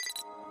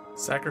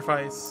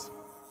Sacrifice,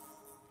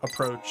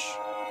 approach,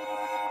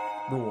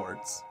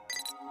 rewards.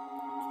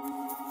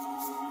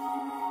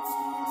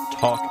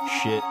 Talk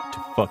shit to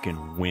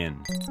fucking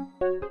win.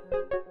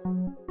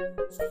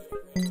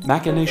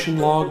 Machination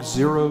Log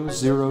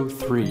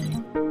 003.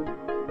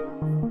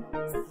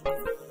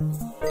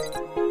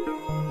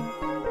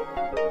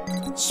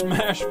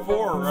 Smash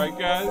 4, right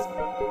guys?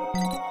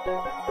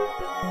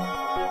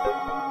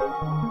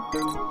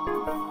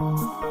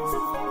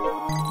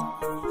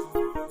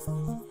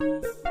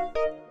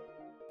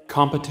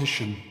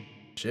 Competition.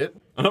 Shit.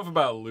 Enough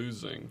about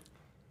losing.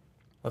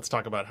 Let's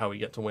talk about how we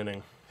get to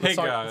winning. Hey, Let's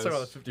guys. talk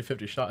about the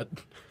 50-50 shot.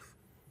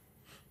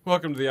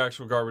 Welcome to the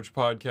Actual Garbage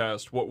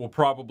Podcast, what will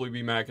probably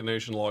be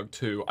Machination Log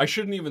 2. I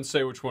shouldn't even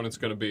say which one it's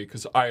going to be,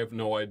 because I have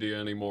no idea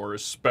anymore,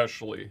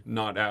 especially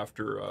not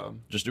after...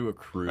 Just do a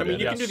crude. I mean,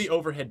 you Yes. can do the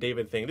overhead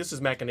David thing. This is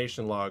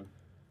Machination Log.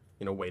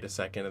 You know, wait a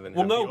second, and then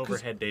Well, have no, the 'cause-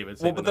 overhead David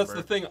say Well, but that's the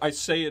number. thing. I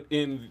say it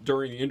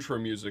during the intro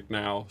music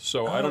now,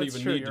 so I don't that's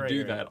even true. need You're to right, do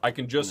you're that. right. I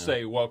can just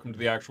say, welcome to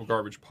the Actual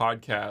Garbage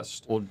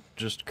Podcast. We'll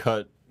just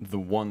cut the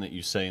one that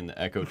you say in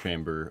the echo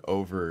chamber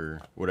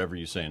over whatever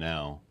you say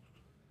now.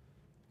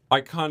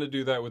 I kind of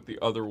do that with the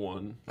other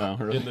one Oh,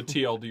 really? in the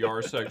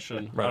TLDR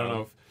section. Right I don't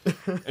know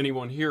if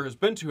anyone here has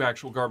been to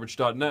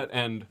actualgarbage.net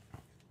and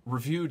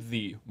reviewed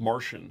The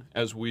Martian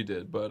as we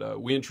did, but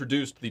we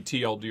introduced the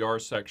TLDR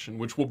section,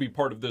 which will be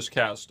part of this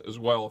cast as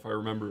well, if I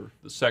remember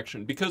the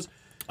section, because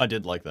I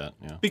did like that,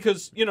 yeah.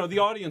 you know, the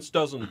audience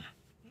doesn't.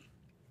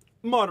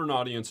 Modern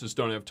audiences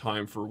don't have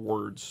time for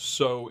words,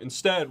 so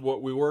instead,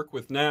 what we work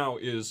with now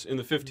is in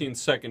the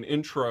 15-second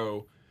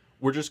intro,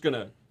 we're just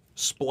gonna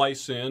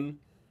splice in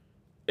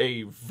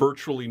a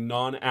virtually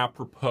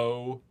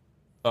non-apropos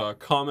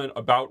comment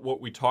about what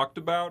we talked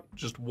about,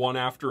 just one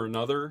after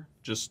another,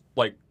 just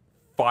like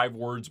 5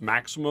 words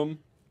maximum,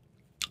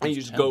 and you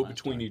just 10 go last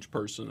between time. each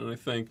person. And I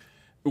think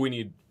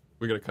we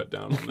gotta cut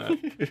down on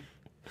that.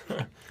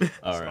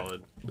 All right.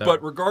 Solid.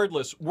 But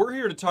regardless, we're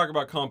here to talk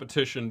about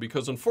competition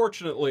because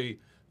unfortunately,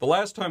 the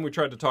last time we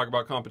tried to talk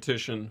about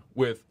competition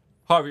with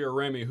Javier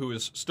Remy, who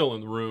is still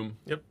in the room,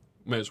 Yep.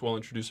 may as well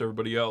introduce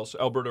everybody else,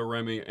 Alberto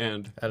Remy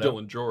and Hello.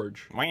 Dylan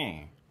George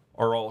Wah.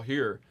 are all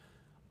here.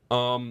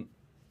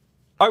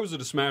 I was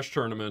at a Smash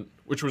tournament,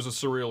 which was a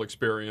surreal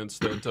experience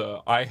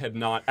that I had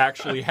not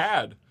actually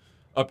had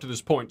up to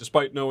this point,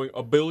 despite knowing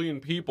a billion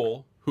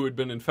people who had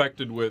been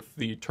infected with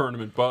the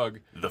tournament bug.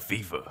 The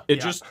FIFA.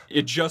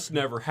 It just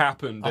never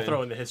happened. I'll and-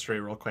 throw in the history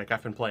real quick.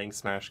 I've been playing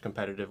Smash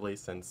competitively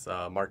since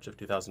March of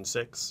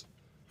 2006.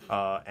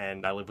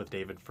 And I lived with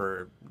David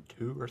for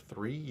 2 or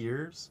 3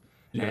 years.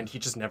 Yeah. And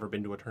he's just never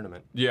been to a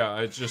tournament. Yeah,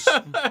 it just,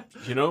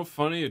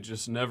 funny. It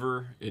just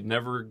never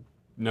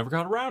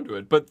got around to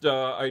it. But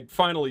I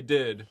finally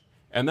did,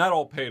 and that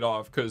all paid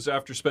off because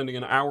after spending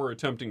an hour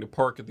attempting to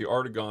park at the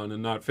Artagon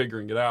and not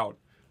figuring it out,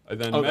 I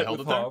then Oh, they met held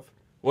with it there? Hav.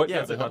 What?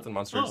 Yeah, it's like Gods and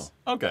Monsters.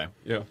 Oh, okay.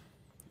 Yeah.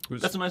 It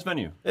was- That's a nice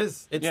venue.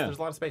 It's Yeah. There's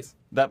a lot of space.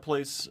 That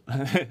place,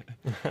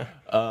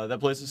 that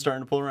place is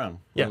starting to pull around.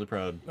 Yeah. Really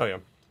proud. Oh, yeah.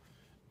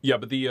 Yeah,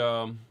 but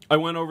I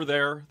went over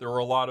there. There were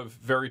a lot of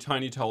very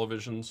tiny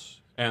televisions,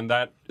 and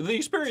the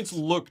experience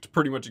looked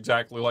pretty much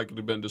exactly like it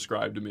had been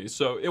described to me.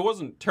 So it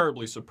wasn't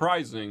terribly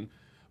surprising,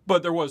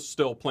 but there was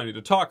still plenty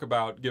to talk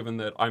about, given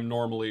that I'm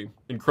normally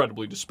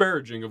incredibly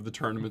disparaging of the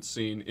tournament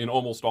scene in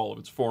almost all of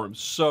its forms.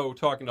 So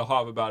talking to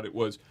Hav about it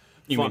was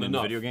You fun mean in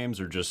enough. video games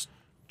or just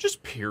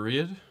Just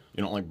period.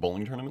 you don't like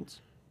bowling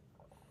tournaments?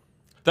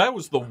 That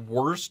was the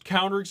worst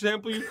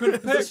counterexample you could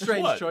have It's a picked.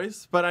 strange What?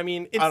 choice, but I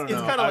mean, it's I don't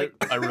know. kind of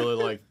like... I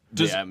really like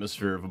Does- the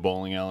atmosphere of a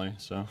bowling alley,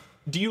 so.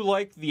 Do you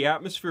like the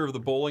atmosphere of the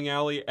bowling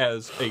alley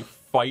as a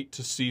fight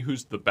to see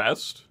who's the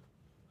best?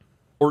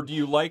 Or do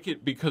you like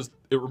it because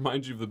it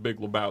reminds you of the Big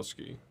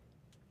Lebowski?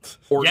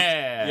 Or,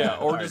 Yeah! Yeah,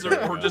 or I does agree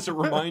it with does it that.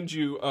 remind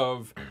you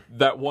of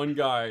that one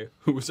guy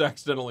who was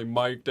accidentally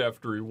mic'd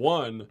after he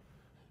won?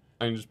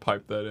 I can just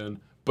pipe that in.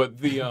 But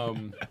the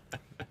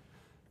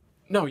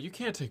no, you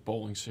can't take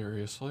bowling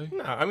seriously.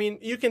 No, I mean,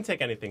 you can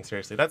take anything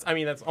seriously. That's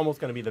almost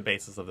going to be the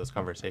basis of this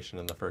conversation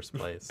in the first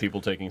place. People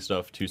taking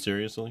stuff too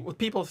seriously? With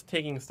people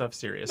taking stuff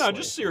seriously. No,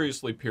 just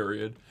seriously,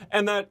 period.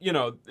 And that,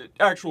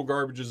 actual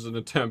garbage is an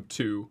attempt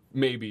to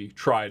maybe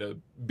try to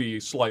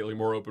be slightly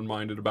more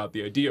open-minded about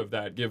the idea of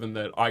that, given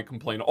that I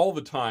complain all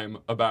the time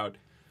about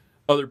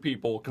other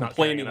people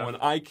complaining enough. when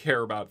I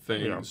care about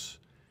things.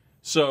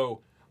 So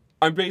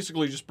I'm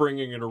basically just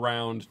bringing it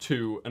around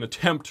to an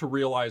attempt to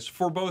realize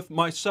for both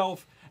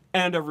myself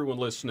and everyone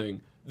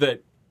listening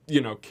that,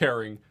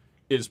 caring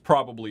is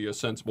probably a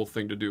sensible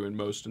thing to do in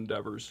most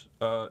endeavors.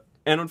 And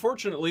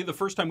unfortunately, the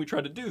first time we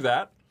tried to do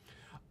that,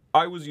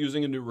 I was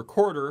using a new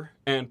recorder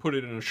and put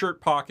it in a shirt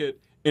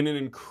pocket in an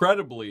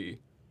incredibly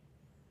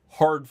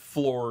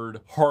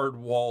hard-floored,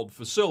 hard-walled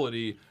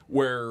facility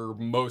where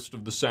most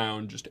of the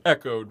sound just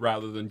echoed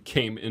rather than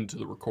came into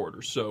the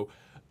recorder. So,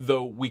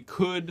 though we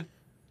could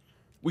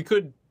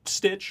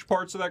stitch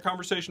parts of that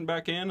conversation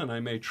back in, and I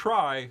may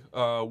try,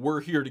 we're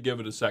here to give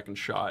it a second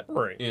shot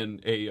Right. in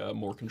a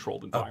more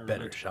controlled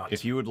environment. shot.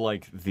 If you would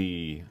like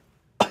the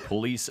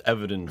police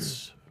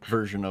evidence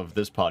version of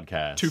this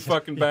podcast. Too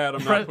fucking bad.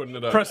 I'm not putting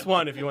it up. Press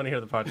 1 if you want to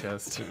hear the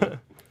podcast.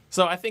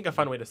 So I think a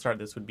fun way to start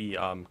this would be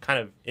kind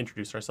of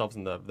introduce ourselves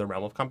in the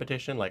realm of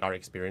competition, like our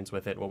experience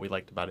with it, what we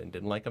liked about it and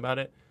didn't like about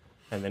it,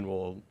 and then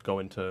we'll go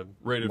into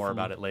Rated more from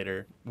about it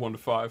later. 1 to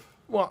 5.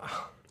 Well,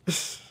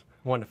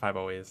 1 to 5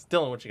 always.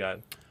 Dylan, what you got?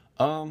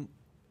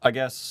 I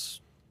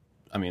guess,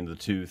 I mean, the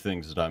two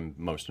things that I'm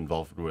most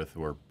involved with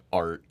were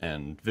art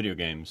and video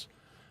games.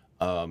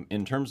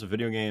 In terms of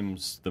video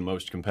games, the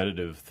most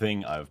competitive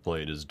thing I've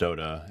played is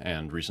Dota,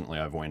 and recently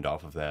I've waned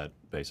off of that.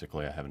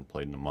 Basically, I haven't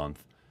played in a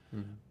month.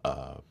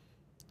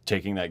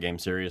 Taking that game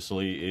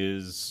seriously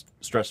is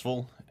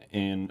stressful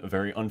in a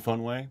very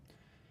unfun way.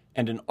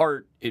 And in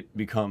art, it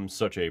becomes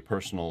such a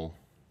personal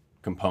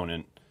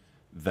component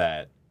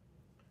that,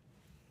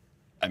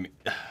 I mean,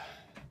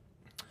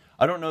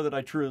 I don't know that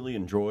I truly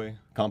enjoy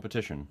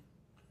competition.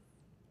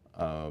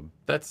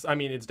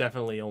 It's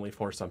definitely only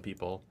for some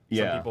people.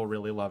 Yeah. Some people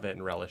really love it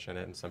and relish in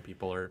it, and some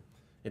people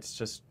it's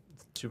just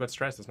too much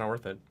stress. It's not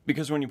worth it.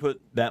 Because when you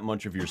put that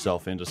much of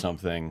yourself into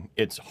something,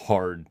 it's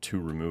hard to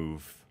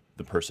remove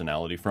the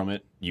personality from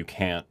it. You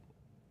can't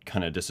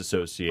kind of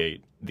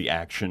disassociate the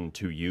action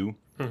to you.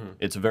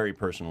 It's a very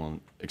personal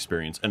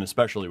experience, and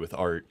especially with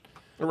art.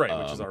 Right,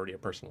 which is already a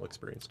personal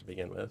experience to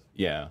begin with.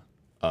 Yeah.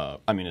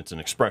 I mean, it's an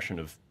expression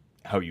of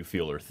how you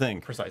feel or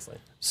think. Precisely.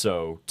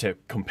 So to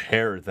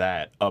compare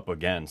that up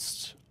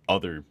against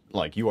other,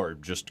 like, you are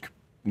just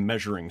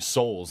measuring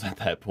souls at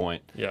that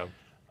point. Yeah.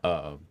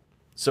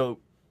 So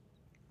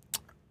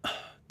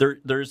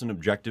there is an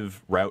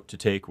objective route to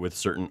take with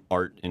certain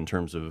art in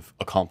terms of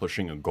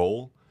accomplishing a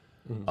goal,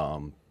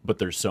 but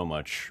there's so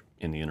much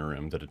in the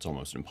interim that it's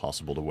almost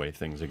impossible to weigh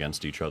things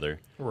against each other.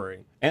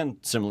 Right. And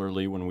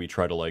similarly, when we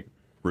try to like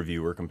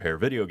review or compare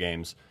video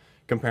games,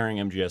 comparing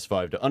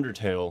MGS5 to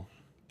Undertale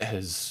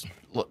is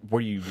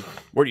where do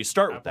you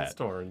start with Apples that?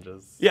 to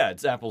oranges. Yeah,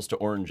 it's apples to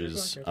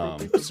oranges.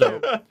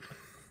 So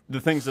the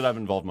things that I've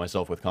involved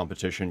myself with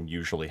competition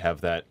usually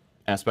have that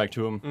aspect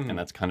to them, and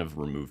that's kind of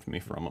removed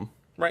me from them.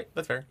 Right,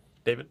 that's fair.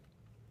 David?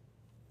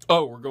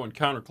 Oh, we're going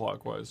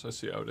counterclockwise. I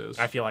see how it is.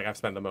 I feel like I've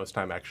spent the most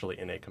time actually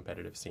in a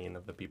competitive scene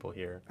of the people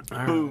here.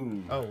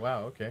 Boom. Oh,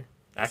 wow, okay.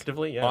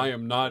 Actively, yeah. I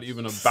am not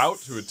even about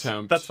to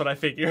attempt That's what I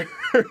figure.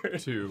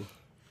 to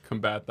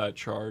combat that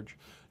charge.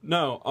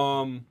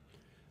 No,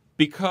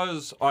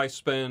 because I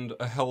spend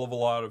a hell of a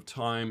lot of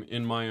time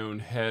in my own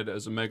head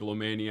as a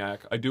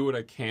megalomaniac, I do what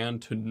I can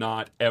to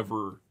not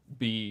ever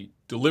be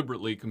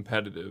deliberately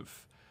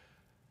competitive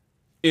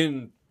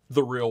in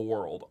the real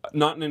world.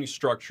 Not in any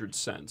structured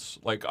sense.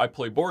 Like, I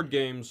play board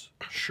games,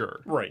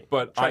 sure. Right.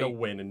 But Try to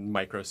win in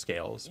micro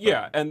scales. But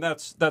yeah, and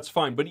that's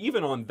fine. But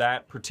even on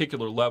that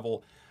particular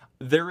level,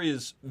 there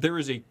is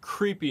a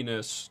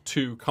creepiness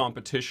to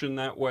competition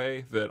that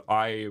way that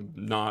I am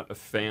not a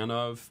fan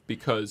of,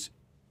 because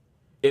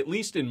at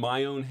least in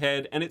my own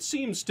head, and it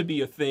seems to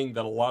be a thing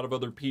that a lot of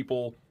other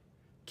people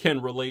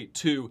can relate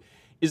to,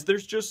 is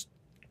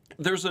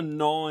there's a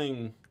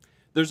gnawing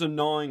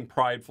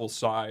prideful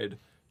side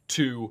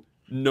to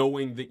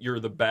knowing that you're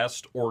the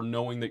best, or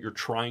knowing that you're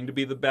trying to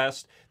be the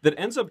best, that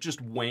ends up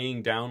just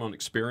weighing down on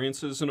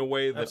experiences in a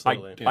way that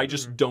Absolutely. I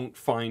just don't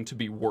find to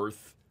be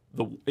worth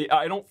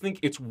I don't think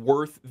it's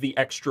worth the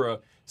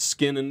extra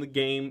skin in the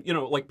game. You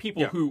know, like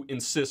people who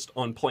insist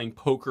on playing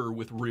poker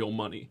with real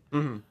money.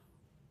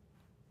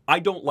 I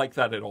don't like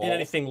that at all. in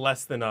anything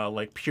less than a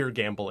like pure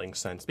gambling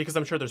sense, because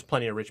I'm sure there's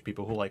plenty of rich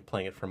people who like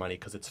playing it for money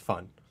because it's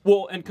fun.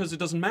 Well, and because it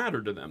doesn't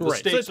matter to them. The Right. So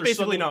stakes it's are basically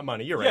suddenly- not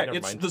money. You're right. Yeah, Never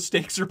it's mind. the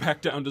stakes are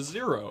back down to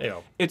zero.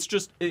 Yeah. It's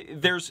just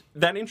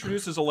that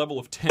introduces a level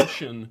of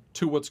tension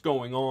to what's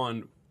going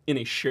on in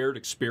a shared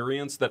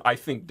experience that I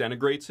think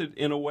denigrates it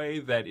in a way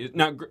that is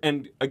now.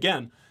 And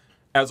again,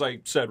 as I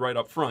said right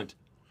up front,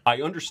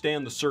 I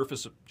understand the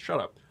surface.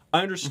 Shut up.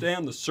 I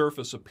understand the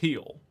surface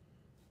appeal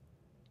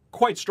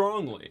quite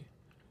strongly.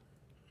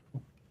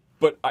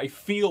 But I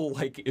feel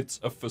like it's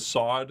a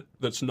facade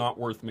that's not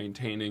worth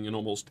maintaining in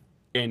almost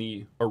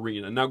any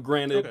arena. Now,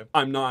 granted, Okay.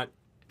 I'm not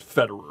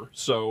Federer,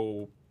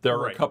 so there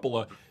are a Right. couple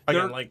of...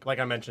 Again, like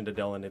I mentioned to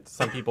Dylan, it's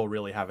some people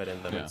really have it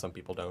in them Yeah. and some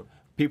people don't.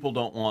 People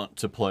don't want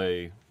to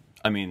play.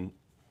 I mean,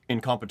 in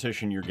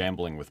competition, you're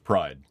gambling with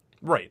pride.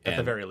 Right, at the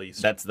And very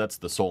least. That's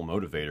the sole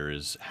motivator,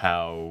 is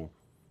how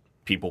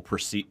people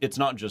perceive. It's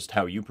not just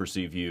how you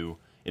perceive you;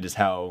 it is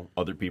how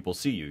other people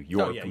see you.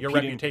 You are your competing.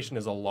 reputation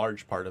is a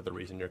large part of the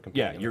reason you're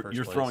competing. Yeah, in the you're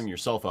first place. throwing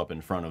yourself up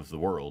in front of the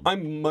world.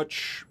 I'm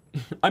much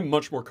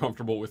more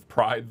comfortable with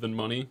pride than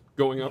money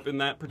going up in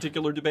that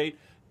particular debate,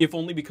 if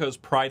only because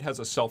pride has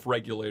a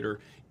self-regulator.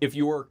 If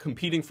you are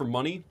competing for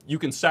money, you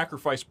can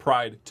sacrifice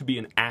pride to be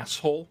an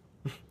asshole,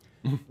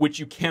 which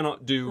you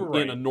cannot do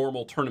in a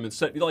normal tournament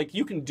set. Like,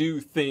 you can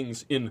do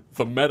things in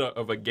the meta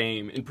of a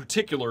game, in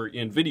particular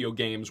in video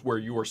games, where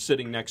you are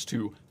sitting next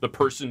to the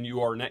person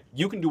you are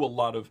you can do a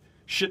lot of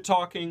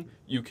shit-talking.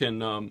 You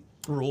can...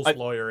 rules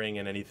lawyering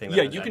and anything. That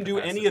Yeah, has you that can do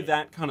any capacity. of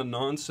that kind of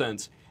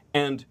nonsense.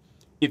 And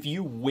if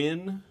you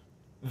win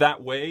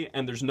that way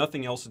and there's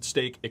nothing else at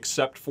stake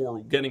except for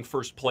getting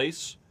first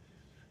place,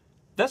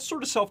 that's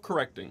sort of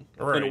self-correcting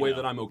in a Right, way yeah.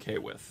 that I'm okay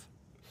with.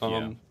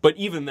 Yeah. But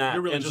even that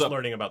You're really ends just up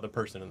learning about the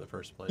person in the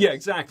first place. Yeah,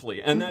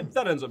 exactly, and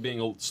that ends up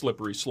being a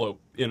slippery slope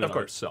in and of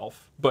course.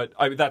 itself. But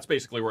that's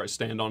basically where I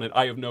stand on it.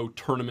 I have no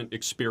tournament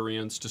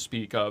experience to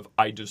speak of.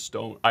 I just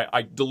don't.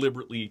 I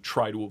deliberately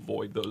try to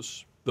avoid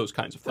those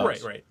kinds of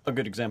things. Right. A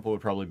good example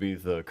would probably be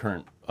the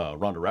current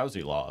Ronda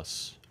Rousey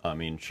loss. I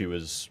mean, she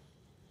was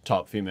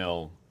top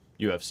female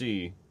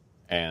UFC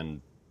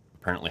and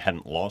apparently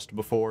hadn't lost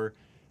before,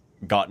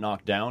 got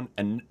knocked down,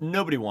 and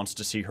nobody wants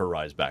to see her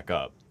rise back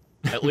up.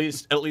 At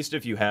least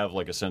if you have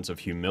like a sense of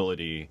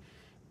humility,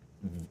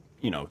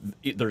 you know,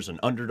 there's an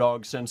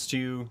underdog sense to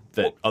you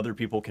that other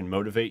people can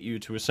motivate you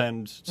to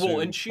ascend to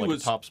And she like,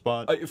 was a top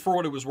spot. For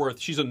what it was worth,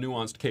 she's a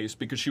nuanced case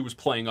because she was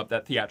playing up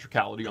that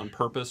theatricality on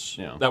purpose.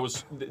 Yeah.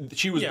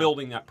 She was Yeah.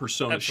 building that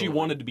persona. Absolutely. She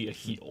wanted to be a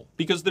heel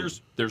because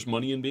there's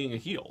money in being a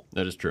heel.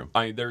 That is true.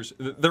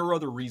 There are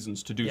other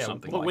reasons to do Yeah,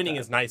 something. well, like winning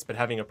that. is nice, but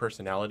having a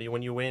personality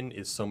when you win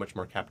is so much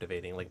more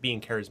captivating. Like being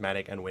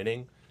charismatic and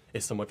winning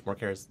is so much more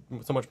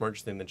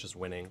interesting than just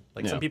winning.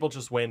 Like Yeah. some people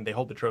just win, they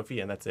hold the trophy,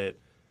 and that's it.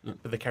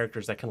 But the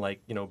characters that can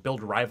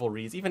build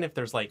rivalries, even if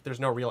there's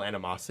no real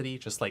animosity,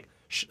 just like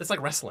it's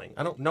like wrestling.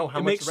 I don't know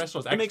how much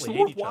wrestlers actually makes them hate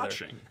worth each other.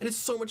 watching. And it's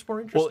so much more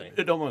Well, interesting.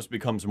 it almost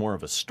becomes more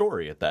of a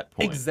story at that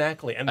point.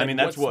 Exactly. And I then mean,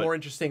 that's what's what- more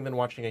interesting than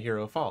watching a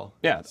hero fall?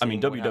 Yeah, I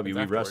mean, Seeing what happens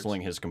WWE afterwards.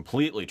 wrestling has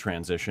completely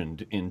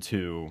transitioned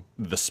into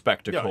the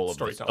spectacle it's of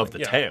storytelling, the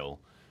yeah. tale,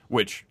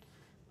 which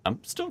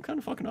I'm still kind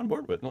of fucking on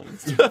board with. Like,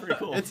 it's pretty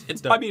cool.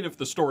 It's done. I mean, if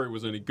the story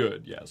was any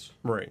good, yes.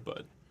 Right.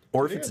 But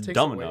or if think it's it takes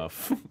dumb away-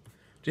 enough.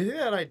 Do you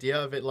think that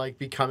idea of it like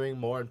becoming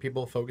more and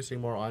people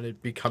focusing more on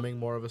it becoming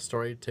more of a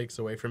story takes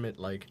away from it,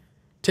 like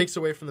takes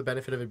away from the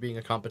benefit of it being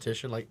a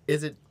competition? Like,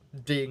 is it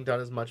being done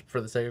as much for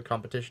the sake of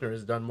competition, or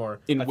is it done more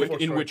in for which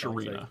storytelling's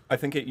arena? sake? I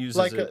think it uses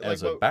Like it a-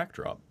 as like a what-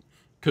 backdrop.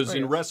 Because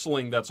in yes.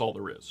 wrestling, that's all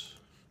there is.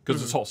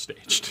 Because it's all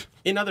staged.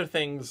 In other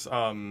things,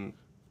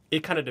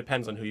 it kind of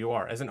depends on who you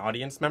are. As an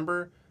audience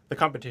member, the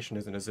competition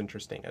isn't as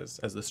interesting as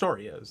the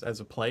story is. As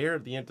a player,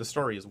 the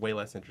story is way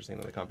less interesting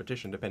than the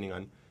competition, depending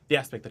on the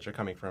aspect that you're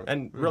coming from.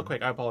 And real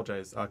quick, I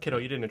apologize, Kiddo,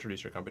 you didn't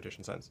introduce your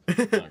competition sense.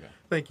 Okay.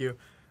 Thank you.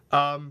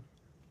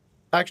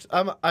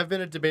 Actually, I've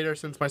been a debater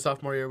since my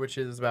sophomore year, which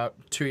is about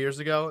 2 years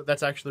ago.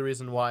 That's actually the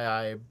reason why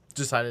I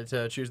decided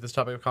to choose this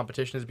topic of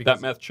competition, is because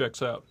That math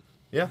checks out.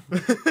 yeah.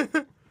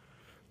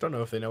 Don't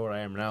know if they know where I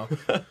am now.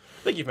 I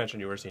think you've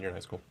mentioned you were a senior in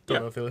high school. Don't Yeah.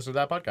 know if they listen to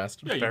that podcast.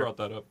 Yeah, you Fair. brought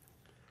that up.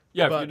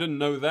 Yeah, if But- you didn't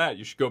know that,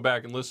 you should go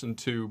back and listen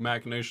to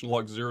Machination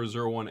Log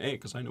 001A,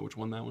 because I know which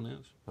one that one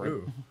is.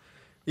 Ooh.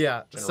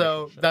 Yeah,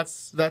 so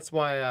that's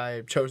why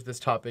I chose this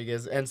topic,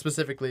 and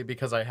specifically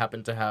because I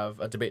happen to have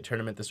a debate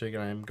tournament this week,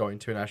 and I'm going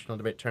to a national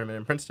debate tournament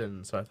in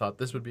Princeton. So I thought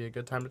this would be a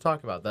good time to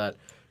talk about that,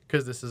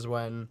 because this is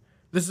when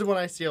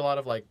I see a lot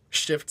of like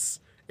shifts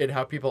in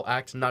how people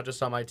act, not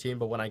just on my team,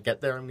 but when I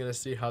get there, I'm gonna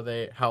see how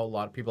a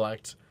lot of people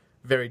act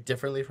very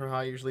differently from how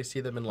I usually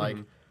see them in like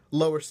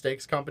lower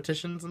stakes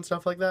competitions and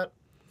stuff like that.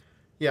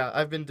 Yeah,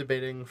 I've been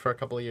debating for a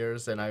couple of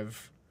years, and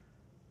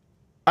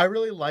I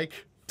really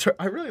like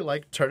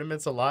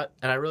tournaments a lot,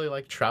 and I really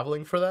like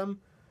traveling for them.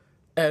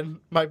 And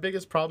my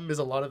biggest problem is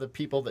a lot of the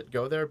people that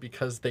go there,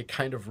 because they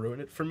kind of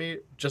ruin it for me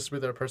just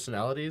with their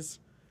personalities.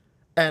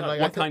 And like,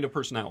 What kind of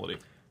personality?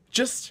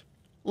 just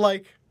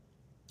like,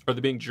 Are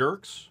they being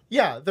jerks?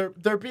 yeah,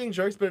 they're being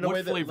jerks, but in a way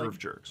What that flavor like, of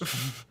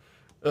jerks?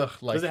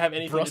 like Does it have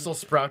anything to- Brussels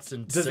sprouts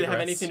and Does it have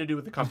cigarettes. anything to do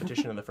with the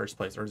competition in the first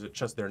place, or is it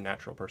just their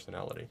natural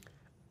personality?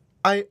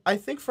 I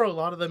think for a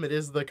lot of them it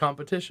is the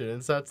competition,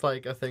 and so that's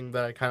like a thing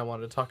that I kind of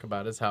wanted to talk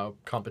about, is how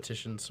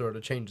competition sort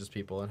of changes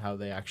people and how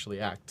they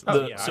actually act.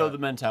 Oh, yeah, The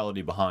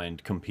mentality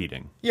behind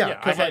competing. Yeah, I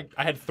because had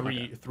I had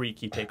three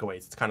key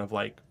takeaways. It's kind of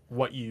like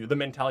the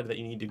mentality that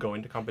you need to go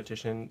into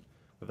competition,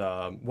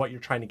 what you're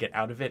trying to get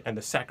out of it, and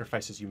the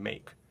sacrifices you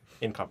make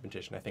in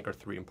competition. I think are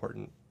three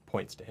important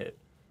points to hit.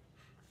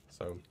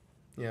 So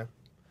yeah,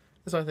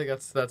 so I think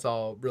that's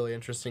all really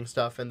interesting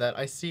stuff, and that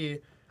I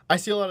see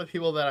a lot of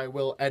people that I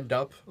will end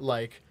up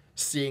like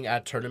seeing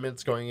at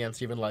tournaments, going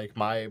against even like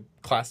my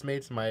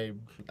classmates, my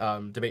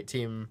debate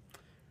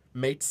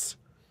teammates,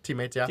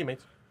 yeah.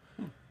 teammates.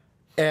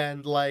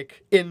 And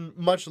like in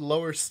much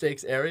lower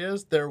stakes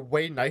areas, they're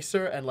way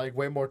nicer and like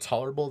way more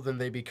tolerable than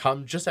they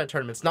become just at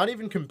tournaments. Not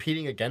even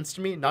competing against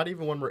me, not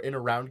even when we're in a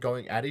round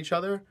going at each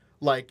other.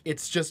 Like,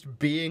 it's just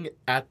being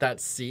at that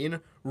scene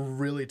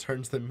really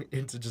turns them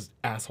into just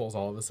assholes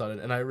all of a sudden.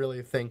 And I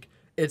really think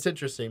it's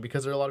interesting,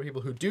 because there are a lot of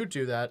people who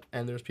do that,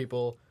 and there's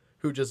people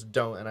who just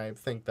don't. And I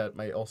think that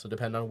might also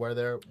depend on why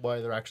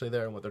they're actually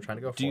there and what they're trying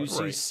to go for. Do you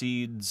see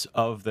seeds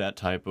of that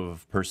type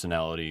of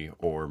personality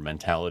or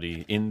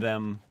mentality in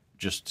them,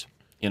 just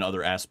in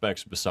other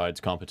aspects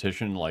besides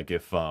competition? Like,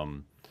 if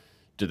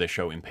do they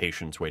show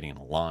impatience waiting in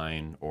a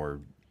line, or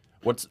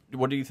what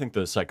do you think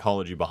the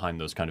psychology behind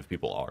those kind of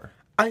people are?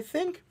 I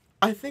think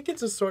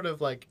it's a sort of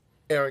like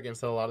arrogance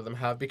that a lot of them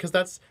have, because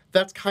that's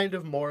kind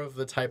of more of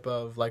the type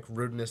of like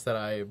rudeness that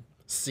I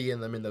see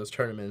in them in those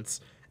tournaments.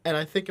 And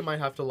I think it might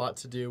have a lot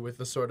to do with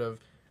the sort of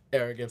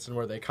arrogance and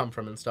where they come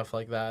from and stuff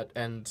like that,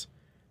 and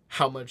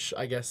how much,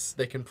 I guess,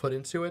 they can put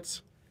into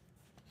it.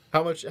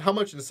 How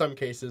much in some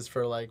cases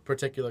for like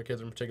particular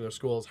kids in particular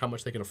schools, how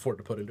much they can afford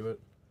to put into it.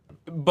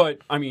 But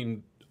I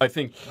mean, I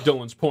think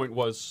Dylan's point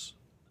was,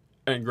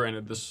 and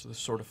granted, this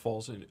sort of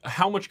falls in.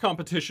 How much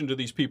competition do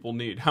these people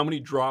need? How many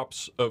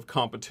drops of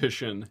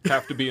competition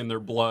have to be in their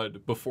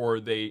blood before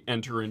they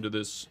enter into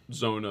this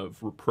zone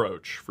of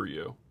reproach for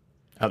you?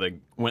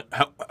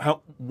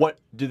 What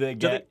do they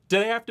get? Do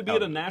they have to be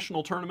at a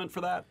national tournament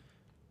for that?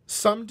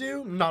 Some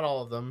do, not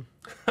all of them.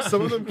 Some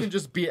of them can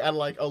just be at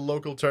like a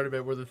local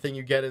tournament where the thing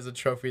you get is a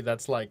trophy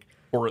that's like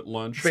Or at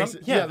lunch? that's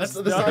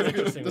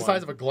the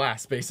size of a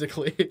glass,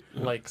 basically.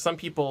 Like some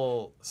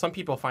people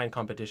find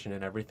competition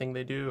in everything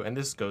they do, and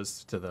this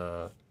goes to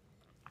the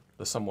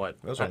somewhat.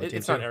 Those are on the team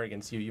It's not too.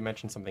 arrogance. You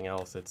mentioned something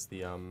else. It's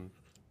the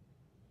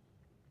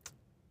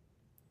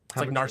It's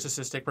like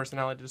narcissistic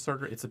personality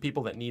disorder. It's the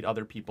people that need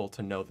other people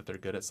to know that they're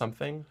good at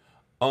something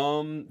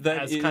That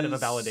as kind of a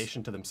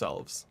validation to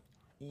themselves.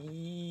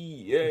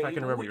 Yeah, If I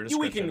can remember your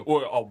description.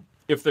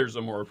 If there's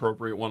a more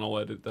appropriate one, I'll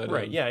edit that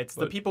Right, in. yeah, it's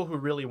the But- people who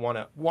really want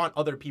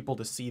other people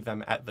to see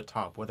them at the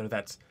top, whether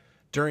that's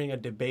during a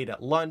debate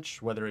at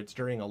lunch, whether it's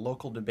during a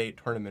local debate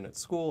tournament at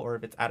school, or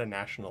if it's at a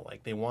national.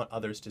 Like they want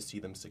others to see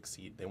them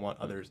succeed. They want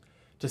others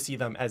to see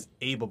them as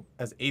able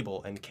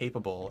and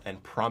capable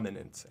and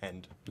prominent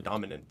and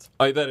dominant.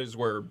 That is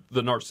where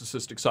the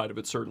narcissistic side of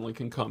it certainly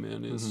can come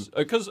in, is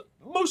because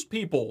most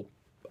people,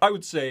 I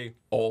would say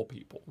all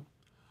people,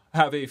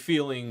 have a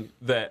feeling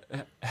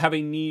have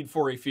a need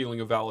for a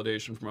feeling of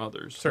validation from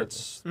others.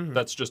 Certainly.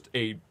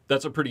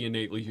 That's a pretty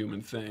innately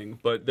human thing.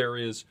 But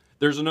there's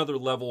another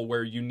level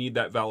where you need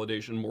that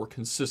validation more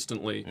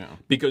consistently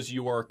because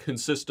you are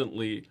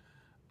consistently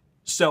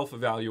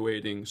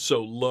self-evaluating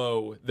so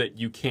low that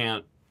you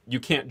can't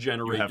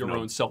generate your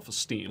own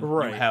self-esteem.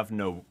 Right. You have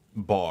no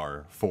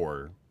bar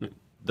for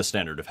the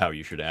standard of how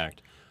you should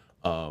act.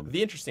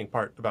 The interesting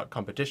part about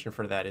competition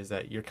for that is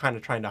that you're kind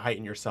of trying to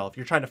heighten yourself.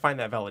 You're trying to find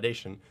that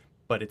validation,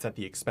 but it's at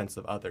the expense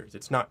of others.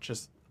 It's not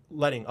just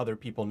letting other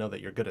people know that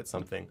you're good at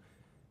something.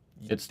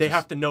 They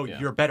have to know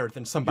you're better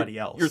than somebody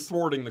else. You're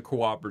thwarting the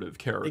cooperative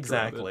character.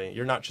 Exactly.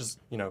 You're not just,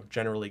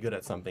 generally good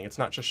at something. It's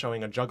not just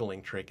showing a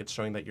juggling trick. It's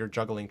showing that your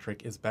juggling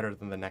trick is better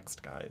than the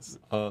next guy's.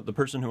 The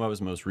person who I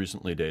was most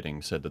recently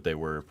dating said that they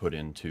were put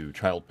into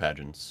child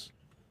pageants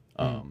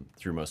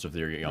through most of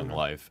their young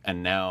life,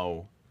 and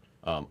now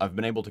I've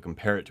been able to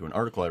compare it to an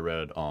article I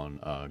read on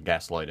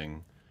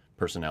gaslighting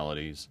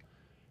personalities,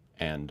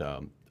 and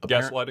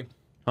Gaslighting?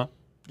 Huh?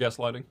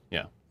 Gaslighting?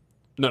 Yeah.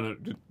 No.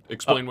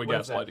 Explain what what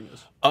is that? gaslighting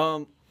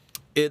is.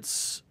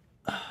 It's.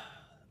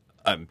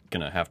 I'm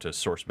gonna have to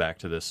source back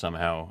to this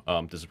somehow.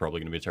 This is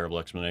probably gonna be a terrible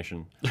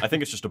explanation. I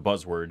think it's just a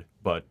buzzword,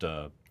 but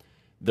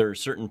there are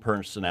certain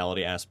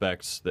personality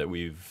aspects that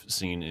we've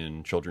seen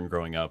in children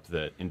growing up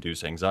that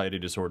induce anxiety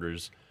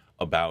disorders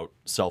about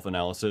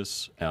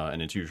self-analysis,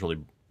 and it's usually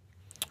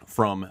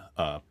from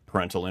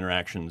parental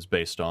interactions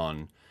based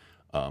on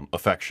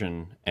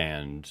affection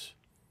and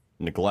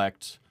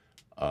neglect,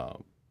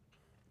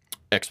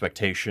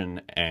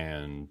 expectation,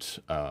 and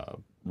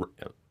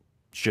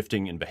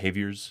shifting in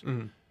behaviors.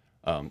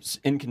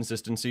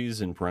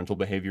 Inconsistencies in parental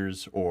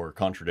behaviors or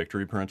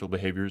contradictory parental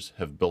behaviors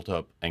have built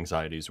up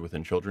anxieties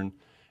within children.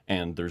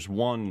 And there's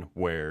one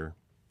where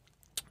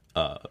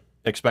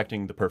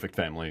expecting the perfect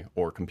family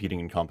or competing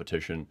in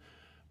competition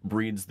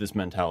breeds this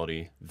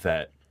mentality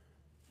that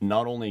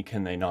not only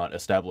can they not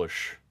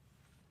establish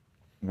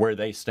where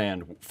they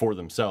stand for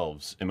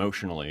themselves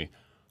emotionally,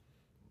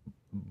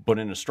 but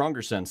in a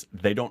stronger sense,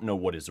 they don't know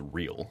what is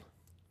real.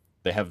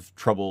 They have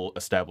trouble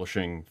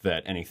establishing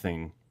that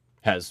anything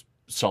has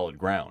solid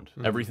ground.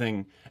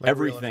 Everything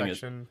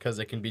is, because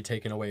it can be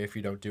taken away if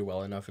you don't do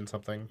well enough in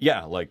something.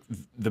 yeah, like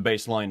the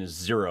baseline is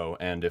 0,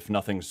 and if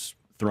nothing's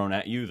thrown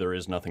at you, there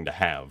is nothing to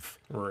have.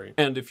 Right.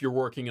 And if you're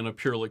working in a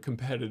purely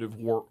competitive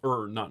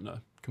not in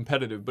a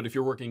competitive, but if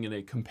you're working in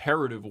a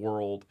comparative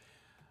world,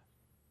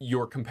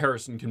 your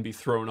comparison can be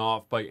thrown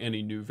off by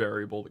any new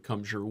variable that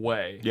comes your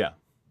way. Yeah.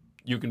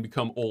 You can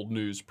become old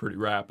news pretty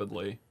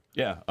rapidly.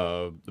 Yeah,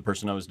 the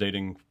person I was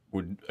dating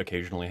would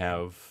occasionally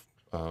have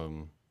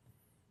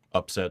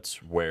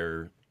upsets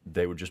where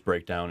they would just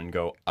break down and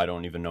go, I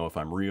don't even know if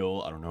I'm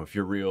real. I don't know if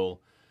you're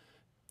real.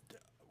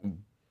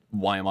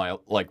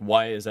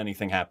 Why is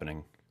anything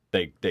happening?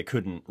 They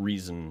couldn't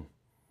reason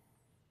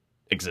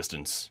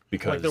existence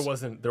because Like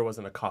there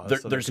wasn't a cause. so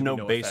there there's could be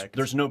no base effect.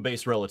 there's no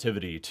base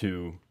relativity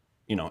to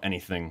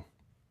anything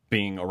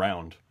being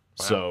around.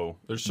 So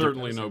There's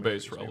certainly no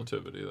base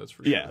relativity, that's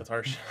for sure. yeah, That's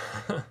harsh.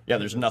 yeah,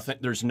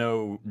 there's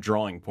no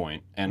drawing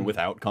point, and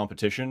without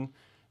competition,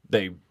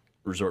 they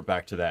resort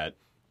back to that,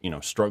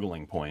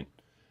 struggling point.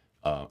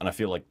 And I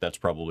feel like that's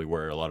probably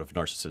where a lot of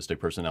narcissistic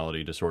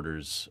personality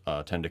disorders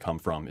tend to come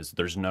from. Is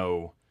they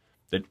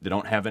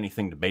don't have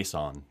anything to base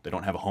on. They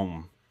don't have a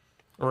home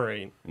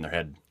Right. in their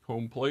head.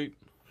 Home plate.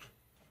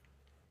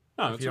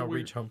 No, If it's you a don't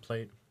weird. reach home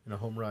plate in a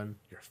home run,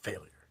 you're a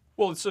failure.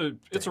 Well, it's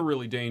a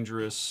really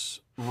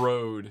dangerous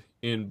road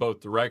in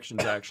both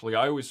directions. Actually,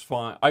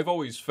 I've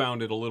always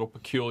found it a little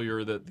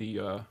peculiar that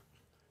the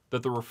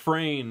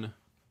refrain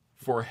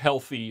for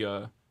healthy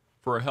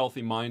for a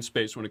healthy mind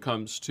space when it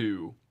comes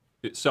to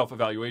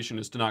self-evaluation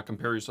is to not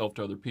compare yourself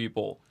to other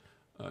people.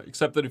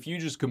 Except that if you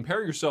just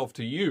compare yourself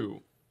to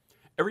you,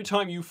 every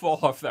time you fall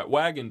off that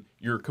wagon,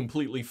 you're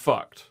completely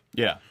fucked.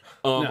 Yeah.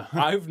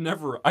 I've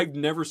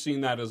never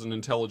seen that as an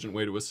intelligent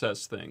way to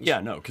assess things.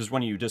 Yeah, no, because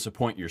when you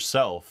disappoint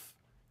yourself,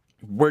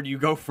 where do you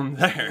go from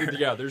there?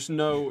 Yeah,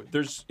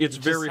 it's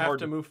very have hard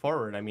to move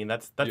forward. I mean,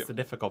 that's the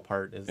difficult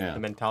part is the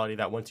mentality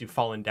that once you've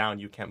fallen down,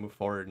 you can't move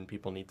forward, and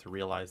people need to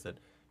realize that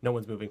no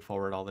one's moving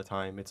forward all the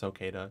time. It's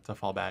okay to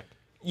fall back.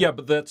 Yeah,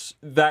 but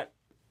that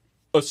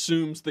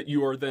assumes that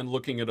you are then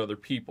looking at other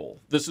people.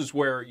 This is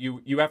where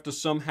you have to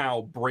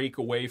somehow break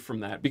away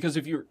from that, because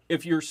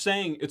if you're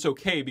saying it's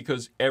okay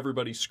because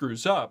everybody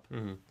screws up,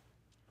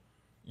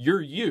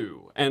 you're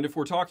you. And if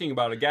we're talking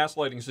about a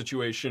gaslighting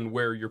situation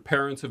where your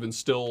parents have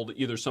instilled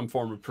either some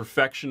form of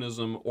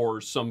perfectionism or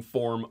some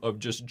form of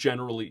just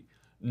generally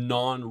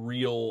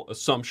non-real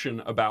assumption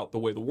about the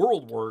way the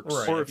world works.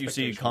 Right. Or if you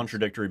see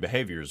contradictory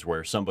behaviors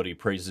where somebody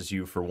praises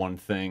you for one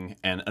thing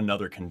and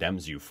another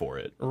condemns you for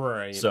it.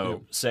 Right.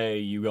 So say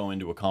you go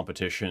into a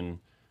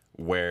competition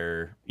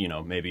where,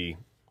 maybe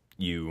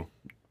you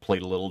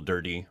played a little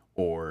dirty,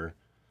 or,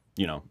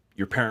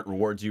 your parent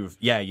rewards you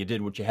you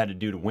did what you had to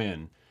do to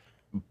win.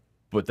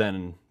 But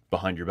then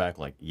behind your back,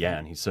 like,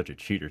 and he's such a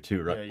cheater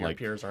too, right? Yeah, your like,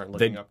 peers aren't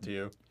looking up to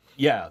you.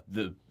 Yeah,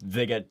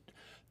 they get...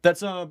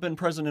 That's been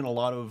present in a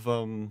lot of,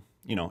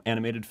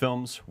 animated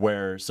films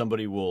where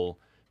somebody will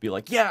be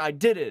like, yeah, I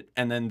did it,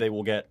 and then they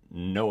will get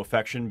no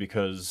affection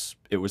because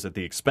it was at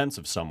the expense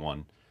of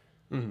someone,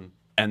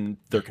 and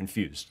they're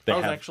confused. They I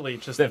was have, actually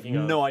just they have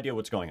thinking no idea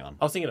what's going on.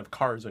 I was thinking of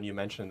Cars when you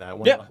mentioned that.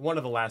 One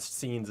of the last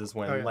scenes is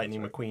when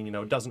Lightning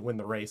McQueen, doesn't win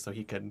the race so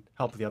he could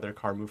help the other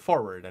car move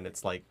forward, and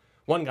it's like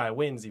one guy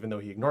wins even though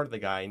he ignored the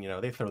guy,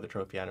 and they throw the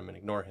trophy at him and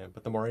ignore him.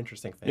 But the more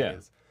interesting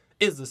thing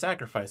is the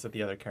sacrifice that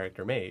the other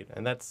character made,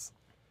 and that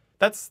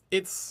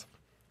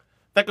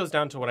goes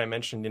down to what I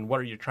mentioned in what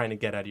are you trying to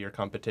get out of your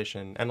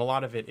competition. And a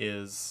lot of it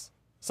is,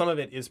 some of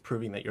it is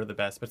proving that you're the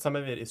best, but some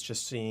of it is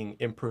just seeing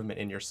improvement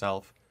in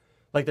yourself.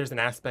 Like there's an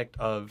aspect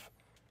of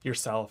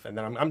yourself, and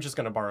then I'm just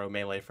going to borrow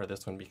Melee for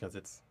this one because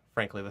it's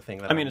frankly the thing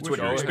that it's what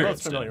you're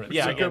experienced in.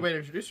 Yeah, It's a good way to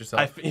introduce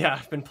yourself.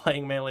 I've been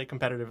playing Melee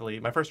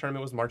competitively. My first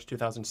tournament was March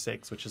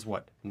 2006, which is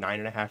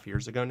 9.5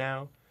 years ago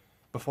now.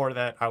 Before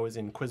that, I was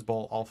in Quiz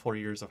Bowl all 4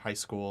 years of high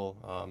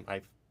school.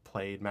 I've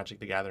played Magic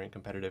the Gathering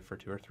competitive for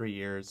 2 or 3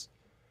 years.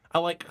 I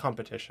like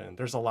competition.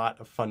 There's a lot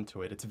of fun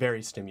to it. It's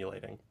very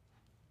stimulating.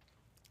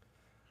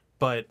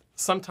 But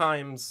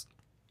sometimes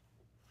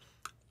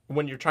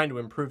when you're trying to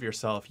improve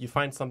yourself, you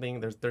find something,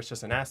 there's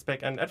just an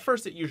aspect, and at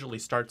first it usually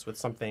starts with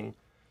something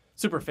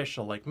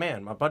superficial, like,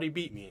 man, my buddy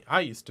beat me. I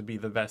used to be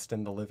the best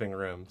in the living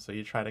room. So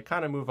you try to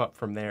kind of move up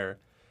from there.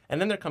 And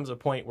then there comes a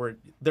point where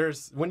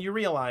when you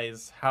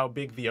realize how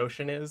big the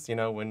ocean is,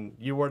 when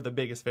you were the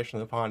biggest fish in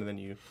the pond and then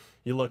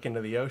you look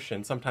into the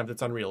ocean, sometimes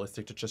it's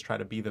unrealistic to just try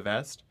to be the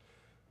best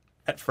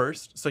at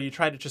first. So you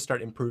try to just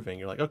start improving.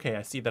 You're like, okay,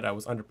 I see that I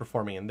was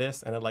underperforming in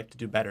this and I'd like to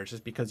do better,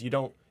 just because you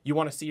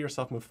want to see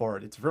yourself move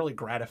forward. It's really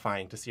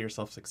gratifying to see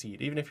yourself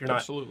succeed. Even if you're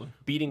not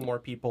beating more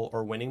people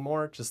or winning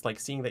more, just like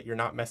seeing that you're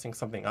not messing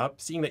something up,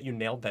 seeing that you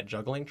nailed that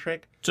juggling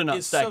trick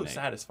is so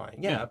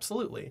satisfying. Yeah,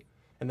 absolutely.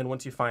 And then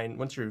once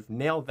you've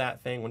nailed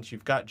that thing, once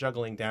you've got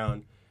juggling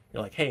down,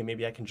 you're like, hey,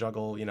 maybe I can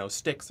juggle,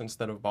 sticks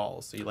instead of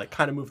balls. So you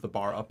kind of move the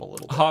bar up a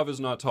little bit. Hav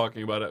is not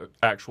talking about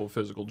actual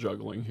physical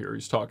juggling here.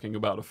 He's talking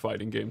about a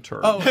fighting game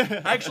term. Oh,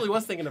 I actually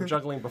was thinking of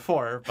juggling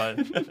before, but...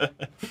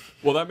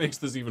 Well, that makes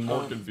this even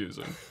more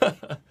confusing.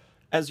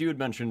 As you had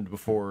mentioned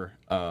before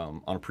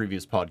on a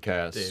previous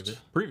podcast... David.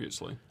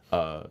 Previously.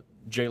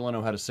 Jay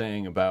Leno had a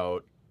saying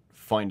about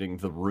finding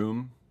the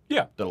room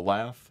that'll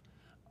laugh.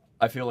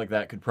 I feel like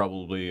that could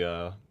probably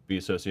be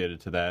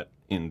associated to that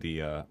in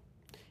the...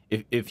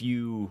 If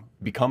you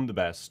become the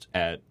best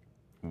at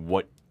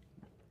what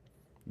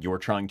you're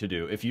trying to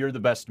do, if you're the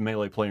best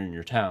Melee player in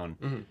your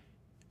town,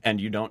 and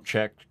you don't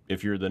check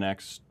if you're the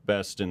next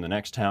best in the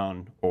next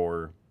town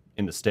or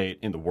in the state,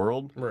 in the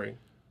world, right,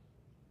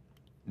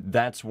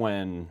 that's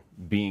when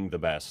being the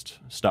best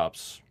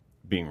stops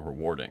being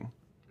rewarding.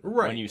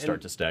 Right. When you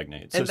start to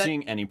stagnate. So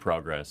seeing any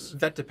progress.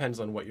 That depends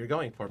on what you're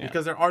going for.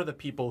 Because there are the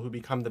people who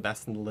become the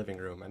best in the living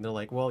room. And they're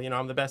like, well,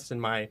 I'm the best in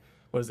my,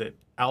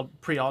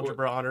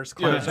 pre-algebra honors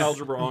class. Yeah, it's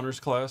algebra honors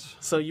class.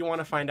 So you want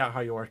to find out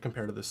how you are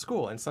compared to the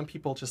school. And some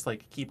people just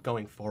keep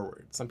going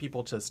forward. Some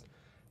people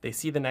they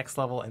see the next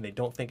level and they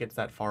don't think it's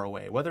that far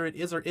away. Whether it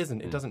is or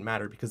isn't, it doesn't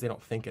matter because they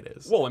don't think it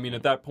is. Well,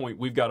 at that point,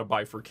 we've got a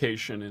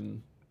bifurcation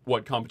in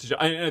what competition.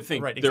 I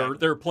think exactly.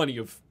 there are plenty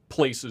of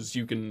places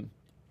you can...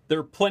 There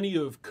are plenty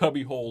of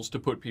cubby holes to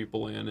put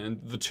people in, and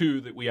the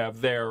two that we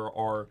have there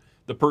are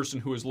the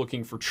person who is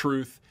looking for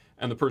truth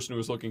and the person who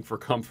is looking for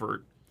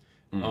comfort.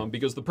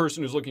 Because the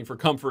person who's looking for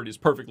comfort is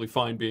perfectly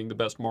fine being the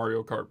best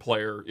Mario Kart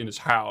player in his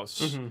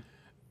house.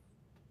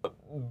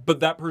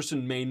 but that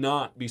person may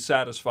not be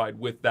satisfied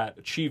with that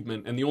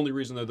achievement, and the only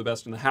reason they're the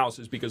best in the house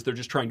is because they're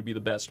just trying to be the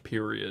best,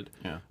 period.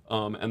 Yeah.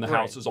 And the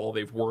house is all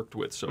they've worked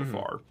with so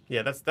far.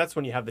 Yeah, that's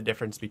when you have the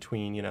difference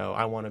between,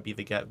 I want to be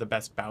the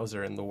best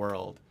Bowser in the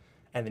world,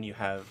 and then you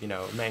have,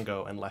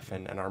 Mango and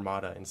Leffen and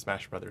Armada and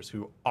Smash Brothers,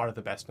 who are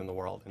the best in the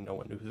world, and no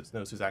one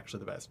knows who's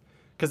actually the best.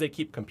 Because they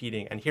keep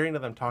competing, and hearing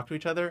them talk to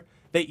each other,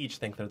 they each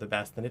think they're the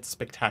best, and it's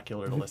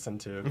spectacular to listen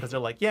to. Because they're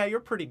like, yeah, you're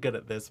pretty good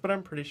at this, but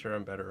I'm pretty sure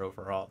I'm better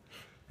overall.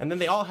 And then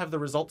they all have the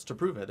results to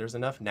prove it. There's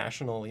enough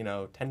national,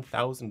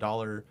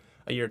 $10,000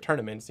 a year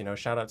tournaments,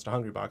 shout outs to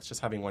Hungrybox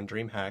just having one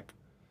DreamHack,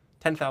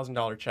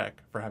 $10,000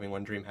 check for having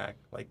one DreamHack.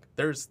 Like,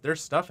 there's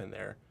stuff in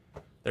there.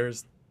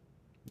 There's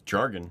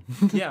Jargon.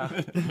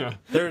 yeah.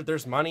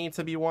 There's money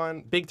to be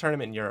won. Big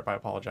tournament in Europe, I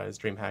apologize.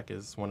 DreamHack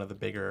is one of the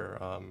bigger,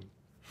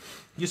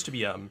 used to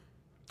be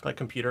like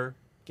computer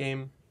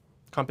game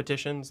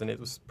competitions, and it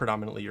was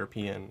predominantly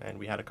European, and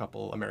we had a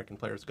couple American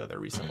players go there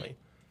recently.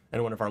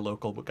 And one of our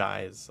local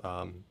guys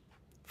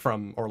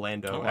from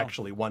Orlando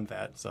actually won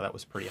that, so that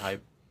was pretty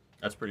hype.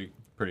 That's pretty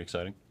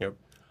exciting. Yep.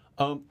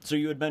 So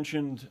you had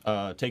mentioned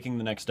taking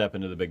the next step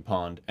into the big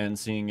pond and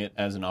seeing it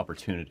as an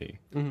opportunity.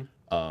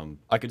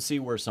 I could see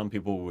where some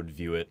people would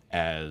view it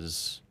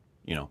as,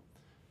 so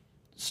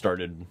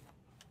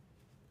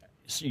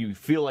you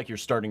feel like you're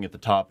starting at the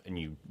top and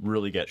you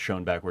really get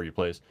shown back where you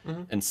place,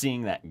 and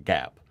seeing that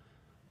gap.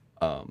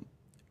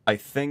 I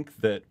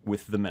think that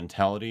with the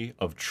mentality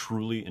of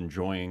truly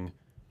enjoying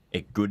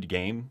a good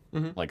game,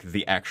 like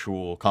the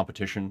actual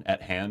competition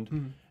at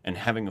hand, and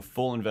having a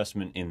full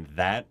investment in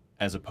that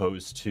as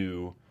opposed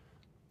to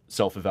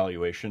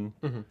self-evaluation,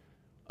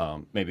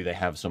 maybe they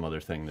have some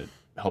other thing that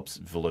helps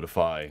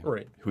validify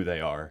who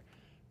they are.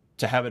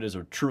 To have it as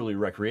a truly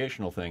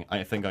recreational thing,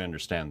 I think I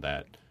understand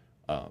that.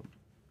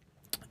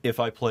 If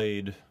I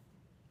played,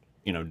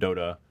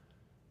 Dota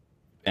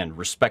and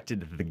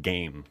respected the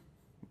game,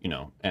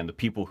 and the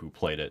people who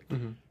played it,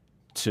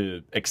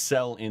 to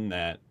excel in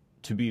that,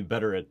 to be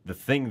better at the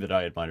thing that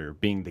I admire,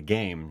 being the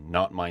game,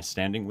 not my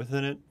standing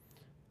within it,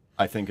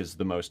 I think is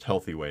the most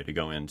healthy way to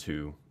go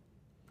into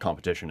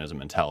competition as a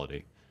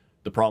mentality.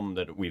 The problem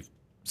that we've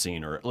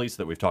seen, or at least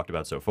that we've talked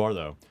about so far,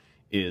 though,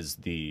 is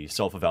the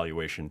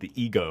self-evaluation, the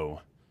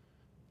ego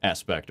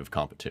aspect of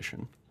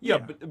competition. Yeah,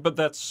 but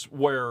that's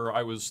where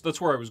I was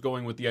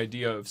going with the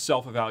idea of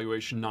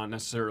self-evaluation not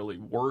necessarily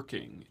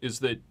working, is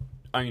that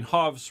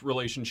Hav's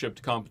relationship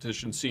to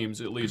competition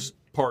seems at least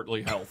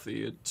partly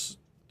healthy.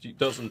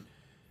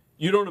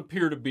 You don't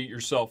appear to beat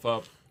yourself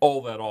up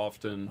all that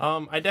often.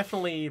 I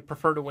definitely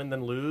prefer to win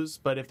than lose,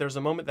 but if there's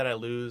a moment that I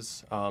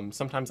lose,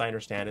 sometimes I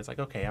understand it's like,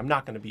 okay, I'm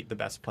not going to beat the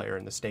best player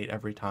in the state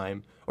every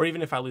time. Or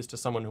even if I lose to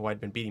someone who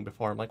I'd been beating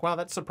before, I'm like, wow,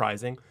 that's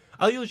surprising.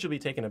 I'll usually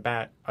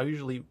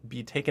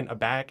be taken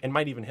aback and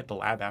might even hit the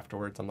lab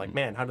afterwards. I'm like,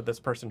 man, how did this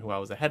person who I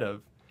was ahead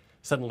of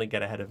suddenly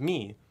get ahead of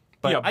me?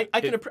 But yeah,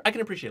 I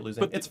can appreciate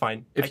losing. But it's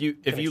fine. If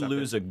you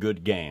lose a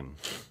good game,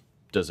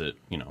 does it,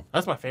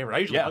 That's my favorite. I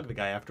usually hug the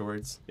guy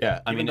afterwards.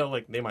 Yeah, Even though,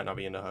 they might not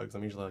be into hugs.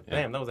 I'm usually like,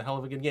 damn, that was a hell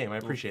of a good game. I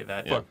appreciate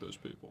that. Fuck those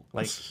people.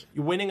 Like,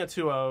 winning a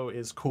 2-0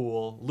 is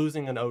cool.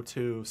 Losing an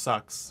 0-2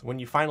 sucks. When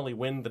you finally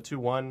win the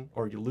 2-1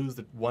 or you lose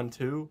the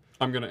 1-2...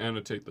 I'm going to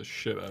annotate the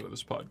shit out of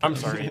this podcast. I'm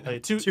sorry.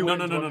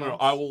 No.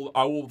 I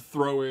will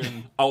throw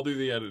in... I'll do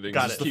the editing.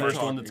 Got it. The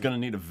first one that's going to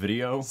need a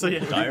video,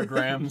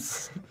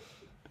 diagrams...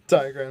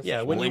 diagrams.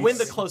 Yeah, when you win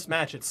the close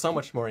match, it's so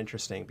much more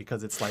interesting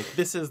because it's like,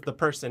 this is the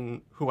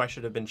person who I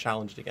should have been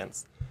challenged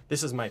against.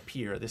 This is my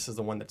peer. This is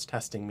the one that's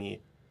testing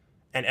me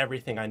and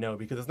everything I know,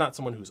 because it's not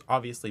someone who's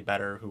obviously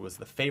better, who was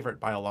the favorite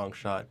by a long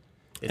shot.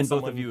 It's and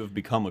both of you have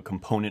become a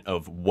component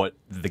of what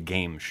the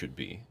game should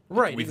be.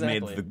 Right, we've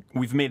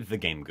made the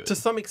game good. To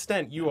some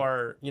extent, you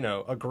are,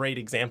 a great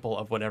example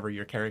of whatever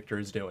your character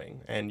is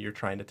doing, and you're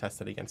trying to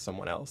test it against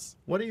someone else.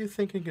 What do you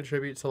think can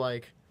contribute to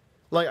like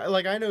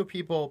I know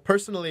people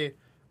personally.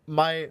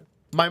 My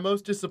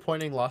most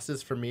disappointing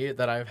losses for me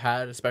that I've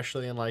had,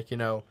 especially in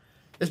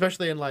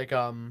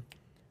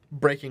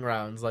breaking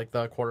rounds, like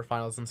the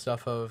quarterfinals and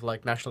stuff of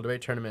like national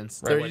debate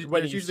tournaments. Right,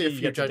 there's usually a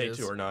few judges.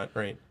 Day 2 or not,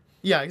 right?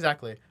 Yeah,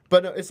 exactly.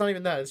 But it's not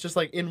even that. It's just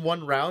like in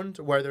one round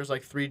where there's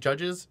like 3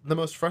 judges. The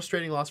most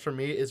frustrating loss for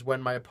me is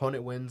when my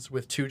opponent wins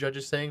with 2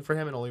 judges saying for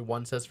him and only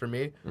 1 says for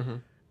me. Mm-hmm.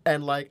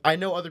 And like I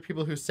know other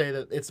people who say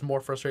that it's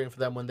more frustrating for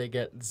them when they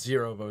get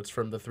 0 votes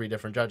from the 3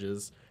 different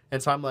judges.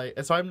 And so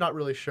I'm not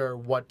really sure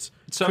what.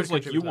 It sounds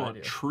like you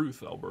want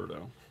truth,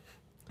 Alberto.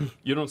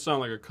 You don't sound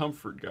like a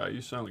comfort guy.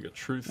 You sound like a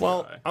truth guy.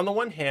 Well, on the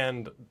one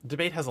hand,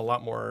 debate has a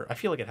lot more. I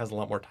feel like it has a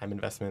lot more time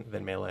investment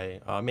than melee.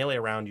 Melee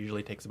round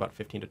usually takes about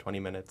 15 to 20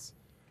 minutes,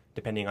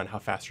 depending on how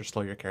fast or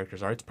slow your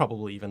characters are. It's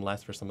probably even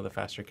less for some of the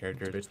faster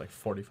characters. It's like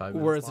 45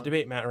 minutes. Whereas the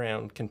debate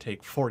round can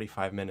take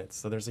 45 minutes.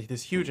 So there's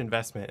this huge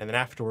investment, and then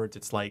afterwards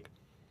it's like.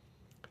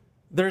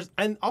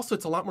 And also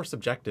it's a lot more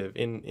subjective.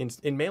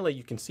 In melee,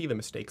 you can see the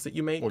mistakes that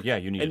you make. Well, yeah,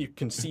 and you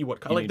can see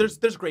what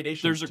there's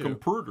gradations. There's a too.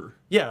 comparator.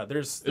 Yeah,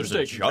 there's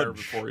a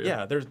judge for you.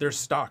 Yeah, there's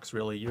stocks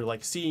really. You're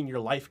like seeing your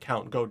life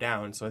count go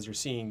down. So as you're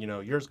seeing,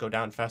 yours go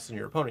down faster than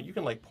your opponent, you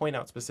can like point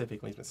out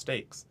specifically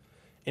mistakes.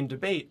 In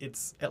debate,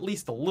 it's at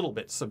least a little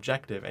bit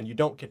subjective, and you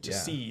don't get to Yeah.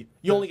 see.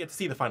 You only get to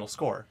see the final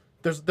score.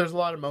 There's a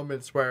lot of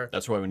moments where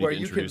That's why we need where to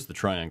you introduce can, the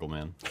triangle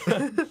man.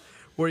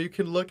 where you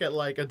can look at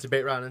like a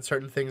debate round and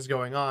certain things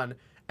going on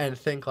and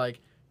think like,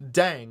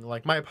 dang,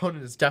 like my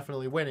opponent is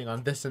definitely winning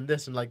on this and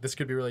this, and like this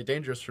could be really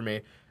dangerous for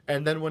me.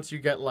 And then once you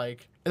get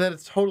like, and then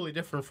it's totally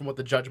different from what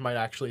the judge might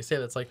actually say.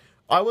 That's like,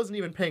 I wasn't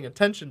even paying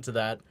attention to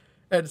that,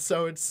 and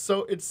so it's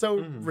so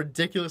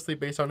ridiculously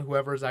based on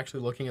whoever is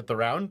actually looking at the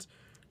round,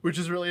 which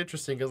is really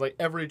interesting because like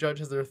every judge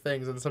has their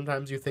things, and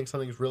sometimes you think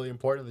something's really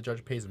important, and the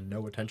judge pays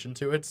no attention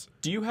to it.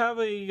 Do you have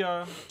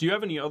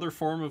any other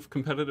form of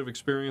competitive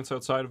experience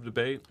outside of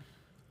debate?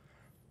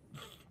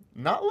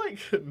 Not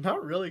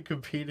really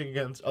competing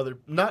against other,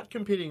 not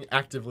competing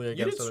actively You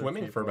against did other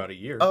swimming for people. about a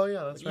year. Oh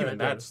yeah, that's right.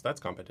 Even I did. that's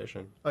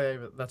competition. Oh yeah,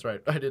 that's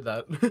right. I did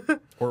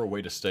that. Or a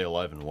way to stay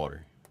alive in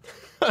water.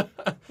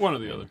 One or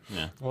the other.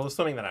 Yeah. Well, the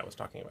swimming that I was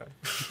talking about.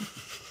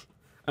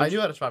 I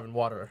knew how to survive in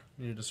water.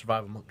 You need to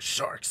survive among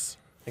sharks.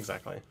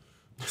 Exactly.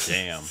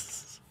 Damn.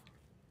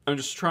 I'm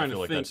just I trying feel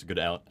to like think. that's a good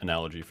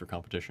analogy for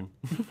competition.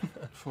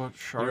 What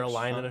sharks? You're a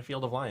lion in a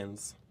field of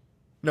lions.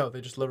 No,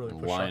 they just literally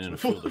put Lion sharks in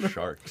a in field of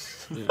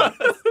sharks.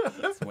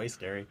 That's way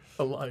scary.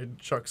 a lion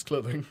shark's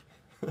clothing.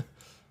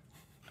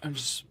 I'm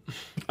just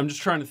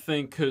trying to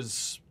think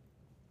because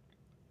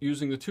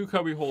using the two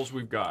cubby holes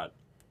we've got,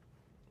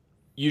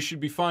 you should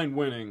be fine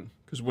winning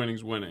because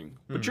winning's winning,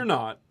 but you're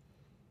not.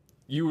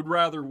 You would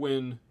rather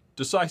win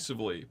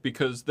decisively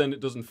because then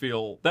it doesn't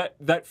feel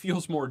that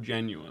feels more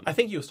genuine. I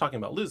think he was talking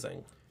about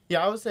losing.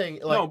 Yeah, I was saying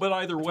like. No, but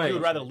either way, You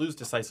would rather lose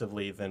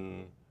decisively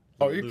than.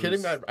 Oh, are you lose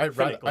kidding me? I'd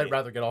critically.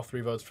 rather get all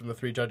 3 votes from the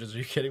 3 judges. Are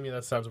you kidding me?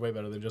 That sounds way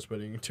better than just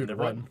winning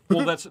 2-1.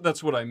 well,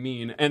 that's what I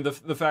mean, and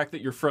the fact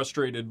that you're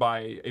frustrated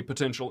by a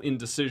potential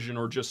indecision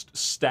or just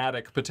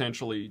static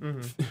potentially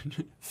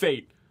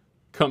fate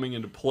coming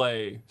into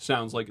play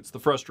sounds like it's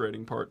the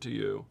frustrating part to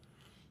you.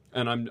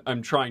 And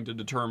I'm trying to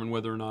determine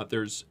whether or not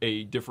there's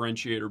a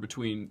differentiator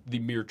between the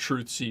mere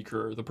truth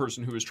seeker, the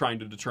person who is trying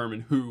to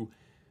determine who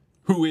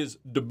is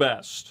the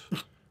best,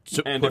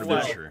 So and put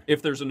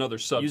if there's another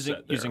subset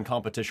there. using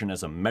competition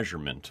as a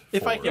measurement.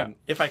 If I for- can,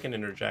 if I can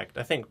interject,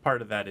 I think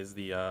part of that is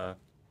the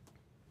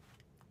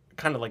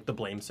kind of like the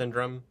blame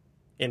syndrome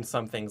in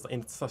some things,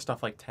 in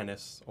stuff like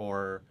tennis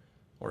or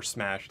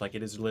Smash. Like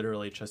it is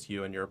literally just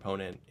you and your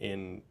opponent.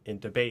 In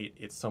debate,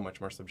 it's so much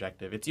more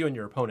subjective. It's you and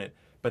your opponent,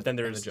 but then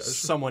there's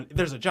judge.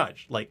 there's a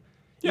judge. Like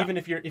Yeah. even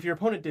if your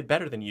opponent did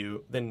better than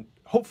you, then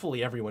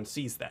hopefully everyone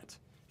sees that.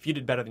 If you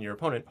did better than your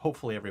opponent,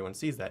 hopefully everyone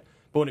sees that.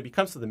 But when it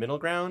comes to the middle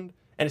ground,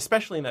 and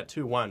especially in that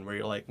 2-1, where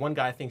you're like, one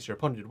guy thinks your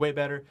opponent did way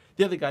better,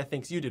 the other guy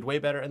thinks you did way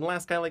better, and the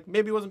last guy, like,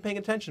 maybe wasn't paying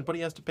attention, but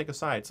he has to pick a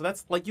side. So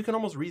that's, like, you can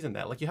almost reason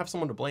that. Like, you have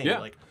someone to blame. Yeah.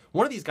 Like,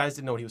 one of these guys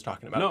didn't know what he was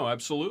talking about. No,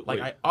 absolutely.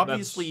 Like, I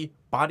obviously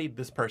bodied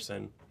this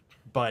person,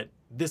 but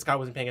this guy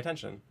wasn't paying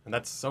attention. And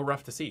that's so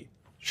rough to see.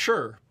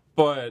 Sure,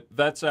 but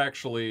that's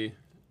actually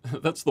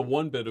that's the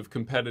one bit of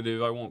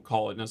competitive, I won't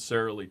call it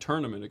necessarily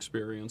tournament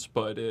experience,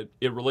 but it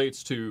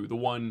relates to the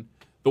one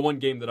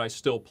game that I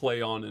still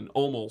play on and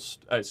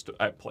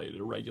I play it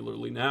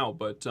irregularly now,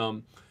 but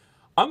I'm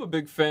a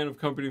big fan of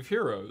Company of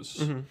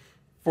Heroes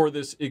for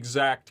this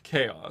exact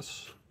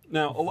chaos.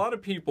 Now, a lot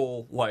of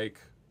people like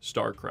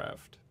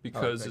StarCraft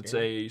because it's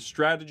a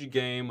strategy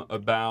game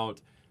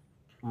about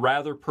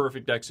rather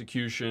perfect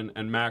execution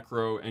and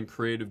macro and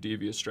creative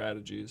devious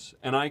strategies,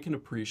 and I can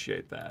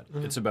appreciate that.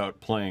 It's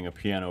about playing a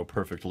piano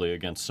perfectly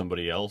against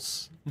somebody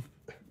else.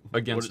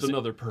 Against is it?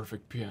 another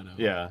perfect piano.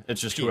 Yeah, it's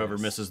just whoever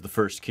misses the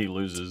first key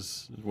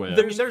loses.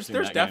 There's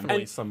that definitely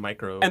game. some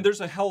micro. And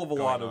there's a hell of a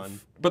lot on.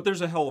 of but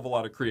there's a hell of a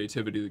lot of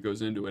creativity that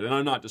goes into it, and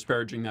I'm not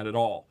disparaging that at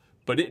all.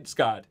 But it's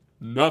got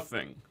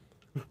nothing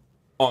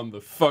on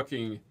the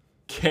fucking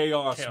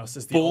chaos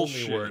is the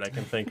bullshit only word I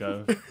can think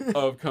of.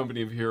 of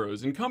Company of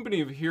Heroes. In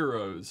Company of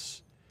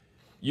Heroes,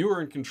 you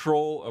are in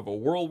control of a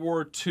World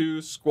War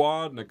II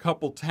squad and a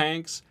couple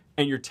tanks,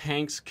 and your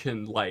tanks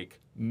can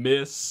like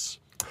miss,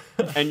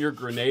 and your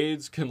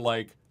grenades can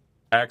like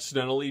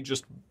accidentally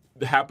just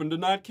happen to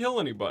not kill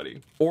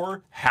anybody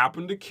or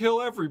happen to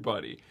kill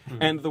everybody.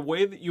 And the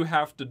way that you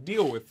have to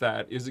deal with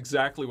that is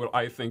exactly what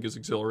I think is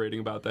exhilarating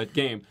about that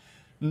game.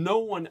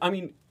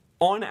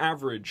 On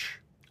average,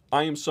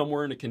 I am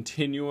somewhere in a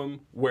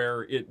continuum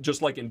where it,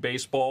 just like in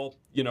baseball,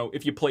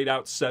 if you played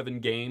out 7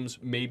 games,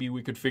 maybe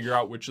we could figure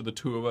out which of the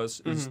two of us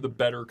is the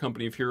better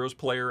Company of Heroes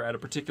player at a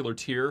particular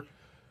tier.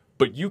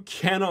 But you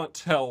cannot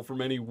tell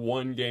from any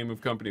one game of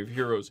Company of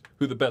Heroes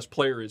who the best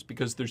player is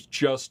because there's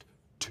just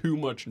too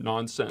much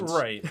nonsense.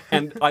 Right.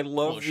 And I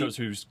love Well, it shows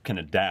who can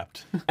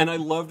adapt. and I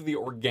loved the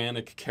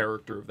organic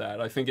character of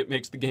that. I think it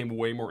makes the game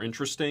way more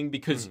interesting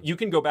because you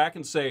can go back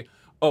and say,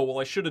 oh, well,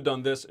 I should have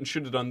done this and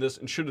should have done this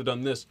and should have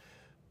done this.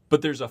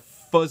 But there's a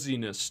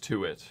fuzziness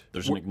to it.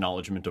 There's an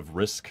acknowledgement of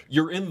risk.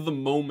 You're in the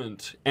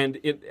moment,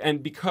 and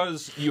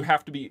because you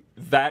have to be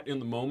that in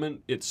the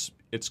moment, it's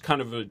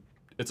kind of a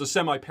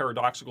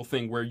semi-paradoxical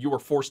thing where you are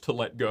forced to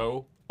let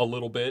go a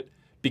little bit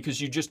because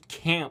you just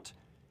can't.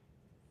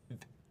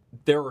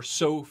 there are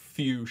so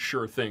few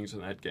sure things in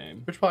that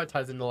game. Which probably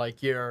ties into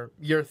like your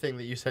thing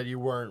that you said you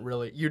don't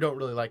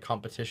really like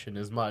competition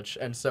as much,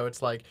 and so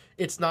it's like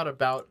it's not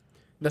about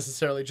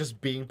necessarily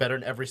just being better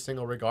in every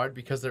single regard,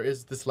 because there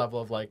is this level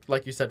of like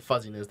you said,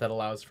 fuzziness that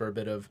allows for a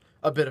bit of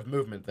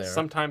movement there.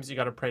 Sometimes you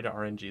got to pray to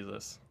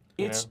RNGesus.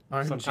 It's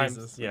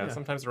sometimes yeah.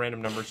 sometimes the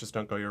random numbers just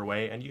don't go your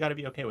way, and you got to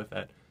be okay with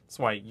that. That's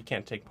why you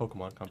can't take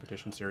Pokemon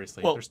competition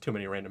seriously. Well, there's too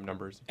many random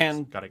numbers.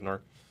 and Got to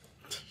ignore.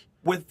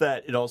 With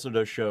that, it also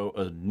does show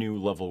a new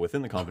level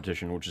within the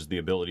competition, which is the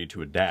ability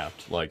to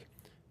adapt. Like,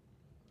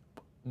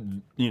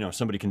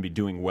 somebody can be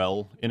doing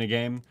well in a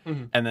game,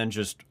 and then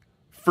just,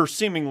 for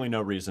seemingly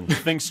no reason,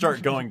 things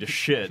start going to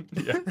shit.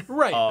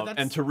 Right.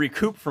 And to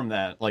recoup from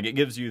that, like, it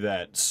gives you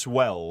that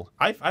swell.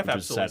 I've which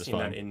is absolutely seen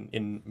that satisfying.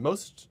 in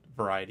most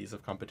varieties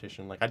of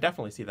competition. Like, I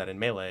definitely see that in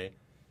Melee.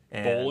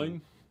 And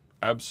Bowling?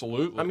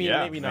 Absolutely. I mean,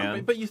 Yeah, maybe not.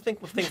 man. But you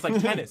think with things like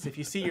tennis, if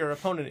you see your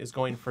opponent is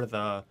going for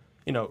the,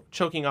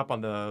 choking up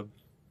on the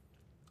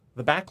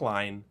back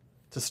line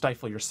to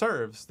stifle your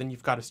serves, then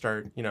you've got to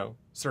start,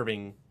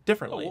 serving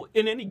differently. Well,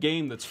 in any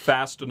game that's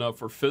fast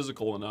enough or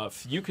physical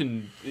enough,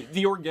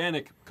 the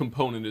organic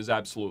component is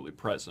absolutely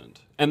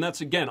present. And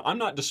that's, again, I'm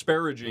not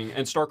disparaging,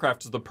 and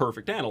StarCraft is the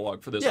perfect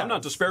analog for this. Yeah, I'm not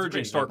it's a disparaging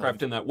great example.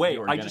 StarCraft in that way. The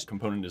organic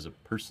component is a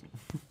person.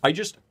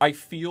 I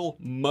feel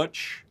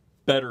much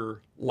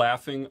better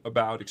laughing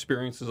about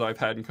experiences I've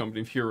had in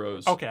Company of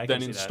Heroes Okay, I can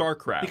than see in that.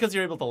 StarCraft. Because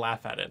you're able to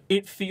laugh at it.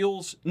 It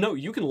feels... No,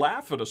 you can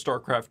laugh at a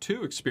StarCraft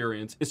 2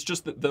 experience. It's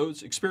just that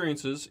those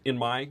experiences, in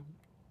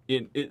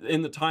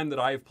the time that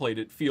I have played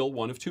it, feel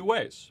one of two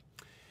ways.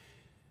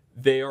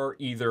 They are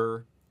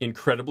either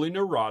incredibly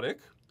neurotic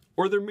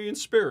or they're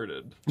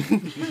mean-spirited.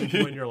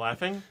 When you're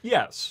laughing.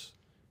 Yes.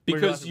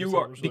 Because When you're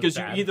laughing at because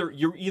someone you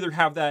really either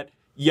have that,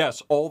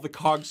 yes, all the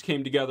cogs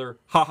came together,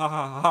 ha ha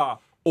ha ha ha,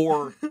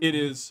 or it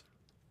is,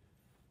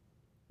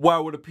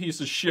 wow, what a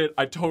piece of shit,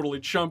 I totally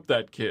chumped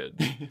that kid.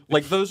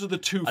 Like, those are the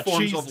two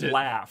forms of cheesed it.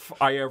 laugh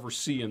I ever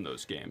see in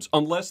those games.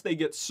 Unless they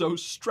get so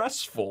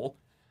stressful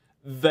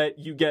that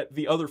you get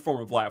the other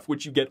form of laugh,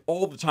 which you get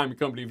all the time in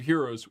Company of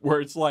Heroes,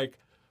 where it's like,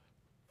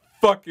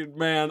 fucking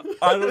man,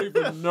 I don't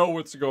even know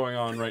what's going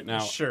on right now.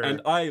 Sure.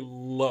 And I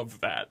love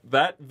that.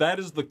 That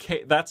is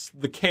that's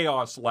the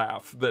chaos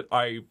laugh that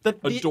I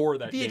adore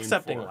that the game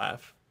accepting for.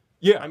 laugh.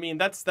 Yeah. I mean,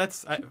 that's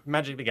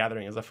Magic the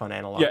Gathering is a fun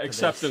analog. Yeah, to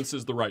acceptance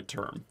is the right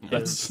term. This.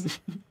 That's Is-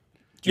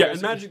 yeah,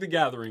 and Magic the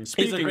Gathering. It's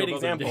Speaking a great of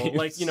other example. games,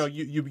 Like,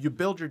 you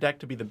build your deck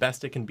to be the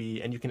best it can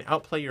be, and you can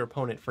outplay your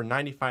opponent for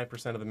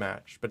 95% of the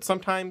match. But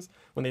sometimes,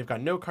 when they've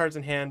got no cards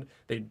in hand,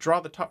 they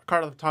draw the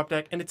card off the top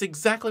deck, and it's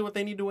exactly what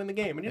they need to win the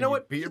game. And you know you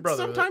what? beat your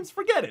brother with it. Sometimes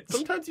forget it.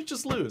 Sometimes you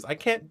just lose. I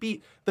can't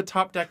beat the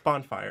top deck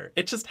bonfire.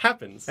 It just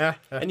happens.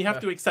 And you have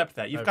to accept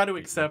that. You've got to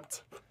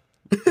accept...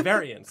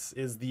 Variance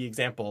is the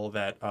example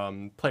that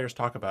players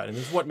talk about, and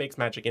this is what makes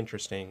Magic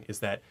interesting. Is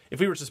that if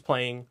we were just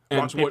playing and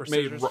rock it's paper what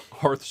made scissors,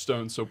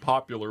 Hearthstone so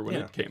popular when Yeah.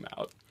 it came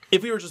out.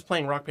 if we were just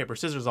playing rock paper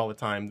scissors all the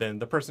time, then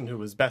the person who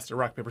was best at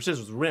rock paper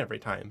scissors would win every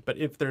time. But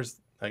if there's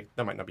that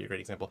might not be a great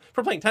example. If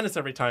we're playing tennis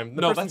every time,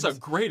 No, that's a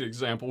great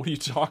example. What are you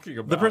talking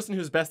about? the person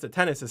who's best at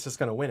tennis is just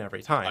going to win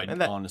every time. I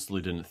and that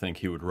honestly didn't think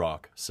he would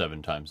rock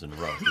 7 times in a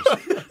row.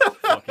 Just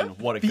fucking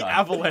what a The guy!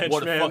 avalanche,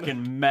 What a man.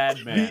 fucking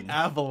madman! the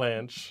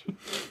avalanche.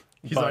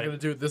 He's not going to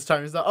do it this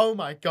time. He's like, oh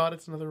my god,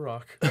 it's another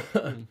rock.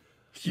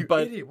 You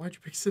But idiot, why'd you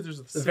pick scissors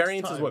the The sixth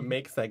variance is time? what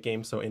makes that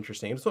game so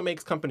interesting. It's what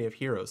makes Company of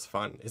Heroes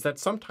fun. Is that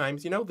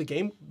sometimes,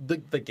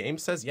 the game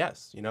says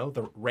yes.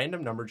 The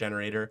random number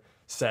generator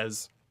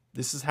says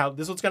this is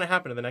what's going to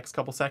happen in the next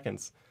couple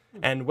seconds.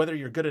 And whether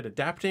you're good at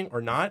adapting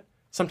or not,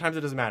 sometimes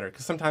it doesn't matter.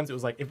 Because sometimes it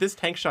was like, if this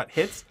tank shot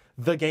hits,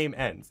 the game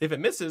ends. If it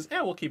misses,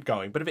 we'll keep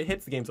going. But if it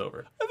hits, the game's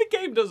over. The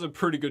game does a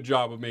pretty good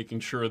job of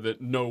making sure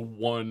that no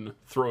one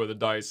throw of the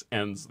dice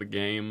ends the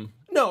game.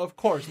 No, of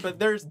course, but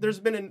there's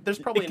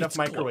probably It enough gets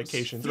micro close.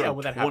 occasions. Throw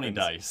When that 20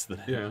 happens. dice.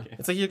 Yeah.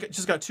 It's like you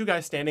just got two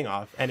guys standing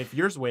off, and if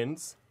yours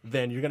wins,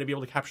 then you're going to be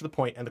able to capture the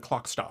point, and the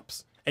clock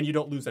stops, and you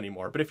don't lose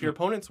anymore. But if your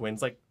opponent's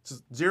wins, like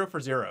just 0 for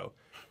 0,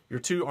 your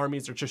two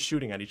armies are just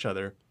shooting at each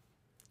other,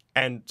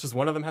 and just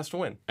one of them has to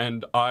win.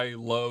 And I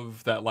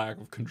love that lack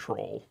of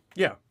control.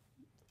 Yeah.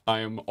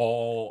 I am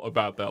all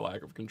about that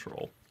lack of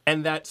control.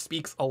 And that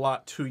speaks a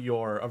lot to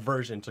your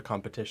aversion to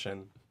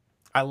competition.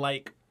 I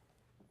like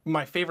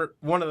my favorite,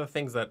 one of the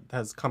things that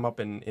has come up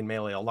in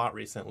Melee a lot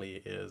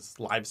recently is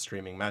live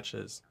streaming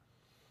matches.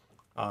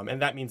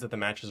 And that means that the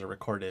matches are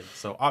recorded.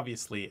 So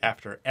obviously,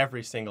 after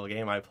every single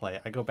game I play,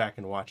 I go back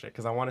and watch it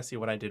because I want to see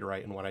what I did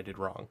right and what I did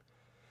wrong.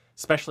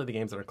 Especially the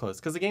games that are close.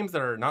 Because the games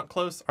that are not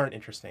close aren't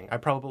interesting. I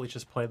probably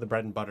just played the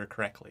bread and butter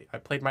correctly. I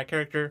played my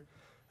character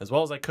as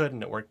well as I could,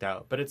 and it worked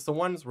out. But it's the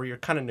ones where you're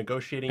kind of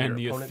negotiating And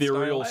the your opponent's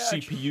ethereal style.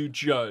 CPU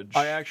judge.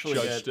 I actually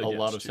judged get a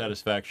lot of against you.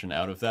 satisfaction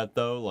out of that,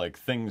 though. Like,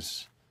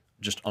 things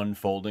just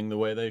unfolding the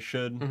way they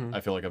should.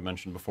 I feel like I've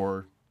mentioned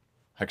before,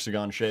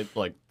 hexagon shape.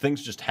 Like,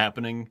 things just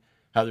happening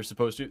how they're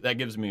supposed to. That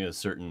gives me a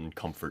certain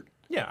comfort.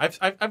 Yeah,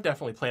 I've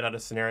definitely played out a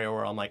scenario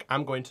where I'm like,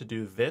 I'm going to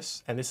do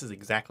this, and this is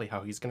exactly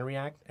how he's going to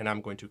react, and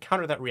I'm going to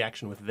counter that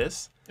reaction with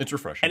this, It's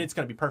refreshing. and it's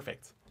going to be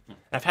perfect.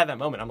 And I've had that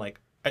moment. I'm like,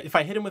 if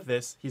I hit him with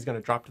this, he's going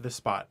to drop to this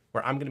spot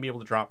where I'm going to be able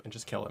to drop and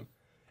just kill him.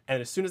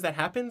 And as soon as that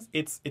happens,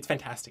 it's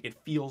fantastic. It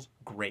feels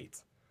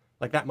great.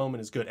 Like, that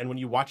moment is good. And when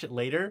you watch it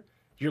later,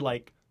 you're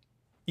like,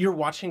 you're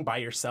watching by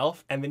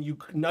yourself, and then you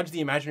nudge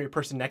the imaginary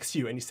person next to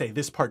you and you say,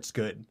 this part's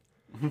good.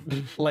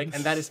 Like,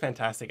 and that is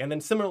fantastic. And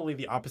then similarly,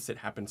 the opposite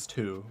happens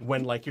too.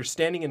 When like you're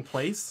standing in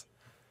place,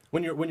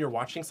 when you're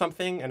watching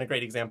something, and a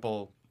great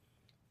example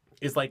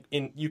is like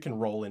you can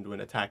roll into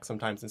an attack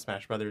sometimes in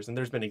Smash Brothers, and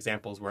there's been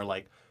examples where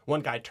like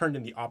one guy turned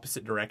in the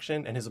opposite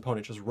direction and his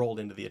opponent just rolled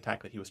into the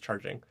attack that he was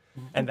charging,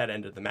 and that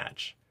ended the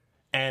match.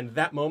 And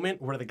that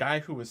moment where the guy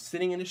who was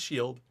sitting in his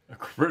shield, A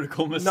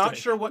critical mistake. not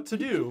sure what to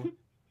do,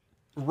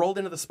 rolled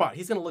into the spot.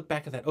 He's going to look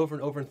back at that over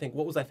and over and think,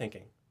 what was I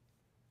thinking?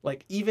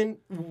 Like, even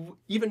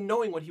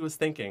knowing what he was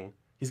thinking,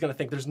 he's going to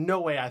think, there's no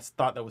way I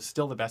thought that was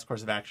still the best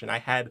course of action. I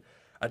had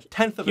a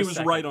tenth of a He was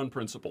second. right on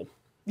principle.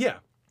 Yeah.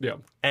 Yeah.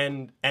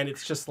 And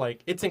it's just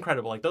like, it's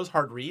incredible. Like, those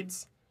hard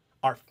reads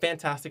are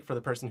fantastic for the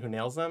person who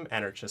nails them,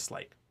 and are just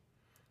like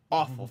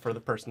awful for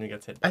the person who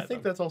gets hit by I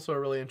think them. that's also a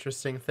really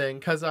interesting thing,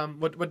 because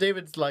what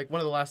David's like,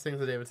 one of the last things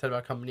that David said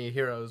about Company of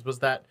Heroes was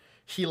that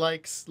he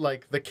likes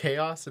like the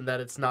chaos, and that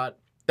it's not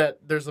that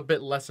there's a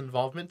bit less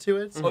involvement to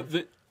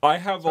it. I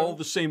have all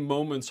the same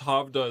moments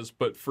Hav does,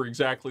 but for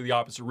exactly the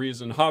opposite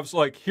reason. Hav's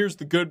like, here's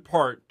the good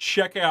part.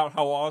 Check out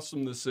how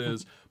awesome this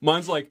is.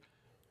 Mine's like,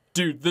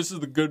 dude, this is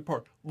the good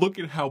part. Look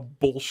at how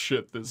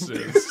bullshit this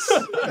is.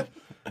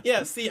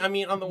 Yeah, see, I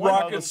mean, on the one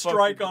hand, Rocket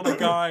strike on a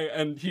guy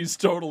and he's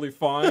totally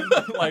fine.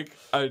 Like,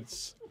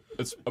 it's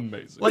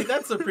amazing. like,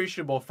 that's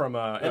appreciable from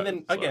and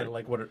then sorry. again,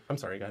 like, I'm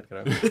sorry, go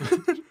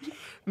ahead.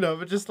 No,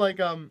 but just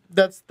like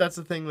that's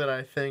the thing that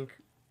I think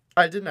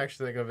I didn't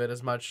actually think of it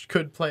as much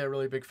could play a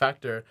really big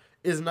factor.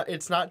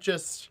 It's not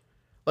just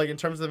like in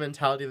terms of the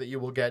mentality that you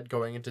will get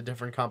going into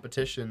different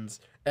competitions,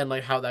 and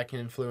like how that can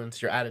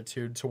influence your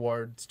attitude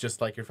towards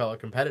just like your fellow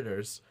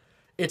competitors.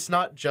 It's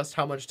not just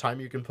how much time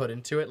you can put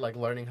into it, like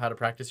learning how to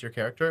practice your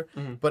character,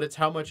 but it's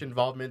how much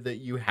involvement that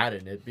you had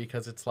in it,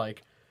 because it's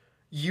like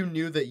you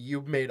knew that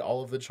you made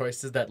all of the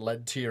choices that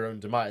led to your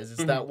own demise.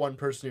 It's that one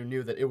person who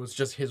knew that it was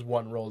just his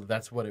one role,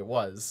 that's what it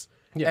was.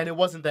 Yeah. And it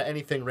wasn't that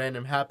anything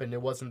random happened.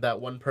 It wasn't that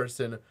one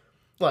person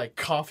like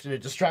coughed and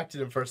it distracted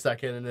him for a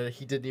second and then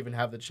he didn't even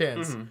have the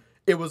chance.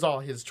 It was all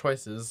his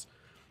choices.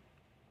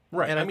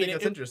 Right. And I, mean, think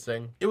it's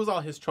interesting. It was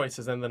all his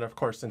choices, and then of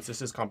course, since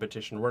this is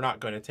competition, we're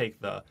not going to take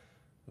the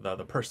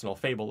personal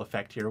fable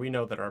effect here. We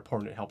know that our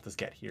opponent helped us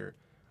get here.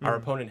 Our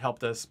opponent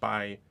helped us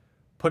by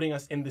putting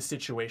us in the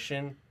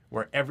situation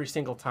where every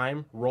single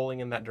time rolling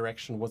in that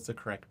direction was the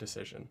correct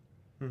decision.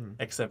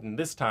 Except in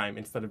this time,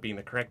 instead of being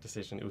the correct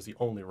decision, it was the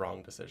only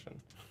wrong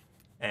decision.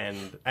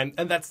 And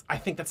that's, I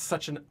think that's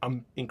such an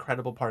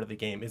incredible part of the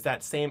game, is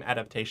that same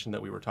adaptation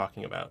that we were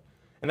talking about.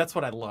 And that's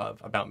what I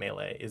love about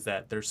Melee, is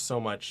that there's so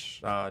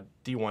much,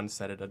 D1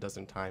 said it a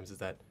dozen times,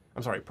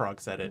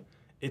 Prague said it,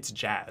 it's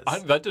jazz.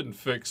 That didn't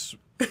fix...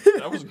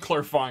 That wasn't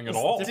clarifying at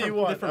all.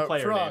 Different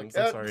player Prague. names,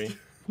 I'm sorry.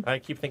 I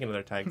keep thinking of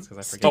their tags because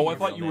I forget. Oh, I their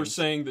thought real you were names.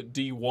 saying that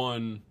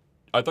D1...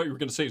 I thought you were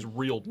going to say his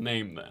real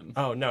name then.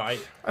 Oh, no, I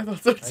I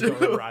thought so don't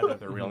remember too. either of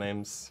their real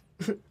names.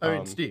 I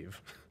mean,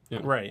 Steve.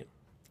 Right.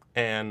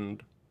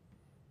 And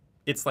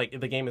it's like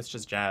the game is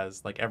just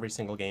jazz. Like, every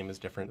single game is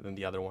different than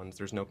the other ones.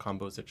 There's no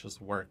combos that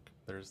just work.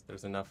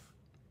 There's enough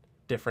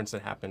difference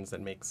that happens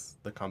that makes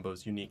the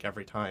combos unique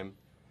every time.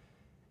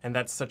 And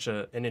that's such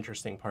an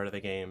interesting part of the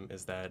game,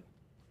 is that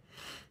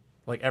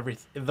like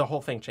the whole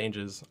thing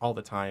changes all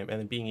the time, and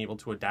then being able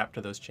to adapt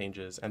to those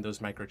changes and those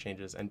micro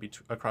changes and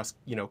across,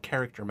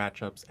 character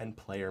matchups and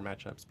player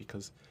matchups,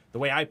 because the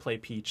way I play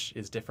Peach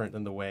is different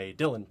than the way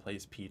Dylan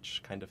plays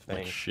Peach, kind of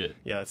thing. Like shit.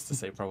 Yeah, that's to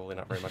say probably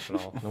not very much at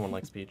all. No one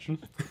likes Peach.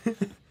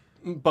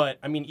 But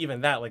I mean,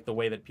 even that, like the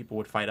way that people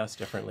would fight us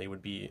differently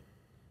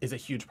is a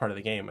huge part of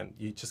the game, and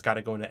you just got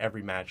to go into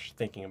every match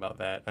thinking about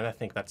that. And I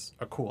think that's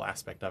a cool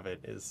aspect of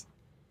it, is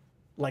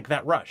like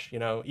that rush,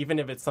 even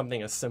if it's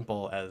something as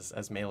simple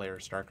as Melee or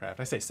StarCraft.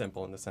 I say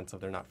simple in the sense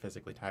of they're not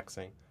physically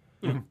taxing,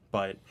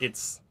 but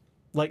it's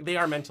like they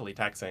are mentally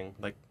taxing.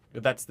 Like,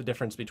 that's the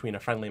difference between a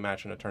friendly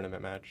match and a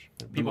tournament match.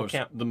 People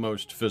can't. The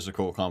most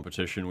physical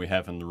competition we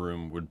have in the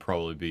room would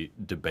probably be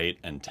debate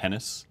and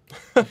tennis.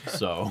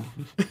 So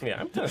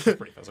Yeah, tennis is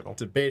pretty physical.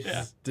 Debate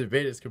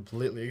is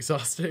completely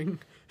exhausting.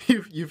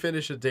 You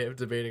finish a day of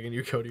debating and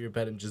you go to your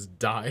bed and just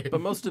die.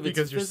 But most of it's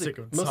because you're sick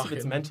of most of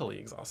it's talking. mentally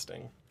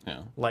exhausting.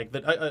 yeah, Like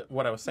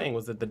what I was saying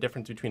was that the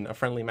difference between a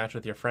friendly match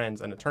with your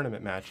friends and a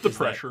tournament match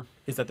pressure.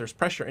 is that there's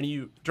pressure,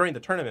 and during the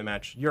tournament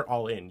match you're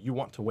all in. You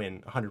want to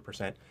win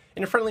 100%.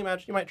 In a friendly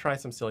match, you might try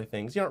some silly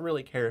things. You don't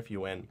really care if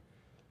you win,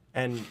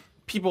 and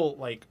people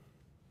like,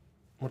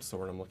 what's the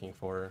word I'm looking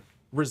for?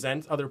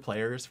 Resent other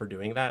players for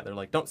doing that. They're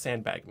like, don't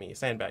sandbag me.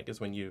 Sandbag is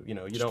when you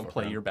don't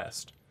play your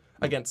best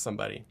against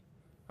somebody.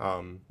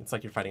 It's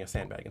like you're fighting a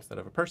sandbag instead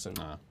of a person.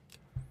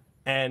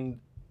 And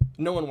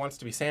no one wants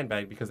to be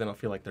sandbagged because they don't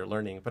feel like they're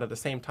learning. But at the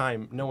same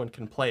time, no one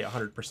can play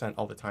 100%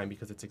 all the time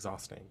because it's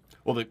exhausting.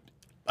 well,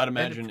 I'd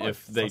imagine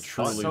if they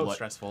truly so like.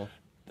 stressful.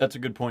 That's a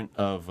good point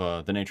of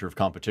the nature of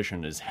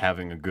competition is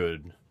having a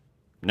good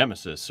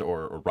nemesis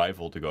or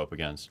rival to go up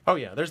against. Oh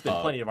yeah, there's been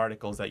plenty of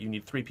articles that you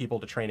need 3 people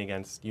to train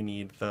against. You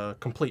need the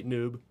complete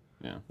noob,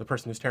 Yeah. the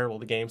person who's terrible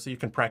at the game, so you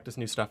can practice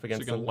new stuff So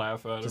against you can them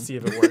laugh at to him. see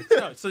if it works.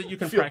 No, so you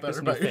can Feel practice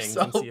better new about things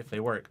and yourself. see if they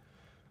work.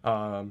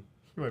 The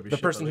You might be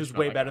shit, person but at who's least you're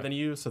way not that better guy. than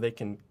you, so they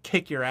can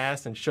kick your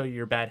ass and show you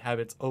your bad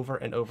habits over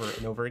and over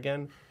and over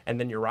again. And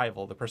then your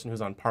rival, the person who's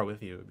on par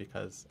with you,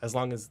 because as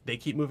long as they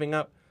keep moving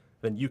up,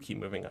 then you keep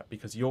moving up,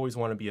 because you always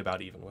want to be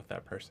about even with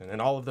that person. And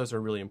all of those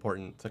are really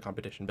important to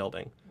competition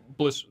building.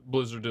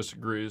 Blizzard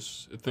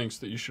disagrees. It thinks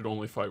that you should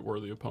only fight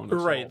worthy opponents. at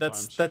Right, all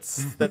that's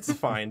times. that's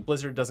fine.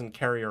 Blizzard doesn't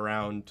carry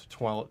around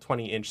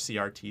 20-inch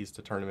CRTs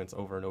to tournaments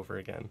over and over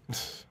again.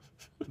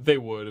 They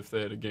would if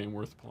they had a game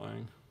worth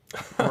playing.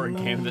 Or a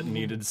game that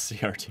needed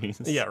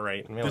CRTs. Yeah,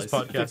 right. I mean, This it's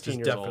podcast 15 is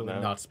years old definitely now.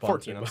 not 14,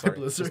 sponsored I'm by sorry.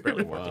 Blizzard. Just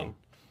barely Wow. 14.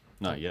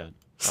 Not yet.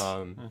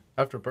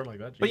 After a burn like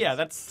that. But yeah,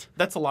 Jesus.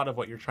 that's a lot of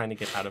what you're trying to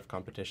get out of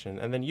competition.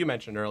 And then you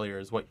mentioned earlier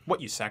is what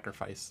you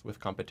sacrifice with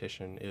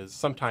competition is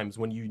sometimes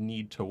when you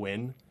need to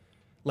win,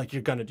 like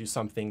you're gonna do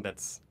something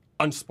that's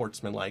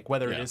unsportsmanlike,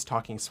 whether it Yeah. is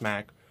talking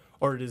smack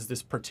or it is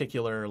this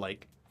particular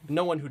like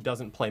no one who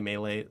doesn't play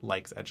Melee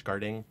likes edge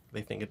guarding.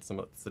 They think it's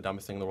the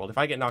dumbest thing in the world. If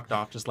I get knocked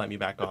off, just let me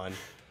back on.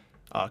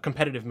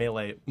 Competitive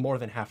Melee, more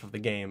than half of the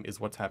game is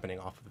what's happening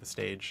off of the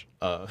stage.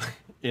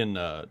 In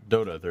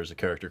Dota, there's a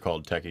character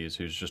called Techies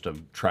who's just a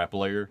trap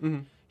layer.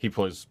 He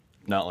plays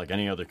not like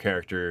any other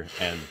character,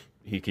 and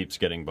he keeps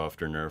getting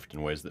buffed or nerfed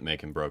in ways that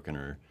make him broken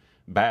or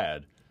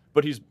bad.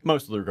 But he's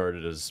mostly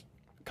regarded as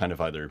kind of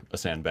either a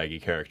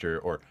sandbaggy character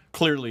or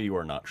clearly you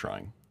are not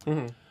trying.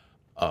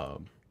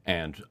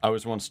 And I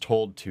was once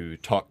told to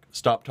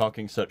stop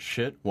talking such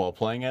shit while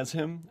playing as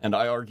him, and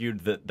I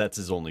argued that that's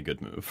his only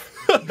good move.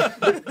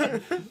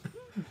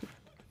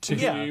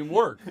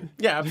 Teamwork.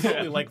 Yeah,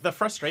 absolutely. Like the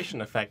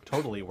frustration effect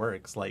totally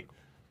works. Like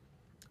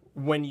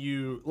when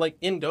you like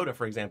in Dota,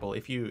 for example,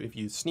 if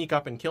you sneak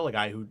up and kill a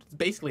guy who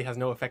basically has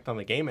no effect on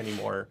the game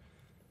anymore,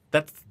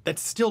 that's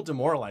still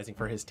demoralizing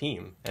for his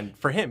team and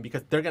for him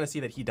because they're gonna see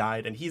that he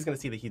died and he's gonna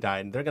see that he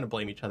died and they're gonna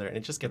blame each other and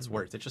it just gets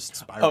worse. It just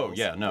spirals. Oh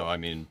yeah, no, I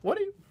mean What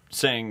do you?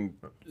 saying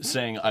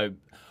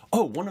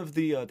one of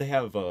the they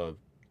have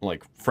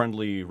like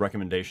friendly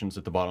recommendations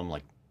at the bottom,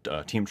 like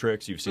team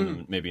tricks. You've seen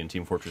them maybe in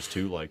Team Fortress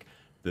 2, like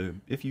the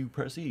if you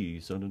press E,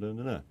 so da da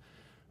da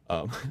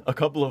da. A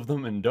couple of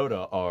them in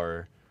Dota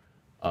are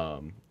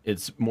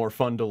it's more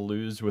fun to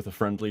lose with a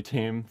friendly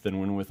team than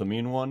win with a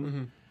mean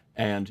one.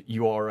 And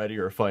you already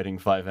are fighting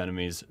 5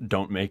 enemies.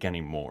 Don't make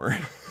any more.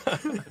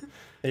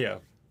 Yeah.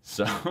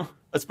 So,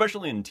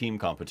 especially in team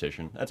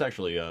competition, that's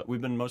actually we've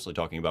been mostly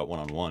talking about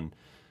one-on-one.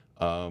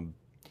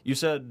 You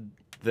said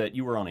that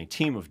you were on a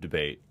team of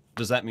debate.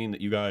 Does that mean that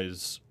you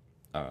guys,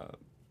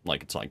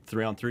 like it's like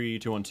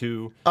 3-on-3,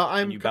 2-on-2,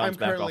 and you bounce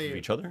back off of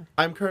each other?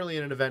 I'm currently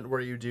in an event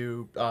where you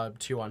do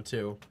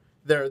 2-on-2.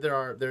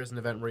 There's an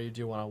event where you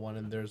do 1-on-1,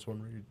 and there's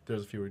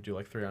a few where you do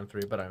like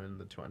 3-on-3. But I'm in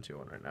the 2-on-2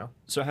 one right now.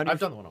 So how do you I've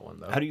done the 1-on-1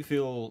 though. How do you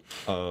feel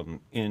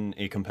in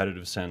a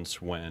competitive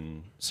sense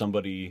when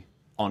somebody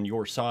on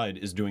your side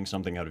is doing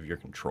something out of your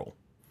control?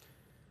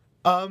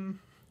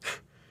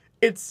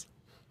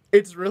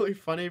 It's really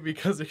funny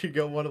because it could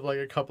go one of like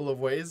a couple of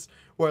ways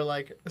where a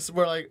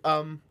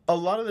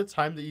lot of the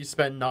time that you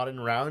spend not in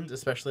round,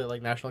 especially at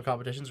like national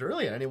competitions or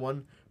really at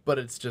anyone, but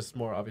it's just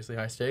more obviously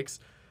high stakes.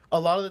 A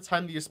lot of the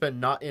time that you spend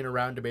not in a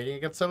round debating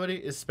against somebody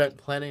is spent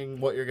planning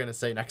what you're gonna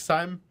say next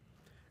time,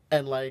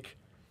 and like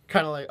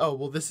kind of like, oh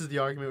well, this is the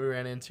argument we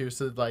ran into,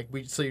 so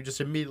you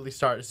just immediately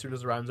start as soon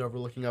as the round's over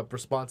looking up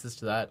responses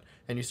to that,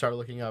 and you start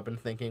looking up and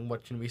thinking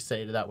what can we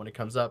say to that when it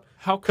comes up.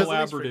 How 'Cause at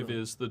least collaborative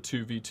is the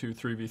 2v2,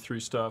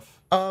 3v3 stuff?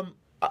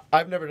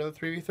 I've never done the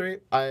 3v3.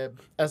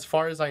 As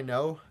far as I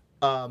know,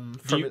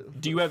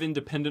 Do you have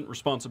independent You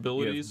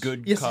responsibilities? have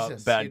good Yes, cop, yes,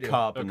 you bad do.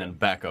 cop, and then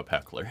backup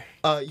heckler.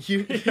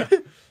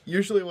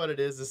 Usually what it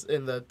is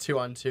in the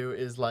 2-on-2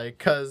 is like,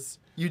 because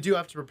you do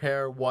have to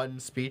prepare one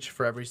speech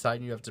for every side,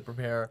 and you have to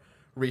prepare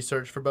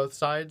research for both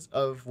sides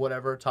of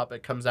whatever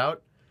topic comes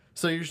out.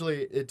 So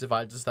usually it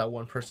divides us that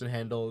one person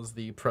handles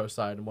the pro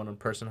side and one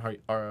person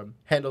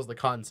handles the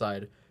con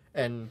side,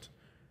 and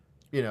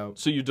you know.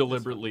 So you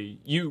deliberately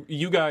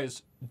you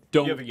guys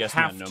don't You have a yes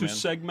have man, no to man?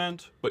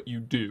 segment, but you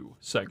do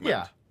segment.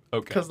 Yeah.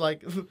 Okay.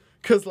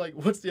 Because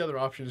what's the other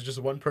option? Is just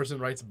one person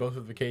writes both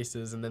of the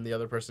cases, and then the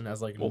other person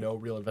has like no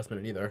real investment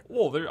in either.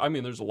 Well,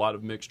 there's a lot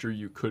of mixture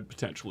you could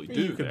potentially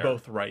do. You could there.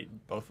 both write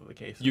both of the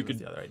cases. You is could-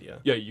 the other idea.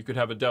 Yeah, you could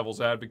have a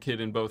devil's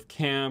advocate in both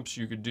camps.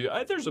 You could do.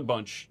 There's a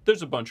bunch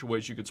of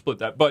ways you could split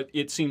that. But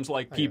it seems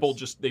like people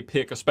just they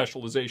pick a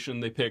specialization.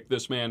 They pick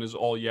this man is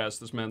all yes,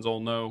 this man's all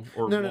no.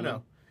 Or No.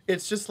 woman.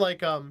 It's just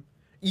like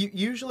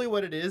usually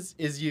what it is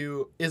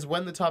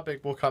when the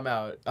topic will come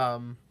out.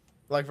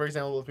 Like for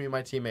example, with me and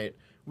my teammate,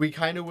 we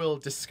kind of will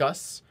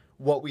discuss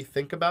what we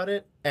think about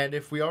it, and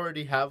if we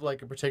already have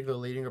like a particular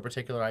leaning or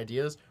particular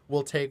ideas,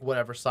 we'll take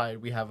whatever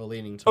side we have a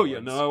leaning Oh towards. yeah,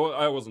 no,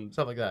 I wasn't.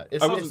 Stuff like that. I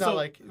It's wasn't- not so-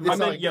 like I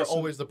meant, you're yes.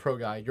 always the pro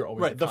guy. You're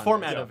always Right. The con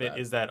format guy. of it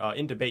is that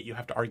in debate you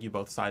have to argue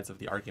both sides of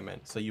the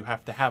argument, so you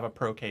have to have a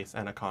pro case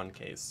and a con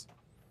case.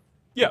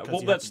 Yeah, because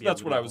well, you have to be able that's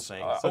to what do I the was. whole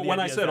thing. So the When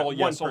I idea is said that all one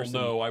yes, all person-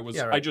 no,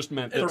 Yeah, right. I just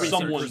meant It's that a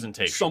someone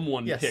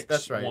representation. Yes, picks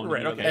that's right. one. Right,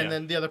 and the okay. other- And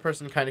then the other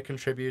person kind of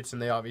contributes,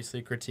 and they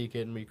obviously critique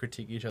it, and we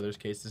critique each other's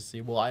cases to see,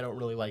 well, I don't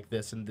really like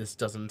this, and this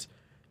doesn't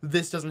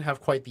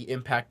have quite the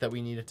impact that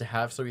we need it to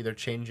have. So either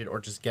change it or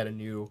just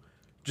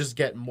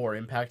get more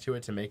impact to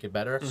it to make it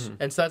better.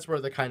 And so that's where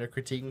the kind of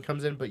critiquing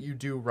comes in. But you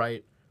do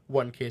write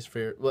one case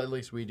for, well, at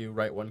least we do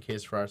write one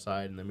case for our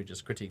side, and then we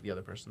just critique the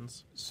other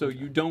person's. So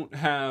you don't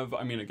have,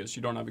 I guess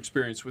you don't have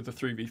experience with the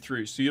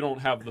 3v3, so you don't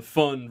have the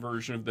fun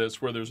version of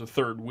this where there's a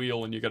third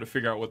wheel and you got to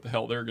figure out what the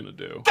hell they're going to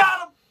do.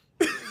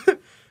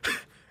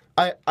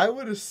 I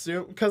would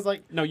assume, because,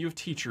 like, No, you have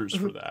teachers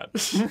for that.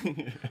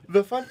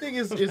 the fun thing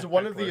is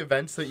one of the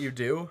events that you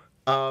do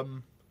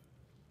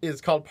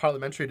is called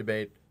parliamentary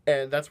debate,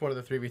 and that's one of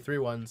the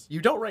 3v3 ones.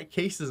 You don't write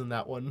cases in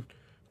that one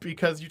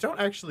because you don't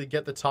actually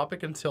get the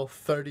topic until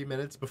 30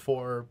 minutes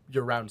before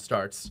your round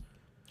starts.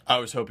 I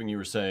was hoping you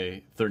were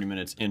say 30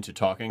 minutes into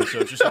talking, so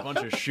it's just a bunch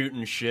of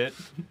shooting shit,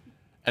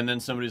 and then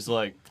somebody's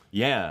like,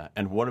 "Yeah,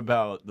 and what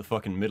about the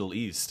fucking Middle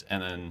East?"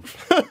 And then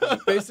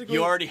Basically,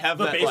 you already have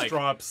The that bass like,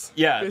 drops.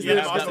 yeah, It's you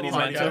the have that awesome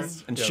momentum,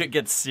 podcast. and Yeah. shit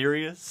gets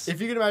serious. if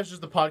you can imagine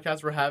just the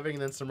podcast we're having,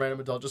 and then some random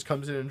adult just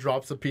comes in and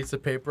drops a piece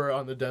of paper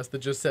on the desk that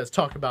just says,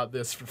 "Talk about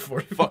this for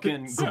 40 Fucking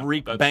minutes."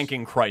 Greek That's-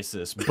 banking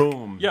crisis,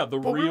 boom. Yeah, the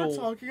But we were real.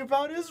 talking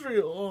about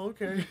Israel. Oh,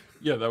 okay.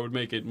 Yeah, that would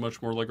make it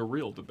much more like a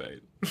real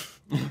debate.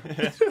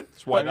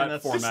 That's why Well, I mean, that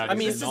that's just- format I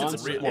mean, is it's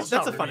nonsense. that's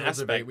not a a fun real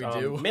aspect. debate we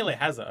do. Melee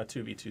has a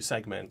 2v2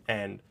 segment,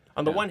 and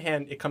on the one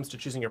hand, it comes to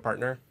choosing your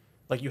partner.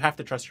 Like, you have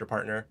to trust your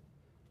partner.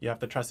 You have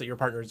to trust that your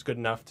partner is good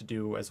enough to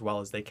do as well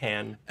as they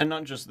can. And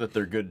not just that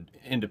they're good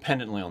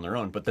independently on their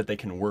own, but that they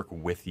can work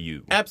with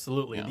you.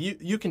 Absolutely. Yeah.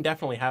 You can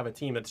definitely have a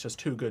team that's just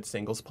two good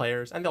singles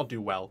players, and they'll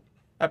do well.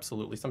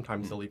 Absolutely.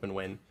 Sometimes Hmm. they'll even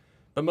win.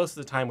 But most of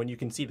the time, when you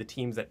can see the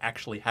teams that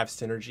actually have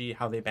synergy,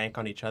 how they bank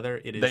on each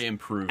other, it is They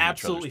improve each other's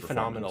absolutely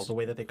phenomenal. performance. The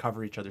way that they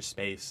cover each other's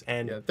space,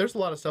 and Yeah, there's a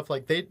lot of stuff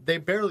like they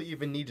barely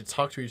even need to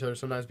talk to each other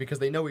sometimes because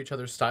they know each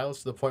other's styles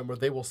to the point where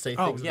they will say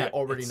Oh, things yeah, that they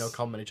already it's- know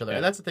complement each other. yeah.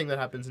 And that's the thing that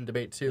happens in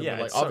debate too. Yeah, but,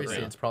 like, it's so obviously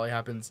great. it's probably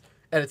happens,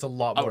 and it's a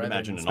lot I more would evident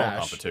imagine in in all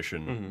Smash.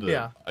 competition, the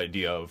Yeah.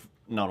 idea of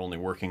not only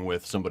working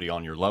with somebody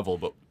on your level,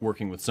 but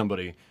working with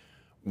somebody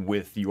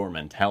with your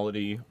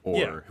mentality or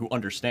Yeah. who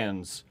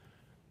understands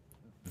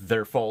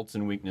their faults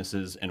and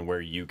weaknesses and where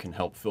you can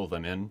help fill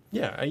them in.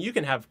 yeah, and you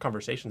can have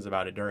conversations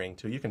about it during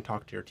too. You can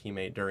talk to your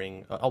teammate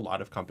during a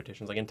lot of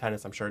competitions. Like in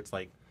tennis, I'm sure it's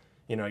like,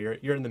 you know,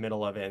 you're in the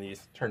middle of it and you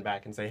turn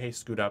back and say, "Hey,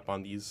 scoot up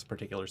on these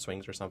particular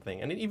swings or something."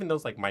 And even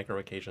those like micro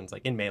occasions,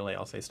 like in Melee,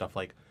 I'll say stuff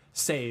like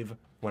 "save"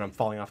 when I'm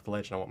falling off the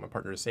ledge and I want my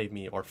partner to save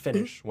me, or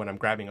 "finish" when I'm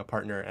grabbing a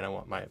partner and I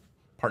want my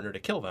partner to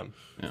kill them.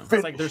 Yeah.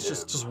 It's like there's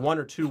just one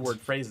or two word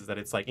phrases that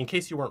it's like, in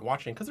case you weren't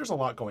watching, because there's a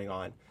lot going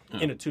on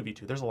in a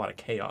 2v2. There's a lot of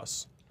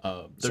chaos.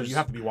 So There's, you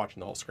have to be watching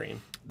the whole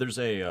screen. there's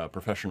a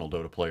professional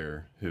Dota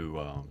player who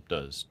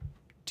does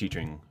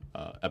teaching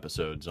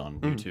episodes on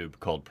YouTube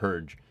called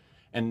Purge.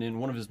 And in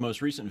one of his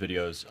most recent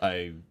videos,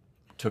 I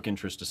took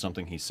interest to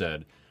something he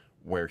said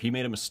where he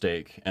made a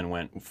mistake and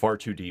went far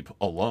too deep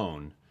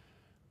alone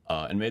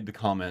and made the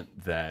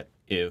comment that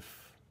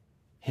if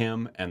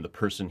him and the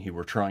person he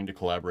were trying to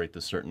collaborate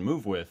this certain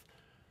move with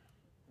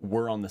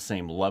were on the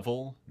same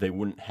level, they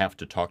wouldn't have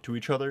to talk to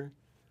each other,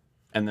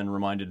 and then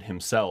reminded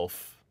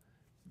himself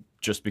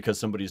just because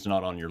somebody's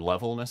not on your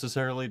level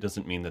necessarily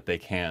doesn't mean that they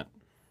can't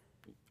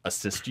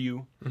assist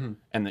you,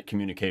 and that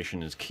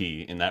communication is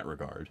key in that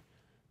regard.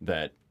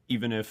 That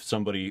even if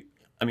somebody,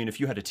 I mean, if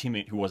you had a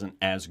teammate who wasn't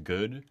as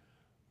good,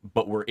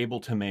 but were able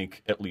to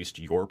make at least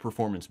your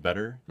performance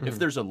better, if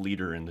there's a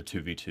leader in the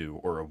 2v2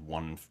 or a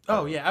 1...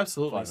 Oh yeah,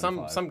 absolutely.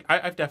 5-on-5.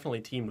 I've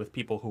definitely teamed with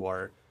people who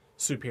are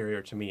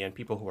superior to me and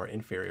people who are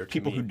inferior to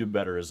people me. who do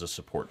better as a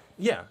support.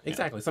 Yeah,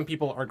 exactly. Some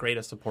people are great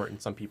as support,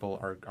 and some people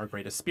are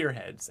great as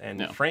spearheads. And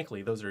Yeah.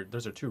 frankly, those are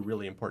two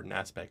really important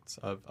aspects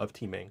of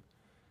teaming.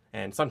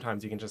 And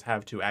sometimes you can just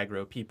have two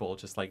aggro people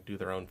just like do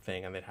their own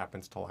thing, and it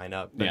happens to line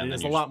up. But Yeah, and it then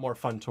is you a lot more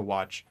fun to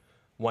watch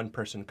one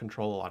person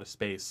control a lot of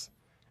space,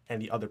 and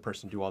the other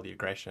person do all the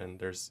aggression.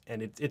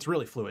 It's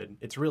really fluid.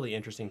 It's really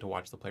interesting to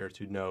watch the players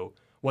who know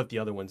what the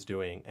other one's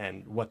doing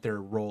and what their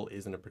role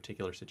is in a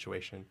particular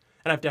situation.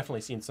 And I've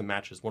definitely seen some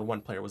matches when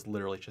one player was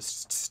literally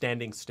just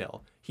standing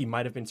still. He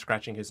might have been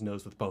scratching his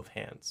nose with both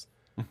hands,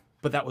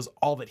 but that was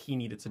all that he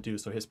needed to do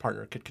so his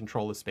partner could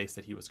control the space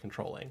that he was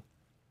controlling.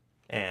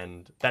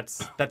 And that's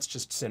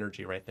just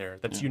synergy right there.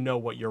 That's, you know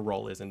what your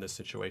role is in this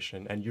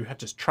situation, and you have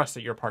to just trust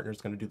that your partner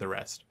is going to do the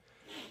rest.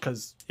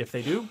 Because if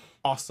they do,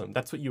 awesome.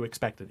 That's what you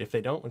expected. If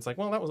they don't, it's like,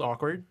 well, that was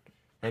awkward.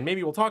 And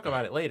maybe we'll talk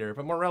about it later,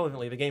 but more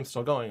relevantly, the game's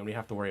still going and we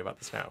have to worry about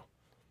this now.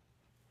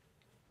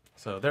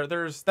 So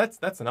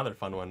that's another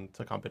fun one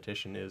to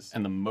competition is...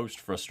 And the most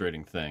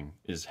frustrating thing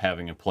is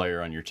having a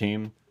player on your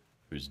team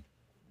who's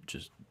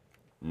just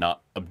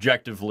not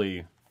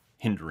objectively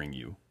hindering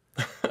you.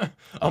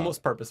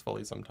 almost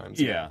purposefully sometimes.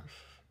 Yeah.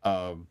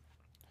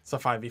 It's a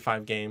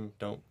 5v5 game.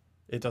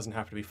 It doesn't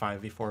have to be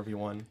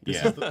 5v4v1.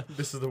 Yeah.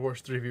 This is the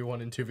worst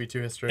 3v1 and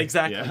 2v2 history.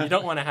 Exactly. Yeah. You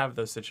don't want to have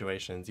those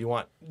situations. You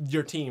want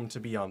your team to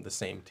be on the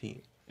same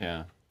team.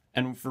 Yeah.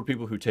 And for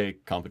people who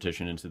take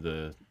competition into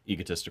the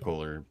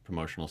egotistical or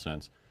promotional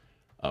sense,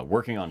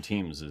 working on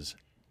teams is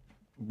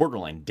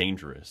borderline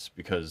dangerous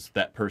because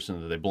that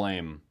person that they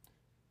blame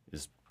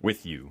is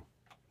with you.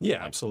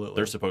 Yeah, absolutely.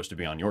 They're supposed to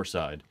be on your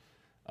side.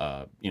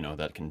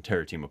 That can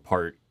tear a team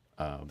apart.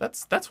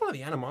 That's one of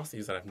the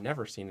animosities that I've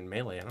never seen in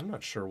Melee, and I'm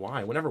not sure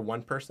why. Whenever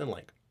one person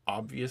like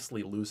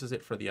obviously loses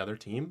it for the other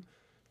team,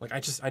 like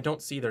I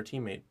don't see their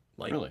teammate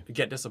like Really?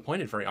 get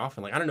disappointed very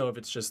often. Like I don't know if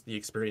it's just the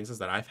experiences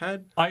that I've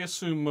had. I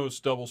assume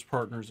most doubles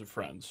partners are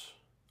friends.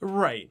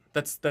 Right.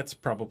 That's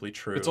probably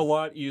true. It's a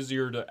lot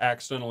easier to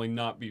accidentally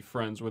not be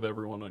friends with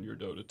everyone on your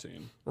Dota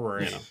team.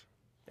 right. Yeah.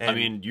 I And-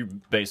 mean, you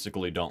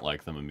basically don't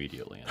like them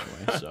immediately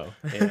anyway, so.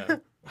 yeah.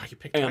 Oh, you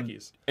picked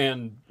Takis.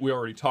 And we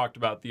already talked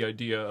about the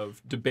idea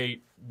of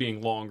debate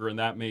being longer and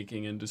that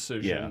making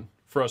indecision Yeah.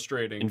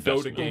 frustrating.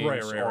 Investment. Dota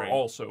games Right. are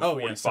also Oh,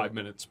 yeah, 45 so-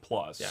 minutes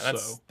plus. Yeah,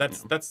 so.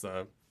 that's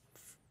the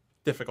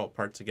difficult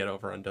part to get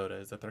over on Dota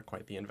is that they're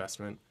quite the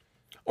investment.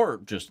 Or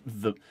just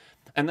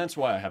and that's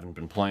why I haven't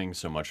been playing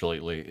so much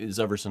lately, is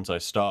ever since I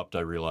stopped, I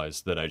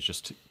realized that I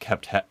just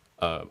kept,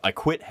 I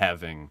quit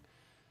having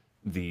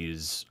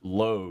these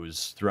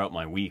lows throughout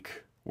my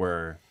week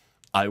where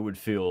I would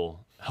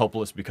feel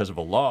helpless because of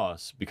a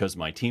loss, because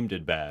my team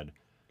did bad,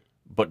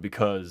 but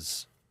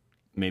because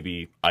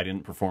maybe I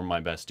didn't perform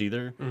my best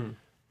either.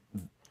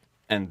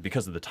 And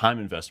because of the time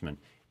investment,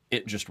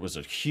 it just was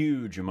a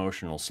huge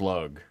emotional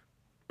slug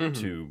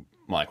to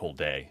my whole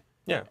day.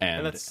 Yeah,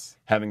 And that's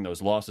having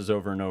those losses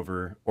over and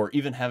over, or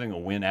even having a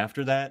win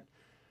after that,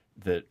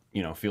 that,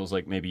 feels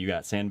like maybe you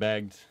got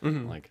sandbagged.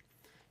 Like,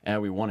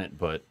 we won it,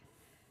 but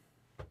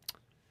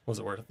was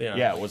it worth it?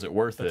 yeah, was it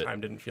worth The it? time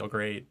didn't feel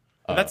great.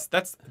 That's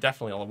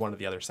definitely one of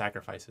the other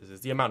sacrifices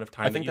is the amount of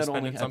time I think that you that spend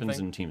only in happens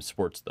something. in team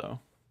sports, though,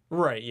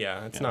 Right,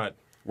 yeah. It's not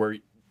where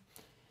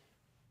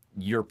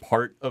you're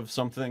part of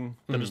something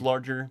that is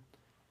larger,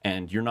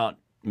 and you're not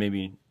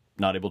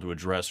able to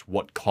address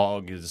what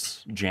cog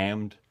is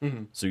jammed,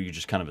 so you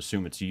just kind of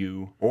assume it's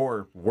you,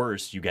 or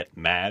worse, you get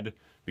mad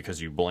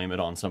because you blame it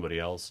on somebody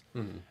else.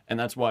 And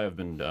that's why I've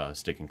been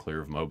sticking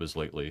clear of MOBAs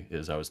lately,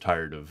 is I was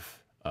tired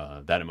of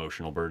that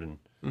emotional burden.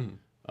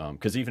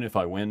 Because even if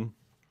I win,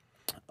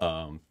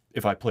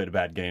 if I played a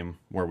bad game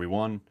where we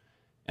won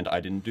and I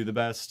didn't do the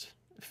best,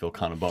 I feel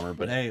kind of bummer,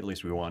 but hey, at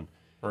least we won.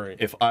 right.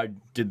 If I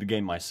did the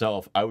game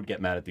myself, I would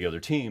get mad at the other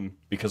team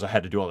because I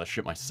had to do all that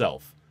shit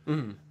myself.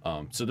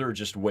 So there are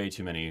just way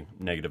too many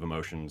negative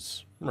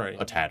emotions Right.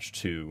 attached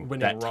to Winning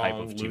that type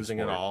wrong, of team losing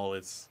sport. it all,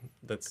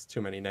 that's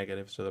too many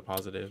negatives to the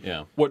positive.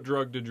 Yeah. What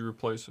drug did you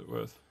replace it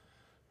with?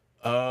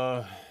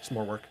 It's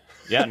more work.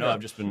 Yeah, no,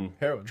 I've just been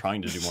Heroin.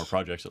 trying to do more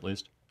projects at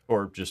least.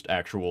 Or just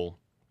actual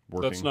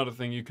working. That's not a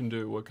thing you can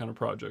do. What kind of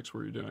projects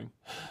were you doing?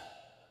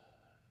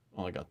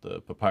 Well, I got the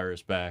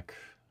papyrus back.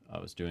 I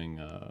was doing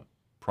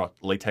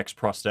latex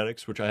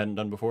prosthetics, which I hadn't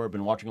done before. I've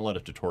been watching a lot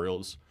of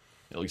tutorials,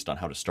 at least on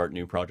how to start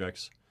new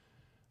projects.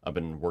 I've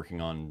been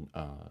working on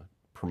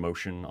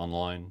promotion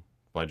online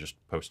by just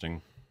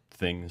posting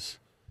things,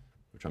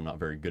 which I'm not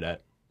very good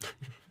at.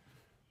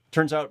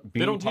 Turns out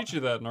They don't teach you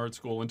that in art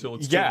school until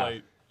it's Yeah.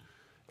 too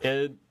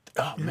late.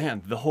 Oh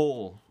man, the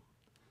whole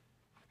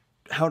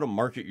how to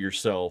market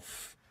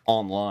yourself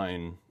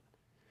online,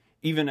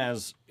 even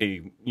as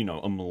a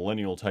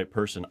millennial type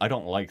person, I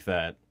don't like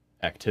that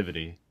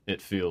activity.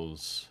 It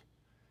feels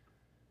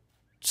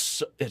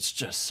it's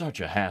just such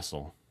a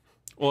hassle.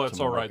 Well, that's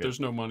to all right. market. There's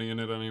no money in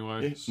it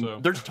anyway. So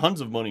There's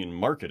tons of money in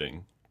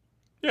marketing.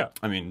 yeah,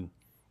 I mean,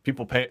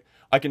 people pay.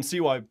 I can see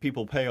why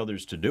people pay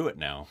others to do it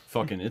now.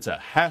 Fucking, it's a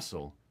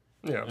hassle.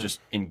 Yeah. Just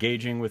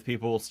engaging with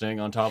people, staying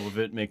on top of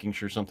it, making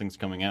sure something's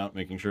coming out,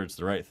 making sure it's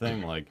the right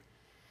thing. Like,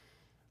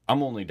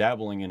 I'm only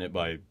dabbling in it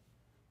by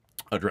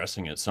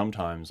addressing it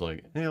sometimes.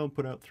 Like, hey, I'll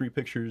put out 3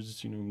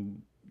 pictures,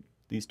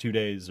 these 2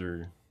 days,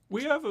 or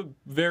we have a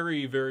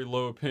very, very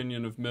low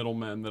opinion of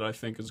middlemen that I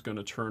think is going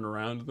to turn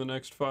around in the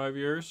next 5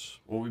 years.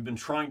 well, we've been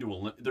trying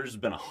to. There's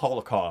been a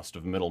holocaust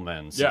of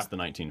middlemen since Yeah. the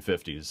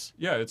 1950s.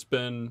 Yeah, it's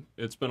been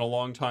a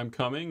long time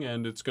coming,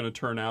 and it's going to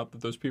turn out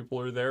that those people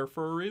are there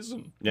for a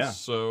reason. Yeah.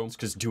 So It's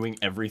because doing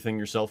everything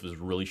yourself is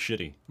really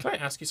shitty. Can I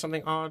ask you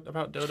something odd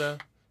about Dota?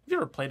 Have you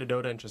ever played a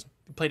Dota and just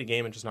played a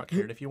game and just not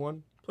cared if you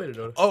won? Played a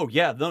Dota. Oh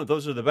yeah,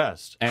 those are the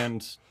best.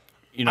 And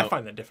I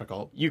find that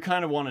difficult. you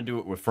kind of want to do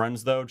it with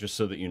friends though, just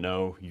so that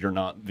you're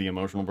not the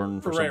emotional burden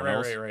for someone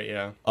else. Right,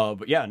 yeah.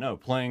 But yeah, no,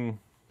 playing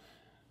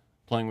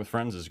with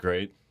friends is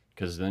great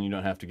because then you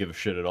don't have to give a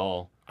shit at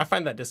all. I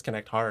find that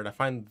disconnect hard. I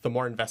find the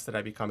more invested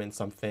I become in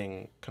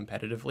something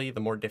competitively, the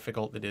more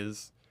difficult it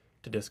is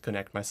to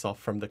disconnect myself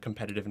from the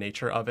competitive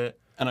nature of it.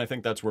 And I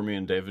think that's where me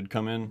and David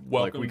come in.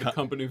 welcome we to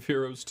Company of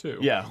Heroes too.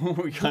 Yeah,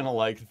 we kind of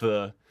like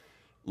the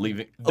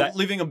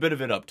leaving a bit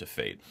of it up to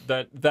fate.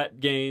 That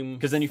game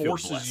 'Cause then you feel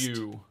forces blessed.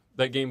 you.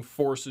 That game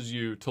forces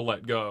you to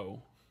let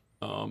go,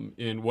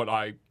 in what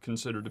I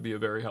consider to be a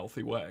very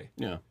healthy way.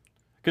 Yeah,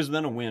 because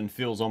then a win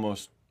feels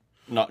almost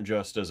not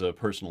just as a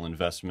personal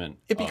investment.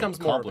 It becomes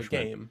more of a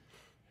accomplishment. game.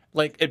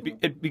 Like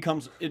It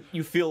becomes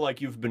you feel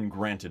like you've been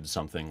granted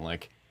something.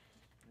 Like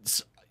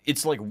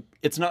it's like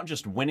it's not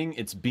just winning;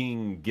 it's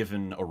being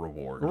given a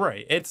reward.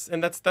 right.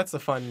 That's a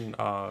fun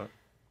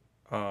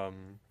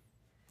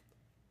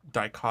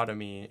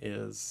dichotomy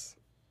is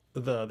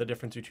the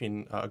difference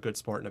between a good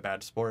sport and a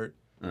bad sport.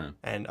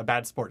 And a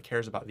bad sport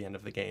cares about the end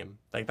of the game.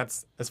 Like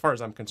that's, as far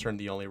as I'm concerned,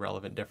 the only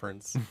relevant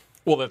difference.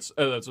 Well, that's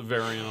a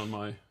variant on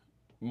my.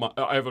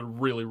 I have a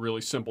really,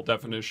 really simple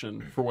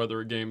definition for whether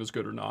a game is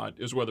good or not,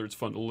 is whether it's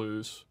fun to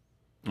lose.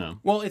 No.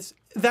 Well, it's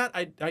that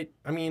I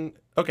mean,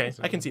 okay,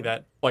 I can see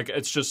that. Like,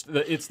 it's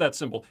that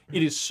simple.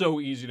 It is so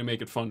easy to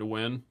make it fun to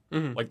win.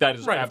 Like, that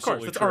is Right, of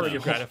course, absolutely it's true. already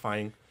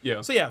gratifying.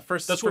 Yeah. So yeah,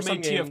 first That's for what some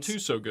made games, TF2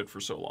 so good for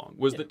so long,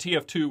 was that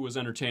TF2 was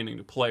entertaining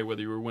to play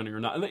whether you were winning or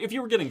not. And if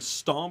you were getting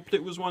stomped,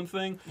 it was one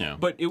thing. Yeah.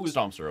 But it was...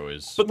 Stomps are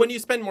always. But when you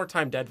spend more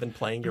time dead than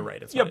playing, you're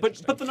right. It's Yeah, not but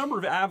interesting. the number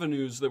of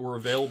avenues that were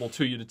available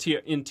to you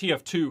in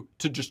TF2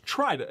 to just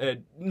try to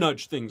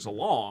nudge things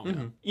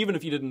along, even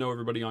if you didn't know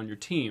everybody on your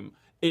team,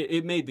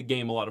 it made the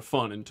game a lot of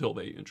fun until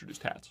they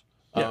introduced hats.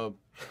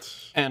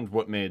 And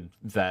what made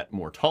that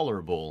more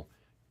tolerable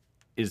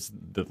is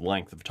the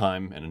length of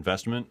time and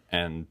investment.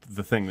 And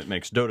the thing that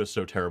makes Dota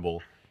so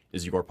terrible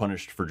is you are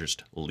punished for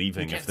just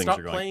leaving You if can't things stop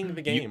are going. playing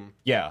the game.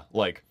 Yeah,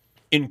 like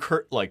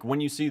like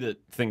when you see that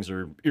things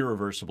are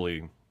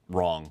irreversibly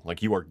wrong,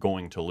 like you are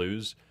going to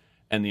lose,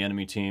 and the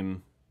enemy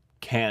team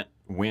can't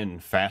win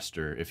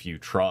faster if you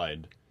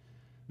tried.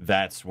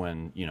 That's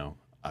when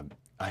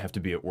I have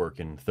to be at work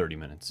in 30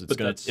 minutes.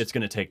 It's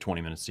gonna take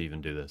 20 minutes to even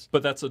do this.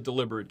 But that's a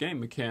deliberate game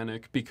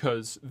mechanic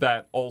because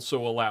that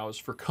also allows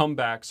for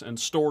comebacks and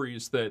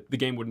stories that the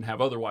game wouldn't have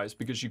otherwise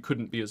because you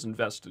couldn't be as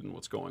invested in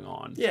what's going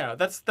on. Yeah,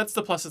 that's the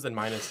pluses and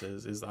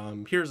minuses. Is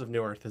Heroes of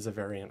New Earth is a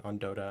variant on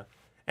Dota,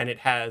 and it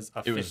has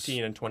a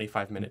 15 and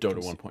 25 minute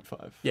Dota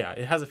 1.5. Yeah,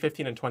 it has a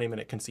 15 and 20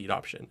 minute concede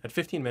option. At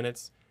 15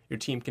 minutes, your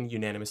team can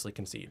unanimously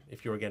concede.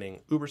 If you are getting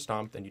uber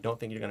stomped and you don't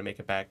think you're going to make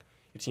it back,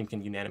 your team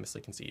can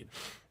unanimously concede.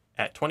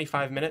 At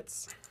 25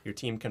 minutes, your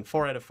team can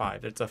 4 out of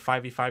 5. It's a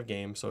 5v5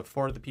 game, so if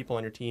 4 of the people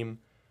on your team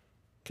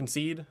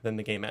concede, then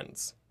the game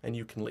ends, and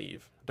you can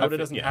leave. Dota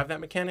doesn't have that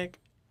mechanic,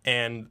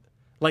 and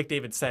like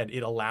David said,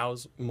 it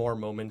allows more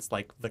moments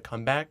like the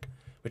comeback,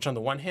 which on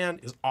the one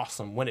hand is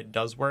awesome when it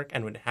does work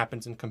and when it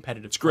happens in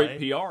competitive Great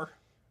play. PR.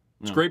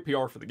 It's great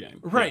PR for the game.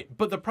 Right,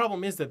 but the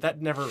problem is that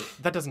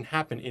doesn't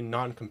happen in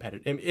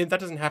non-competitive. That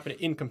doesn't happen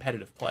in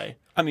competitive play.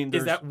 I mean,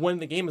 is that when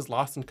the game is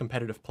lost in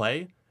competitive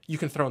play, you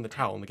can throw in the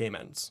towel and the game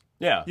ends.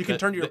 Yeah, You can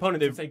turn to your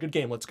opponent and say, "Good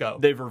game, let's go."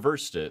 They've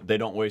reversed it. They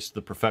don't waste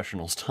the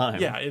professionals' time.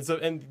 Yeah,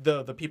 and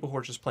the people who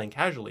are just playing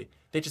casually,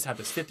 they just have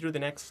to sit through the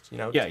next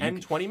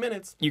 20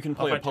 minutes. you can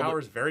play while a my public-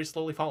 towers very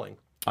slowly falling.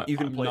 You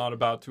can I'm play, not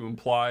about to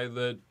imply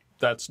that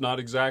that's not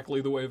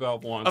exactly the way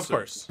Valve wants Of it.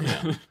 course.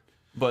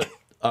 but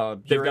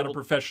They've you're got able- a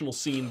professional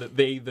scene that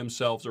they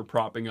themselves are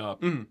propping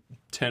up,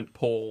 tent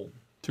pole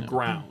to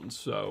ground.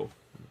 So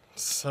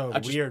So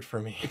weird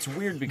for me. It's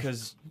weird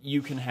because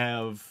you can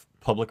have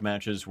public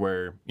matches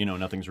where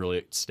nothing's really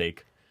at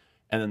stake,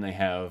 and then they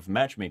have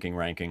matchmaking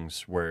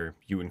rankings where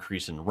you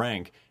increase in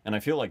rank, and I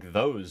feel like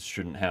those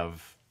shouldn't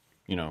have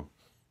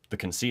the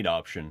concede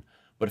option.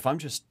 But if I'm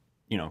just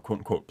quote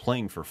unquote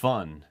playing for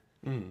fun,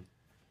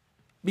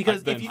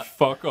 Because then if you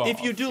fuck off.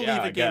 if you do Yeah,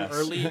 leave I a game guess.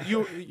 early,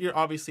 you're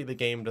obviously the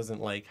game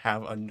doesn't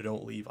have a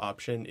don't leave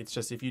option. It's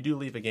just if you do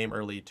leave a game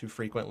early too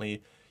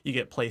frequently, you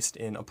get placed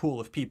in a pool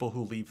of people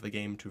who leave the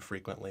game too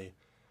frequently,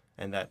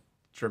 and that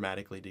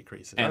dramatically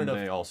decreases. I and don't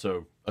know. they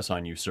also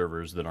assign you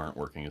servers that aren't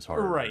working as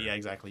hard. Right, yeah,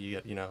 exactly. You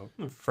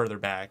get, further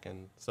back,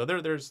 and so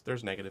there's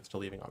negatives to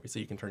leaving. Obviously,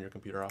 you can turn your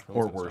computer off. No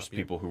Or one's gonna worse, stop you.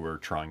 people who are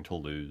trying to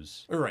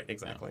lose. Right,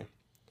 exactly.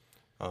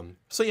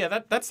 So yeah,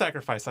 that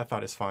sacrifice I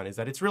thought is fun. Is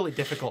that it's really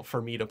difficult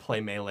for me to play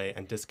Melee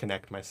and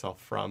disconnect myself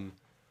from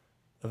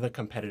the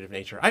competitive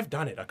nature. I've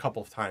done it a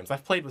couple of times.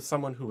 I've played with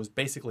someone who was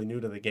basically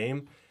new to the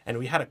game, and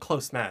we had a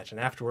close match.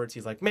 And afterwards,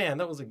 he's like, "Man,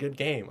 that was a good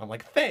game." I'm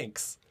like,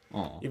 "Thanks."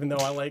 Even though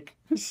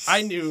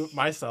I knew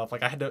myself,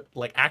 I had to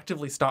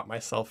actively stop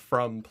myself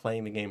from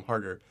playing the game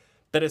harder.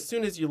 That as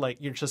soon as you're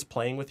just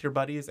playing with your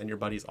buddies, and your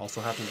buddies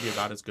also happen to be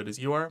about as good as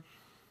you are,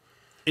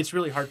 it's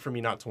really hard for me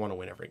not to want to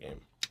win every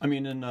game. I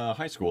mean, in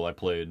high school, I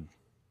played.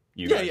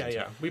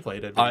 Yeah. We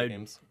played it. Video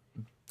games.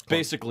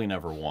 Basically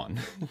never won.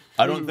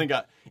 I don't think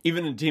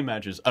even in team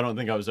matches, I don't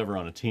think I was ever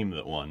on a team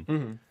that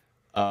won.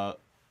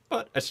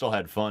 But I still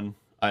had fun.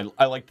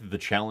 I liked the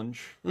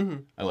challenge.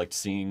 I liked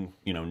seeing,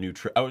 new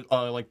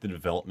I liked the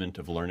development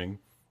of learning,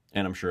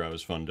 and I'm sure I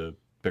was fun to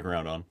pick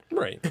around on.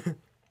 Right.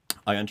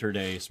 I entered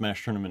a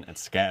Smash tournament at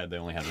SCAD. They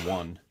only had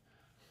one.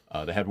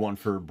 They had one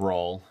for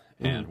Brawl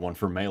and one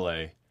for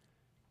Melee.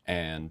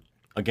 And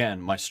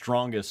again, my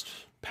strongest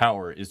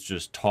power is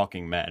just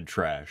talking mad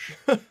trash.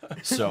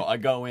 So I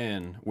go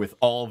in with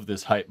all of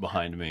this hype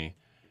behind me,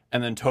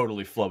 and then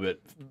totally flub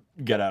it,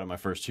 get out of my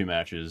first 2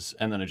 matches,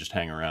 and then I just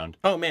hang around.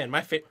 Oh man,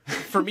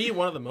 for me,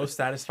 one of the most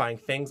satisfying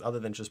things, other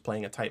than just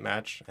playing a tight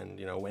match and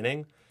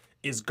winning,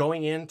 is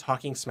going in,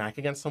 talking smack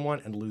against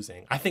someone, and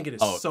losing. I think it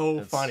is Oh, so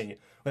it's- funny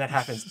when that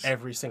happens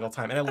every single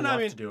time, and I love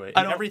mean, to do it.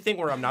 I And don't- everything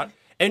where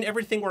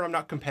I'm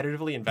not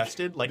competitively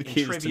invested, like The in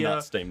key is to trivia,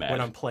 not stay mad.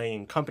 when I'm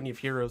playing Company of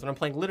Heroes, when I'm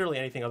playing literally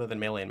anything other than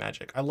Melee and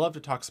Magic. I love to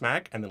talk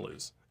smack and then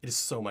lose. It is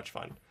so much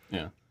fun.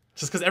 Yeah.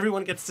 Just because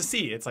everyone gets to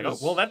see. It's like, oh,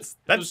 well, that's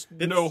There's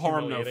it's no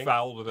harm, no humiliating.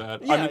 foul to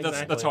that. Yeah, I mean,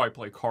 that's exactly. how I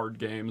play card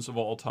games of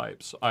all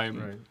types.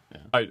 Right.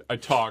 I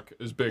talk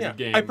as big Yeah. a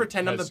game. I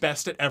pretend I'm the as-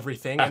 best at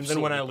everything, and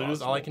then when I absolutely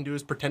lose, all I possible. can do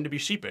is pretend to be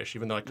sheepish,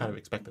 even though I kind of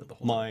expected it the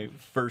whole time. My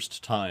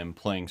first time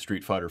playing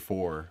Street Fighter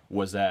 4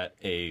 was at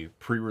a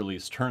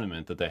pre-release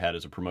tournament that they had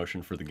as a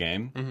promotion for the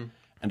game. Mm-hmm.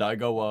 And I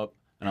go up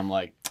and I'm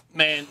like,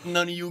 man,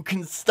 none of you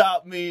can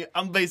stop me.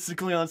 I'm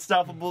basically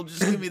unstoppable.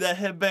 Just give me that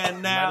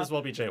headband now. Might as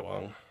well be Jay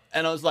Wong.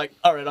 And I was like,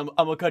 all right, I'm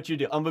gonna cut you a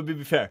deal. I'm gonna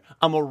be fair.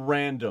 I'm a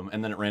random,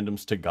 and then it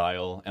randoms to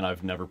Guile, and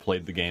I've never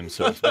played the game,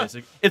 so it's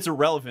basic. It's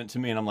irrelevant to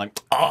me, and I'm like,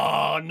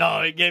 oh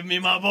no, he gave me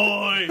my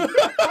boy.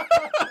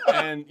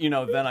 And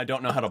then I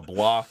don't know how to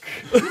block,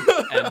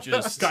 and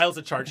just Guile's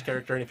a charge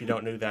character, and if you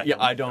don't know that, yeah,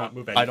 you'll I not don't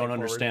move I anything don't forward.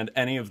 understand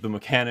any of the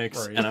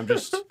mechanics, Right. and I'm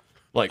just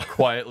like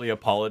quietly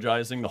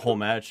apologizing the whole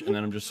match, and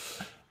then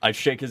I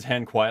shake his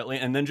hand quietly,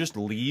 and then just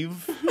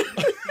leave.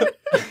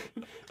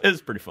 It's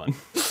pretty fun.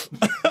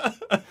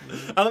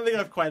 I don't think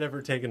I've quite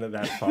ever taken it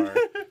that far,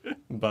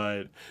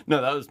 but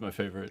No, that was my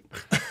favorite.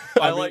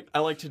 I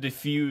like to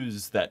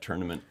diffuse that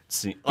tournament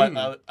scene.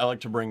 I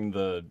like to bring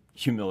the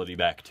humility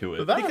back to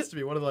But it. that has to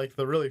be one of like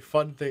the really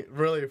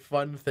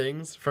fun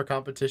things for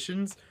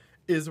competitions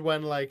is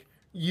when like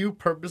you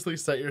purposely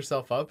set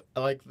yourself up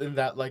like in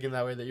that way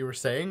that you were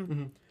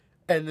saying,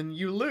 and then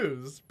you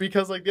lose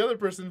because like the other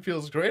person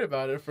feels great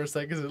about it for a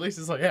second. 'Cause at least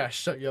it's like, yeah,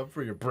 shut you up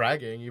for your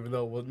bragging, even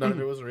though none of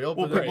it was real.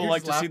 Well, but then people you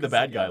like just to see laugh the 'cause,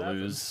 bad like, guy that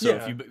happened. lose. So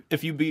Yeah.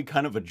 if you be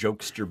kind of a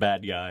jokester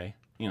bad guy,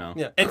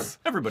 yeah, it's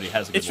everybody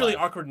has a good it's really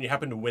laugh. awkward when you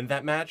happen to win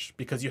that match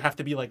because you have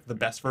to be like the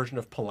best version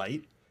of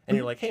polite. And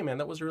you're like, hey man,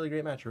 that was a really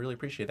great match. I really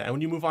appreciate that. And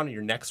when you move on to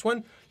your next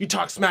one, you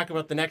talk smack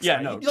about the next Yeah,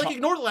 guy. no, You like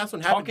ignore the last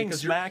one happened talking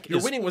because smack your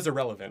is- winning was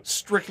irrelevant.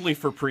 Strictly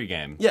for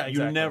pregame. Yeah, You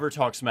exactly. never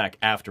talk smack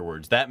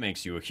afterwards. That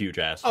makes you a huge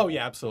asshole. Oh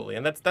yeah, absolutely.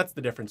 And that's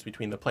the difference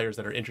between the players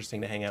that are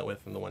interesting to hang out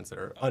with and the ones that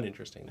are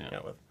uninteresting to hang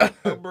out with.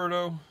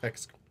 Alberto,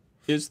 Ex-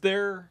 is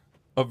there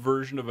a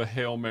version of a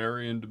Hail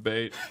Mary in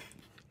debate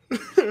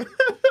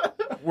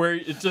where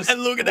it just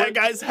And look at that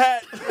guy's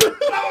hat.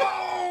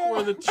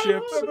 where the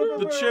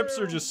chips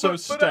are just so But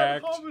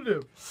stacked. I'm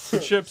positive. The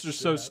chips are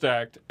so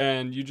stacked,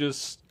 and you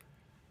just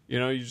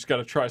got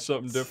to try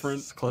something different.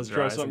 Just close your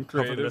try eyes something and hope for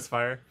the creative.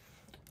 misfire.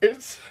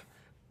 It's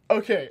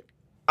okay.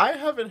 I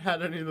haven't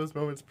had any of those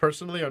moments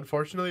personally,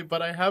 unfortunately,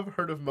 but I have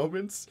heard of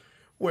moments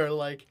where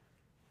like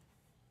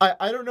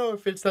I don't know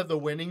if it's that the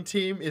winning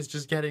team is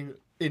just getting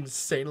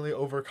insanely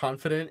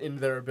overconfident in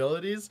their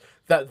abilities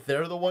that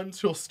they're the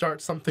ones who'll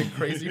start something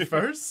crazy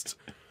first.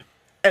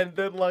 And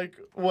then like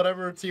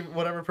whatever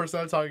person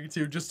I'm talking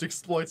to just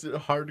exploits it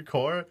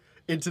hardcore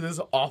into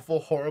this awful,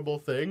 horrible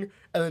thing.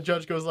 And the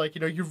judge goes like,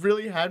 you've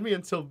really had me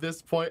until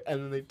this point, and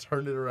then they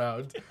turn it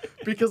around.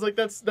 Because like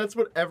that's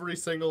what every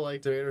single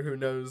like debater who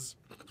knows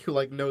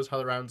how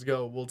the rounds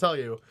go will tell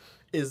you,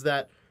 is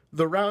that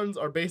the rounds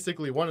are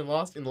basically won and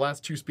lost in the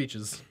last two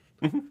speeches.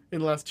 In the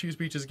last two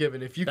speeches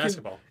given. If you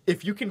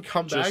can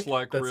come back, Just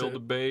like that's real it.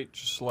 debate,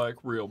 just like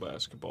real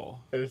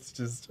basketball. And it's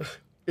just,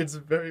 it's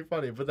very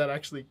funny. But that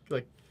actually,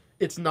 like,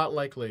 it's not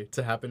likely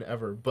to happen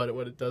ever. But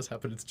when it does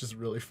happen, it's just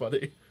really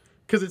funny.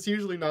 Because it's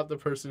usually not the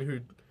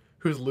person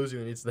who's losing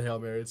that needs the Hail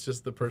Mary. It's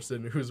just the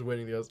person who's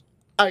winning that goes,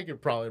 I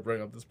could probably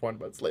bring up this point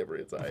about slavery.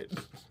 It's all right.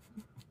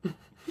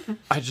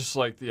 I just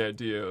like the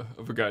idea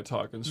of a guy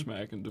talking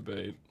smack in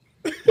debate.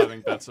 I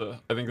think that's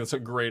a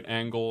great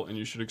angle, and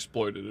you should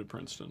exploit it at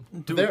Princeton.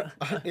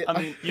 I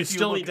mean, You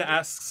still need to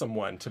ask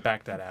someone to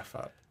back that F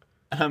up.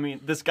 I mean,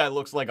 this guy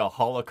looks like a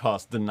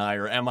Holocaust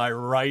denier. Am I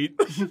right?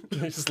 You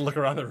just look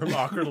around the room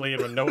awkwardly,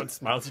 and when no one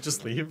smiles, you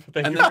just leave.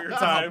 Thank And you then- for your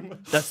time.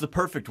 That's the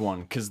perfect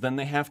one, because then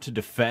they have to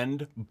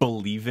defend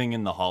believing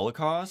in the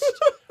Holocaust,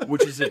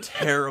 which is a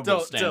terrible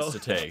stance to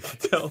take.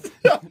 Still.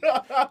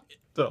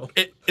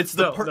 It's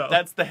No, the no.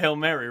 That's the Hail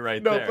Mary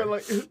right No, there. but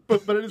like,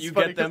 but it is You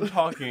funny get them 'cause-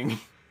 talking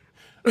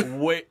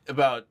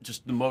about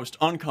just the most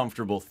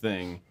uncomfortable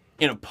thing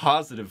in a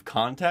positive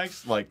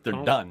context, like they're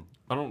done.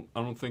 I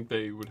don't think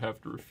they would have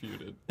to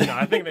refute it. No,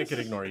 I think they could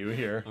ignore you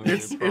here. I think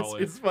It's they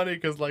probably- it's funny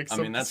because like I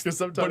mean, that's- because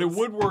sometimes but it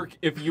would work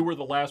if you were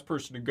the last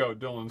person to go,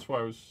 Dylan. That's why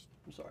I was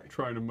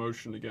trying to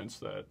motion against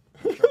that.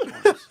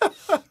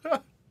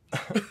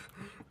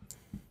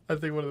 I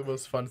think one of the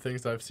most fun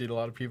things I've seen a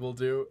lot of people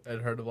do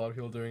and heard a lot of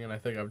people doing, and I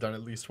think I've done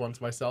at least once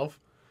myself,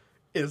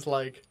 is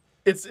like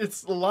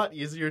it's a lot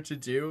easier to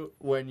do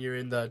when you're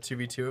in the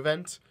 2v2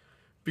 event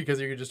because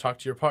you can just talk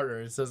to your partner.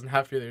 It doesn't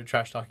have to be that you're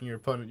trash talking your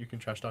opponent. You can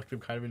trash talk them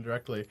kind of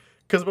indirectly.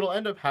 Because what'll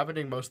end up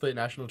happening mostly at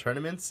national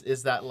tournaments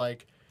is that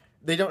like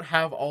they don't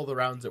have all the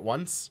rounds at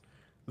once.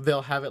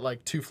 They'll have it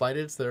like two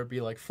flighted, so there'll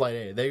be like flight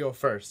A. They go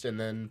first, and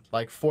then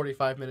like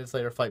 45 minutes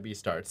later, flight B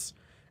starts.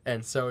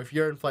 And so if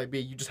you're in flight B,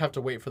 you just have to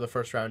wait for the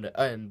first round to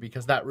end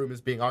because that room is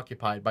being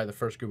occupied by the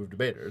first group of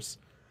debaters.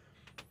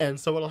 And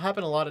so what'll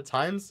happen a lot of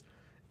times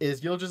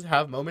is you'll just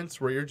have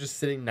moments where you're just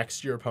sitting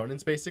next to your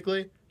opponents,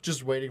 basically,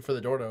 just waiting for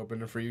the door to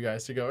open and for you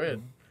guys to go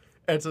in.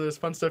 And so there's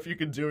fun stuff you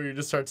can do where you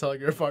just start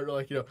telling your partner,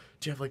 like, do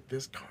you have, like,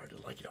 this card?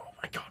 And, like, oh,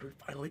 my God, we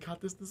finally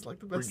got this. This is, like,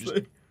 the best just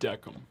thing.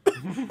 deck them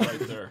right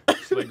there.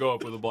 So they go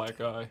up with a black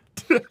eye.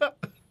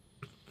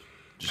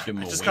 Just give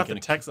him a I just wink got the and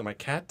a text that my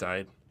cat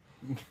died.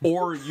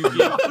 Or you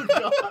give,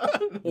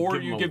 or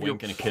Give you him a give your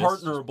wink and a kiss.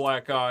 partner a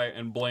black eye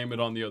and blame it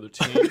on the other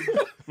team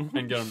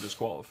and get them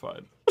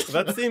disqualified.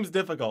 That seems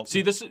difficult.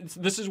 See, this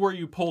is where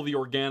you pull the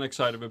organic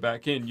side of it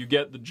back in. You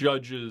get the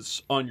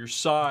judges on your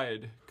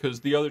side because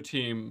the other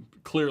team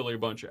clearly a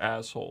bunch of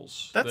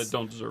assholes that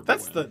don't deserve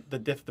That's to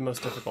win. the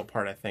most difficult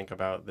part, I think,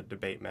 about the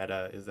debate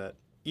meta is that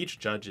each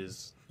judge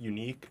is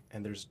unique,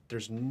 and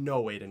there's no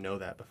way to know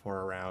that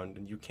before a round,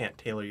 and you can't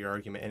tailor your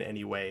argument in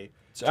any way.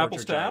 It's towards apples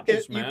your to judge.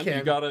 apples, You man.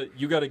 can.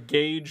 You gotta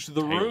gauge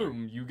the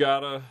room. You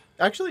gotta.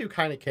 Actually, you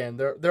kind of can.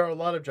 There are a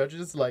lot of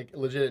judges, like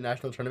legit at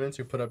national tournaments,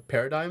 who put up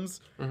paradigms,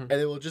 and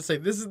they will just say,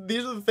 these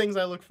are the things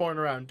I look for in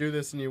a round. Do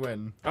this and you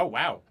win. Oh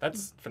wow,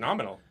 that's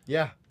phenomenal.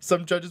 Yeah,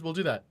 some judges will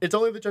do that. It's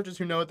only the judges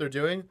who know what they're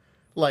doing,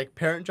 like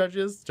parent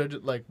judges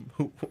like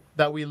who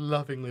that we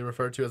lovingly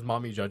refer to as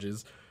mommy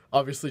judges.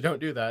 Obviously, don't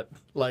do that.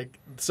 Like,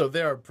 so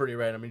they are pretty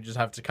random. You just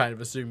have to kind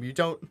of assume you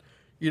don't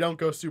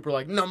go super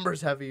like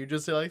numbers heavy. You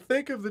just say like,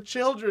 think of the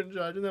children,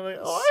 judge, and they're like,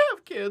 oh, I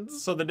have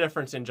kids. So the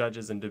difference in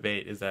judges and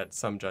debate is that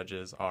some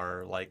judges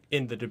are like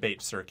in the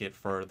debate circuit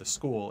for the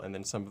school, and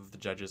then some of the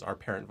judges are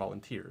parent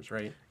volunteers,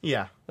 right?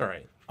 Yeah. All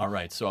right. All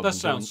right, so That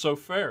sounds so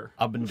fair.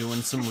 I've been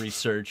doing some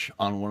research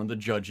on one of the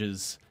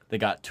judges. They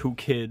got 2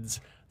 kids.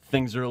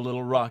 Things are a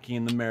little rocky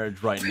in the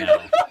marriage right now.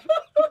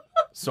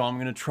 So I'm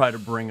going to try to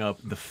bring up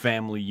the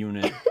family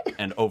unit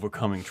and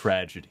overcoming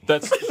tragedy.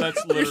 That's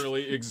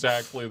literally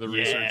exactly the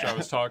research I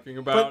was talking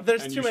about. But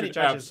there's and too you many should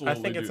judges. I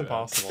absolutely think do it's that.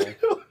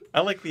 impossible.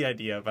 I like the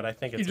idea, but I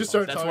think it's You just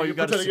impossible. start That's why you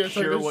got to pretending it's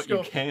like secure this, what you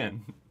go,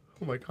 can.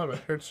 Oh my god, my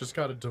parents just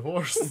got a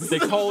divorce. They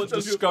call it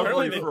Apparently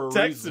discovery they for a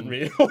texted reason.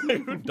 me.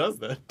 Like, who does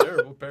that?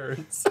 Terrible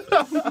parents.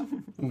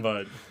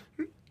 But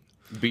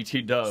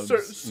BT Dubs,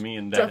 Sir, me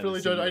and Dad. Definitely,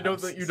 is in Judge. the I know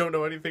house. that you don't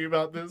know anything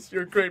about this.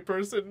 You're a great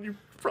person. You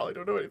probably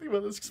don't know anything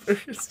about this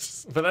experience.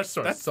 Just But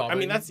start that's I sobbing.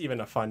 mean that's even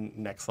a fun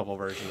next level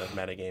version of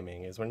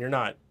metagaming is when you're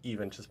not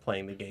even just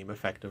playing the game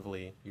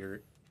effectively.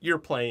 You're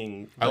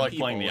playing. I like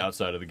people. playing the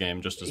outside of the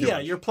game just as Yeah,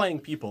 much. you're playing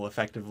people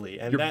effectively,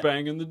 and You're that,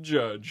 banging the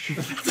judge.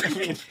 I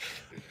mean, a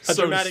So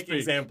to dramatic speak.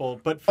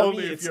 example. But for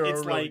only me, if it's you're it's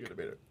a really like good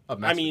debater. A I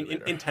master mean,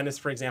 debater. in tennis,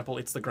 for example,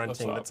 it's the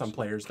grunting that some opposite.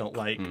 players don't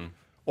like,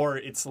 or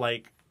it's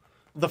like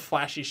the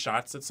flashy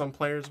shots that some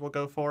players will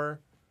go for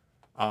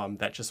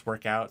that just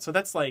work out. So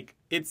that's like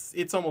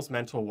it's almost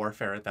mental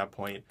warfare at that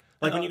point.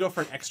 Like when you go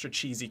for an extra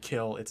cheesy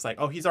kill, it's like,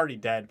 oh, he's already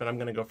dead, but I'm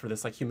gonna go for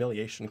this like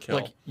humiliation kill.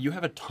 Like, you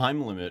have a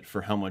time limit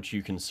for how much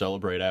you can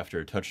celebrate after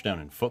a touchdown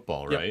in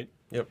football, right?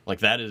 Yep. Like,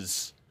 that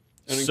is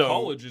And in so...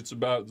 college, it's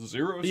about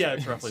 0 Yeah, seconds.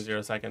 it's roughly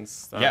 0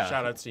 seconds. Yeah.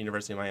 Shout outs to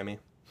University of Miami.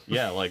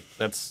 Yeah, like,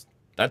 that's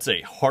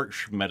a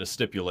harsh meta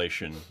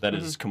stipulation that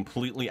is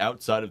completely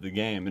outside of the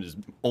game. It is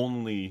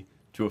only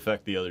to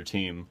affect the other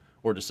team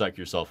or to psych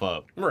yourself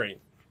up. Right.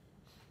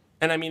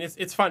 And I mean,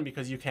 it's fun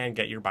because you can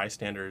get your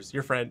bystanders,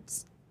 your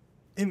friends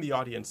in the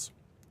audience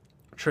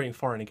cheering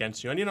for and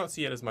against you. And you don't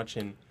see it as much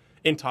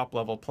in top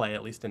level play,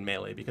 at least in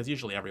Melee, because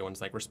usually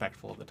everyone's like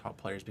respectful of the top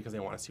players because they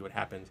want to see what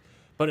happens.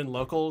 But in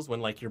locals,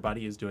 when like your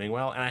buddy is doing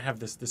well, and I have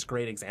this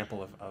great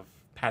example of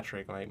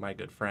Patrick, my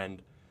good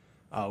friend.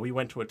 We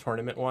went to a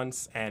tournament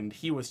once, and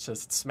he was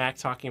just smack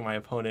talking my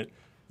opponent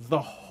the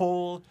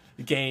whole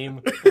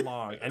game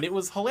long, and it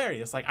was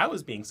hilarious. Like, I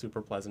was being super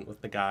pleasant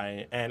with the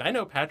guy, and I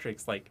know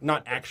Patrick's like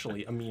not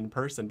actually a mean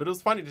person, but it was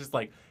funny to just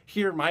like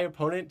hear my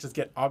opponent just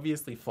get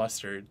obviously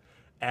flustered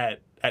at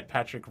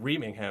Patrick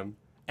reaming him,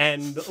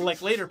 and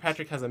like later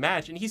Patrick has a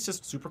match, and he's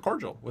just super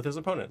cordial with his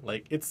opponent.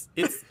 Like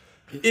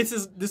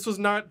this was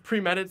not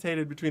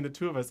premeditated between the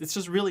two of us. It's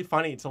just really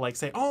funny to like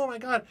say, "Oh my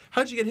god,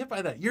 how'd you get hit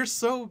by that? You're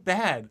so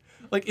bad."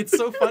 Like, it's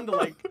so fun to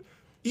like.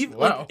 Even,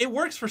 Wow. like, it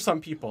works for some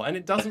people, and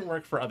it doesn't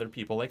work for other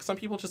people. Like, some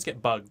people just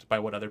get bugged by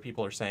what other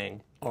people are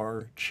saying.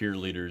 Are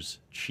cheerleaders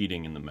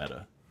cheating in the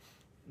meta?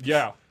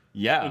 Yeah,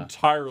 Yeah.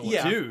 entirely.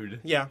 Yeah. Dude.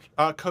 Yeah,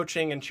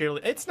 coaching and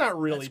cheerleading. It's not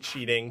really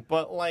cheating,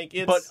 but like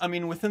it's. But I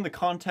mean, within the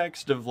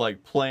context of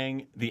like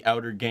playing the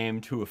outer game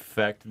to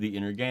affect the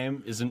inner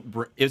game,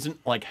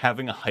 isn't like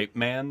having a hype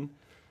man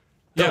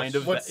kind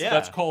of What's, yeah.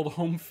 That's called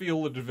home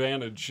field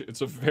advantage. It's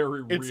a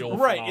very real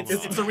right. phenomenon.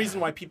 It's the reason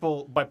why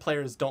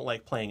players don't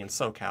like playing in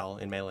SoCal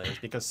in Melee is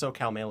because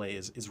SoCal Melee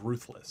is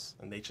ruthless,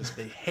 and they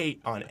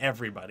hate on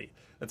everybody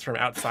that's from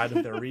outside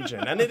of their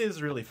region, and it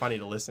is really funny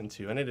to listen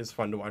to, and it is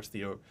fun to watch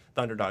the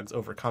underdogs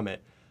overcome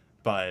it,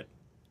 but.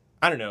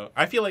 I don't know.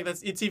 I feel like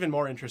it's even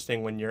more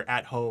interesting when you're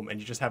at home and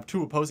you just have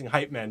two opposing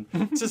hype men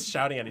just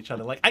shouting at each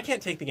other. Like, I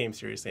can't take the game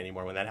seriously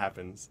anymore when that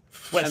happens.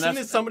 Well, as soon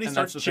as somebody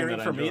starts that's the thing cheering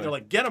that I for me, enjoy. they're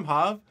like, "Get him,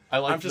 Hav!" I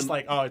like I'm just them-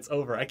 like, "Oh, it's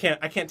over. I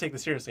can't take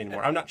this seriously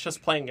anymore. I'm not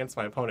just playing against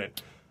my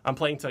opponent. I'm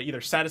playing to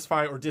either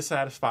satisfy or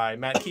dissatisfy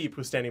Matt Keep,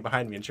 who's standing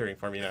behind me and cheering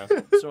for me now.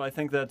 So I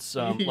think that's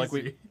like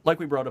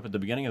we brought up at the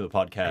beginning of the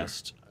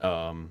podcast.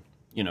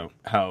 You know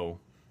how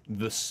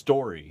the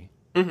story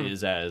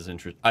is as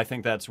interesting. I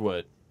think that's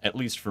what, at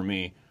least for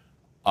me,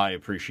 I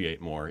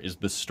appreciate more is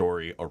the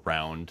story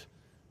around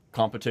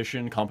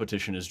competition.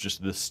 Competition is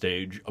just the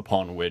stage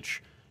upon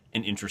which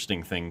an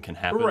interesting thing can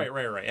happen.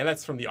 Right. And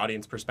that's from the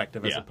audience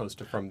perspective as Yeah. opposed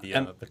to from the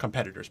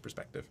competitor's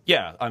perspective.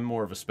 Yeah, I'm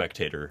more of a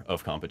spectator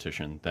of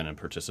competition than a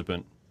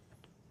participant.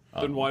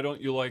 Then why don't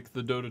you like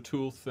the Dota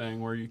 2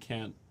 thing where you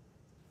can't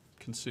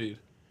concede?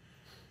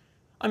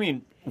 I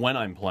mean, when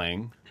I'm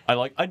playing,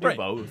 I do Right.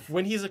 both.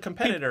 When he's a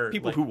competitor,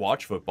 People like, who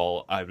watch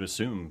football, I would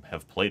assume,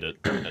 have played it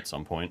at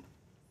some point.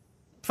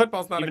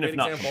 football's not even a if great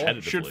not example.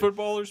 competitive. Should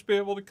footballers be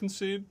able to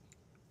concede?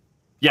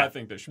 Yeah, I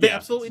think they should. They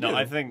absolutely no, do.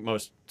 I think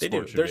most They do.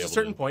 sports should There's be a able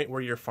certain to point where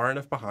you're far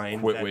enough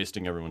behind quit that,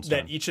 wasting everyone's that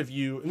time. each of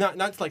you,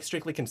 not like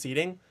strictly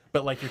conceding,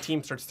 but like your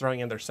team starts throwing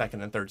in their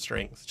second and third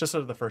strings, just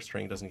so the first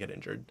string doesn't get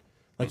injured.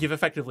 Like you've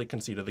effectively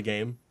conceded the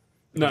game.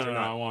 No, Because you're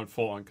not- I want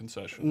full on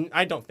concession.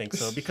 I don't think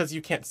so, because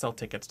you can't sell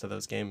tickets to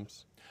those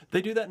games.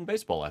 They do that in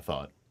baseball, I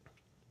thought.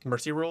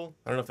 Mercy rule?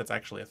 I don't know if that's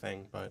actually a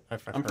thing, but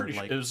I've I'm heard pretty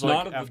sure like it was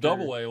Not like at after, the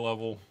double A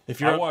level. if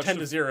you're I up watched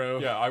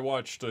 10-0. Yeah, I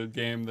watched a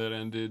game that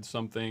ended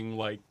something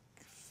like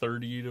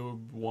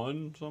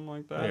 30-1, something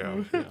like that.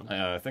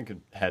 Yeah. I think it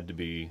had to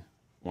be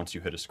once you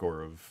hit a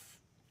score of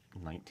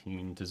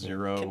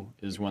 19-0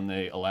 is when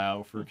they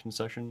allow for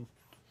concession.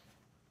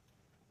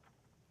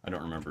 I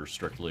don't remember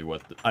strictly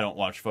what. I don't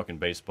watch fucking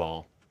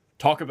baseball.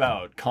 Talk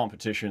about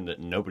competition that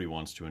nobody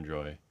wants to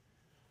enjoy.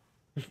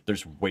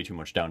 There's way too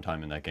much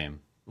downtime in that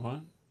game.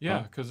 What?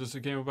 Yeah, because it's a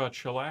game about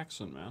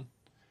chillaxing, man.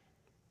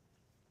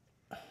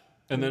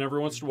 And then every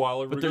once in a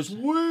while, everybody there's- goes,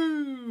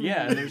 woo!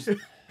 Yeah, and there's.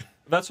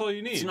 That's all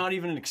you need. It's not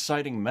even an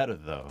exciting meta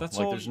though. That's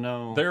like all. there's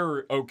no.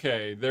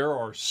 There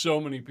are so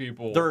many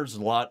people. There's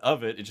a lot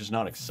of it. It's just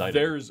not exciting.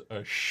 There's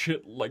a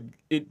shit like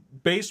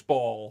it.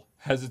 Baseball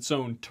has its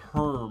own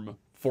term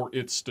for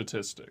its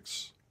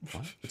statistics.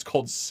 It's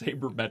called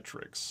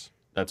sabermetrics.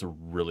 That's a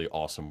really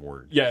awesome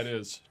word. Yeah, it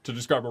is to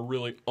describe a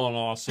really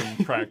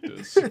unawesome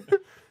practice.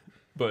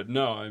 But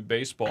no, in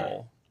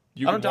baseball,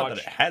 you I can don't doubt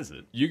watch. that it has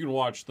it. You can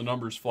watch the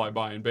numbers fly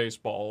by in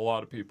baseball. A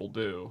lot of people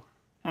do.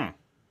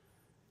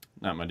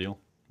 Not my deal,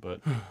 but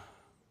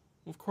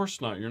Of course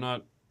not. You're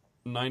not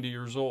 90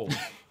 years old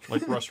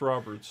like Russ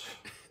Roberts.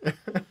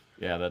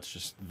 yeah,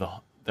 that's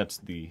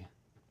the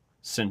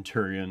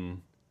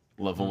Centurion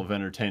level of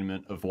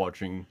entertainment of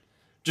watching.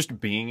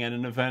 Just being at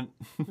an event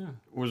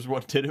was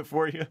what did it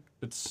for you.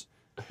 It's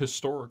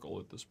historical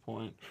at this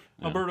point.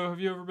 Alberto,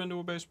 have you ever been to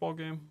a baseball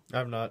game?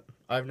 I've not.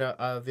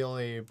 The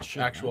only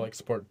actual like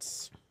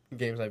sports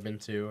games I've been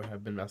to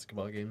have been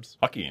basketball games.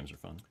 Hockey games are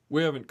fun.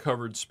 We haven't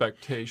covered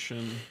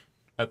spectation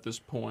at this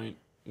point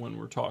when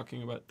we're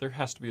talking about. There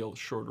has to be a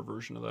shorter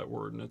version of that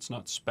word, and it's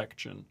not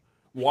spection.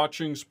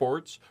 Watching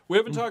sports. We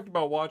haven't talked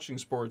about watching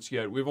sports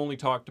yet. We've only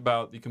talked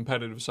about the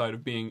competitive side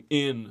of being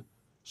in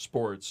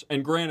sports.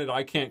 And granted,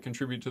 I can't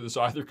contribute to this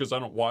either because I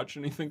don't watch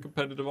anything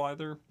competitive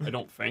either. I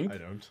don't think. I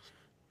don't.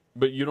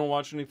 But you don't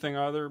watch anything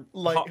either?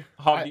 Like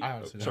hobby. I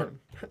honestly sorry.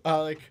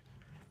 don't.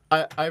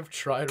 I've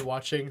tried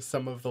watching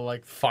some of the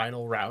like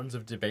final rounds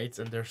of debates,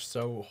 and they're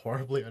so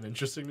horribly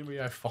uninteresting to me.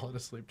 I've fallen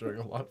asleep during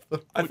a lot of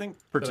them. I think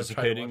that I've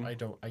tried to watch.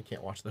 participating. I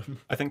can't watch them.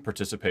 I think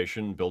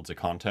participation builds a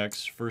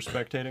context for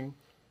spectating.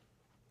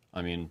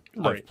 I mean,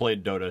 Right. I've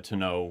played Dota to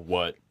know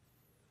what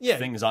Yeah.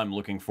 things I'm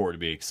looking for to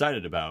be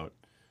excited about,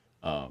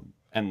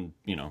 and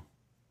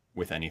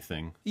with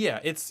anything.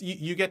 Yeah, it's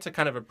you get to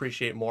kind of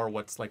appreciate more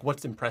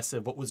what's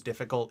impressive, what was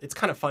difficult. It's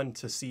kind of fun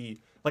to see.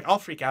 Like I'll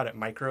freak out at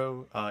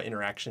micro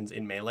interactions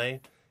in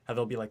Melee. How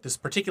there'll be like this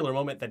particular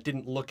moment that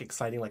didn't look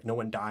exciting, like no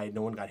one died,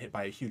 no one got hit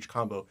by a huge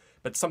combo,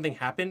 but something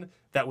happened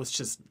that was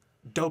just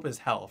dope as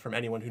hell from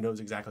anyone who knows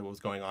exactly what was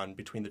going on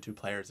between the two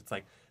players. It's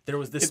like there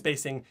was this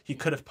spacing, he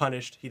could have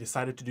punished, he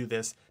decided to do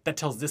this. That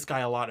tells this guy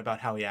a lot about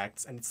how he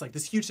acts, and it's like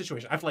this huge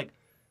situation.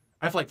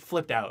 I've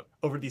flipped out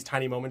over these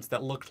tiny moments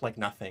that looked like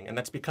nothing, and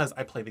that's because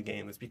I play the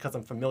game. It's because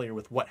I'm familiar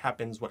with what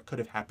happens, what could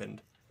have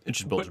happened. It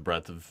just builds a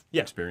breadth of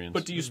Yeah, experience.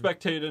 But do you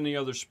spectate any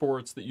other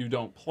sports that you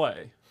don't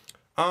play?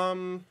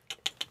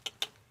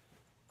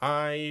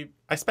 I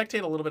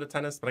spectate a little bit of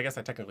tennis, but I guess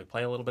I technically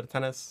play a little bit of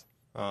tennis.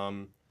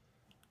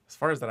 As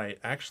far as that, I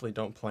actually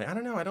don't play. I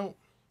don't know. I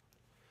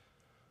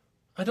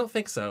don't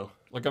think so.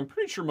 Like, I'm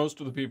pretty sure most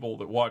of the people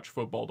that watch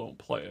football don't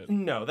play it.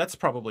 No, that's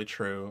probably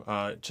true.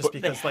 Just But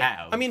because, they like,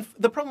 have. I mean,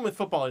 the problem with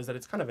football is that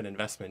it's kind of an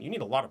investment. You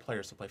need a lot of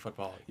players to play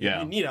football.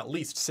 Yeah. You need at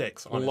least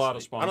 6. Honestly. lot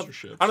of I don't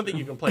sponsorships. think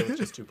you can play with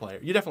just 2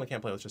 players. You definitely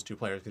can't play with just 2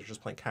 players because you're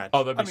just playing catch.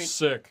 Oh, that'd be mean-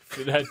 sick if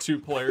it had 2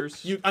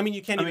 players. you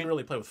can't even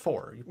really play with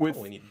 4. You with-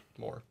 probably need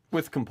more.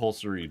 With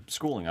compulsory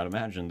schooling, I'd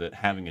imagine that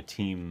having a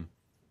team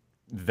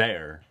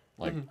there,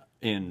 like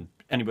in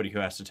anybody who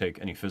has to take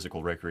any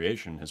physical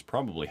recreation, has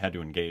probably had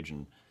to engage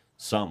in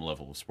some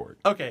level of sport.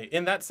 Okay,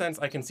 in that sense,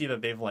 I can see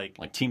that they've like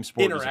Team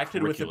sport is a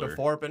interacted with it curricular.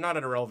 before, but not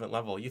at a relevant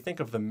level. You think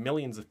of the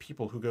millions of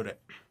people who go to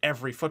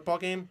every football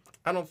game.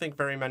 I don't think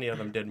very many of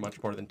them did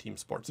much more than team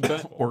sports. in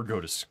school. Or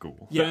go to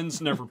school. Ben's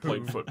never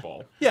played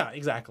football, Yeah,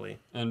 exactly.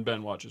 and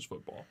Ben watches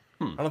football.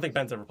 I don't think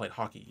Ben's ever played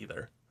hockey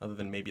either, other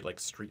than maybe like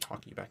street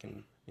hockey back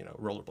in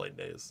rollerblade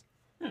days.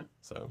 Yeah.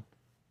 So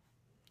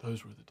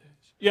Those were the days.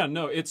 Yeah,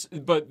 no,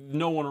 but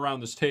no one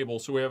around this table,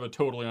 so we have a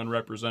totally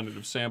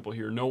unrepresentative sample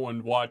here. No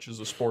one watches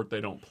a sport they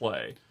don't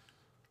play.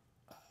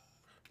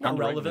 not On the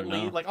regular,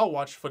 relevantly, no. like I'll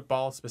watch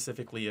football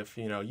specifically if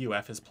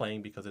UF is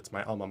playing because it's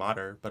my alma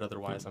mater, but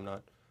otherwise I'm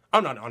not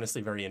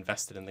honestly very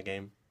invested in the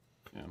game.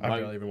 Yeah, I my,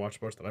 barely even watch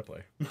sports that I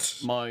play.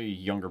 my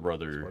younger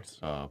brother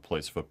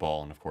plays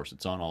football, and of course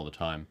it's on all the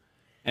time.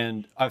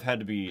 And I've had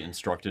to be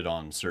instructed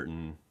on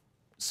certain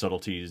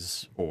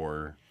subtleties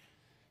or,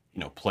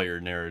 player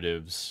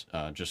narratives,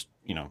 just,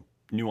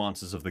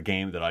 nuances of the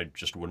game that I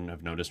just wouldn't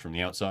have noticed from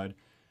the outside.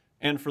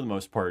 And for the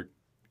most part,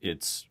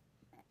 it's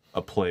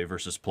a play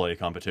versus play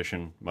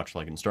competition, much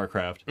like in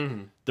StarCraft.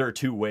 Mm-hmm. There are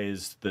two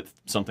ways that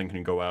something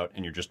can go out,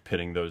 and you're just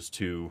pitting those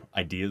two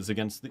ideas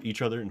against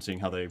each other and seeing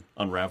how they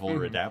unravel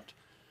or adapt,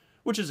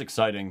 which is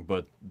exciting,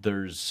 but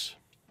there's...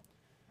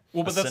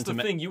 Well, but A that's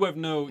sentiment- the thing. You have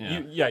no.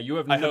 Yeah. You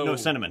have I have no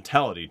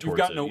sentimentality You've towards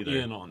got it no either.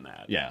 in on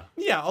that. Yeah.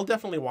 Yeah, I'll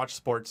definitely watch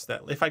sports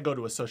that if I go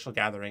to a social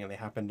gathering and they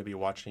happen to be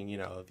watching,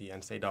 the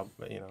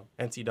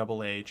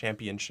NCAA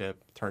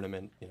championship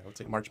tournament,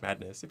 it's like March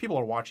Madness. If people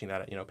are watching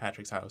that at,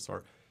 Patrick's house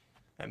or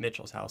at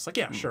Mitchell's house, like,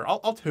 yeah, sure,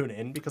 I'll tune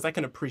in because I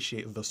can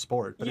appreciate the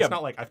sport. But Yeah, it's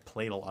not like I've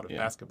played a lot of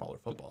basketball or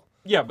football.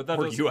 Yeah, but that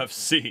Or does,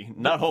 UFC.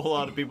 Not a whole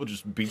lot of people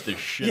just beat the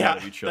shit out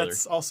of each other.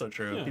 that's also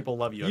true. Yeah. People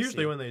love UFC.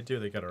 Usually when they do,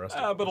 they get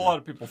arrested. but a lot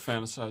of people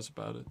fantasize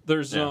about it.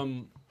 There's Yeah.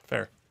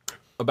 Fair.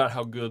 about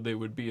how good they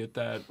would be at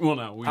that. Well,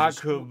 no,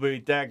 could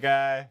beat that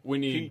guy. We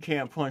need- He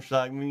can't punch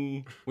like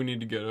me. we need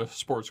to get a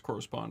sports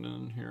correspondent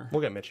in here.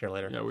 We'll get Mitch here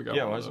later. Yeah, we got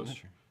Yeah, one why of isn't those.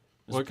 it?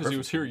 Well, because he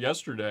was here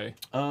yesterday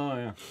Oh,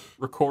 yeah.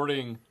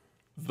 recording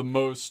the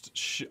most.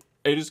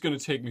 It is going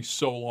to take me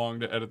so long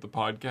to edit the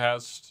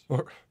podcast.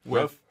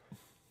 With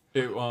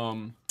it,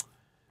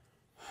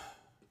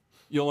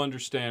 you'll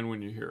understand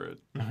when you hear it.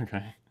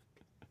 Okay.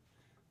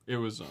 It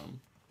was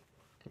I'm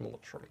a little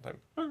short on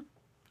time.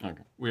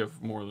 Okay. we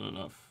have more than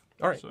enough.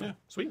 All right. So- Yeah.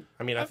 Sweet.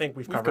 I mean, I think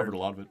we've We've covered covered a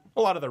lot of it.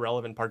 a lot of the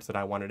relevant parts that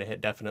I wanted to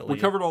hit, definitely. We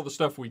covered all the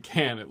stuff we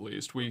can, at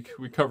least. We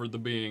covered the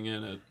being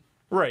in it.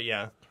 Right,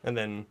 yeah. And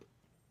then,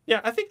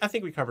 yeah, I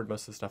think we covered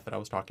most of the stuff that I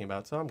was talking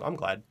about, so I'm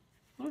glad.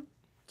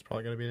 It's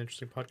probably going to be an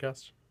interesting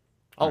podcast.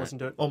 I'll Right. listen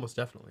to it. Almost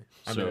definitely.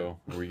 So,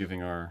 are we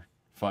giving our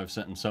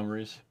 5-sentence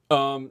summaries?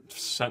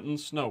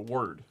 Sentence? No,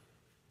 word.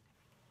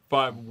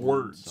 5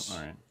 words.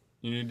 All right.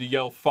 You need to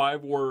yell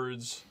 5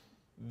 words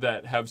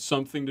that have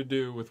something to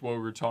do with what we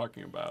were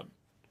talking about.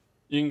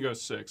 You can go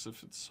 6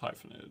 if it's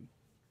hyphenated.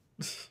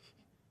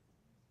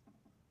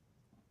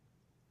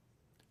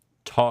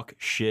 Talk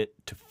shit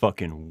to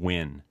fucking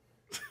win.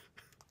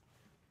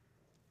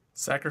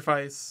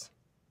 Sacrifice,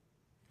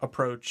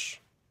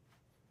 approach,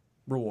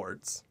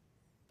 rewards.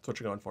 That's what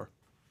you're going for.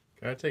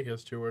 Can I take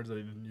his 2 words that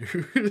he didn't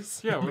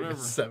use? Yeah, Make it whatever.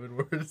 7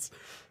 words.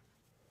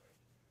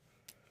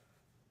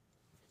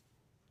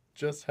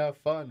 Just have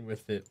fun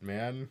with it,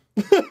 man.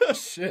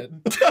 Shit.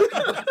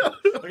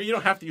 Like, you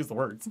don't have to use the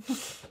words.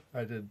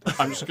 I did.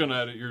 I'm just going to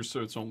edit yours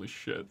so it's only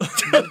shit.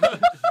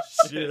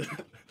 Shit.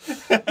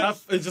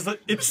 It's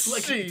like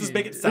just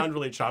make it sound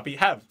really choppy.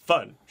 Have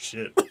fun.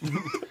 Shit.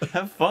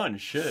 Have fun,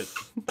 shit.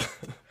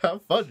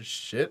 Have fun,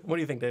 shit. What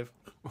do you think, Dave?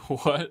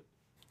 What?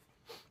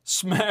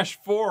 Smash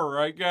 4,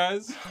 right,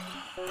 guys?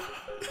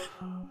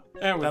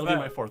 And with That'll that,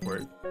 be my 4th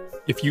word.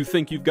 if you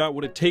think you've got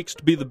what it takes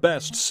to be the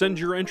best, send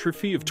your entry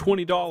fee of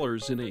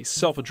 $20 in a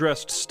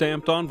self-addressed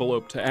stamped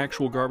envelope to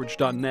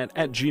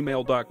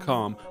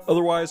actualgarbage.net@gmail.com.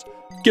 Otherwise,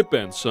 get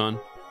Ben, son.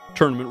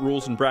 Tournament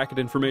rules and bracket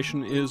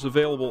information is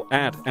available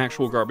at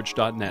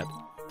actualgarbage.net.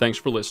 Thanks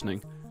for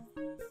listening.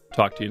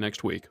 Talk to you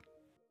next week.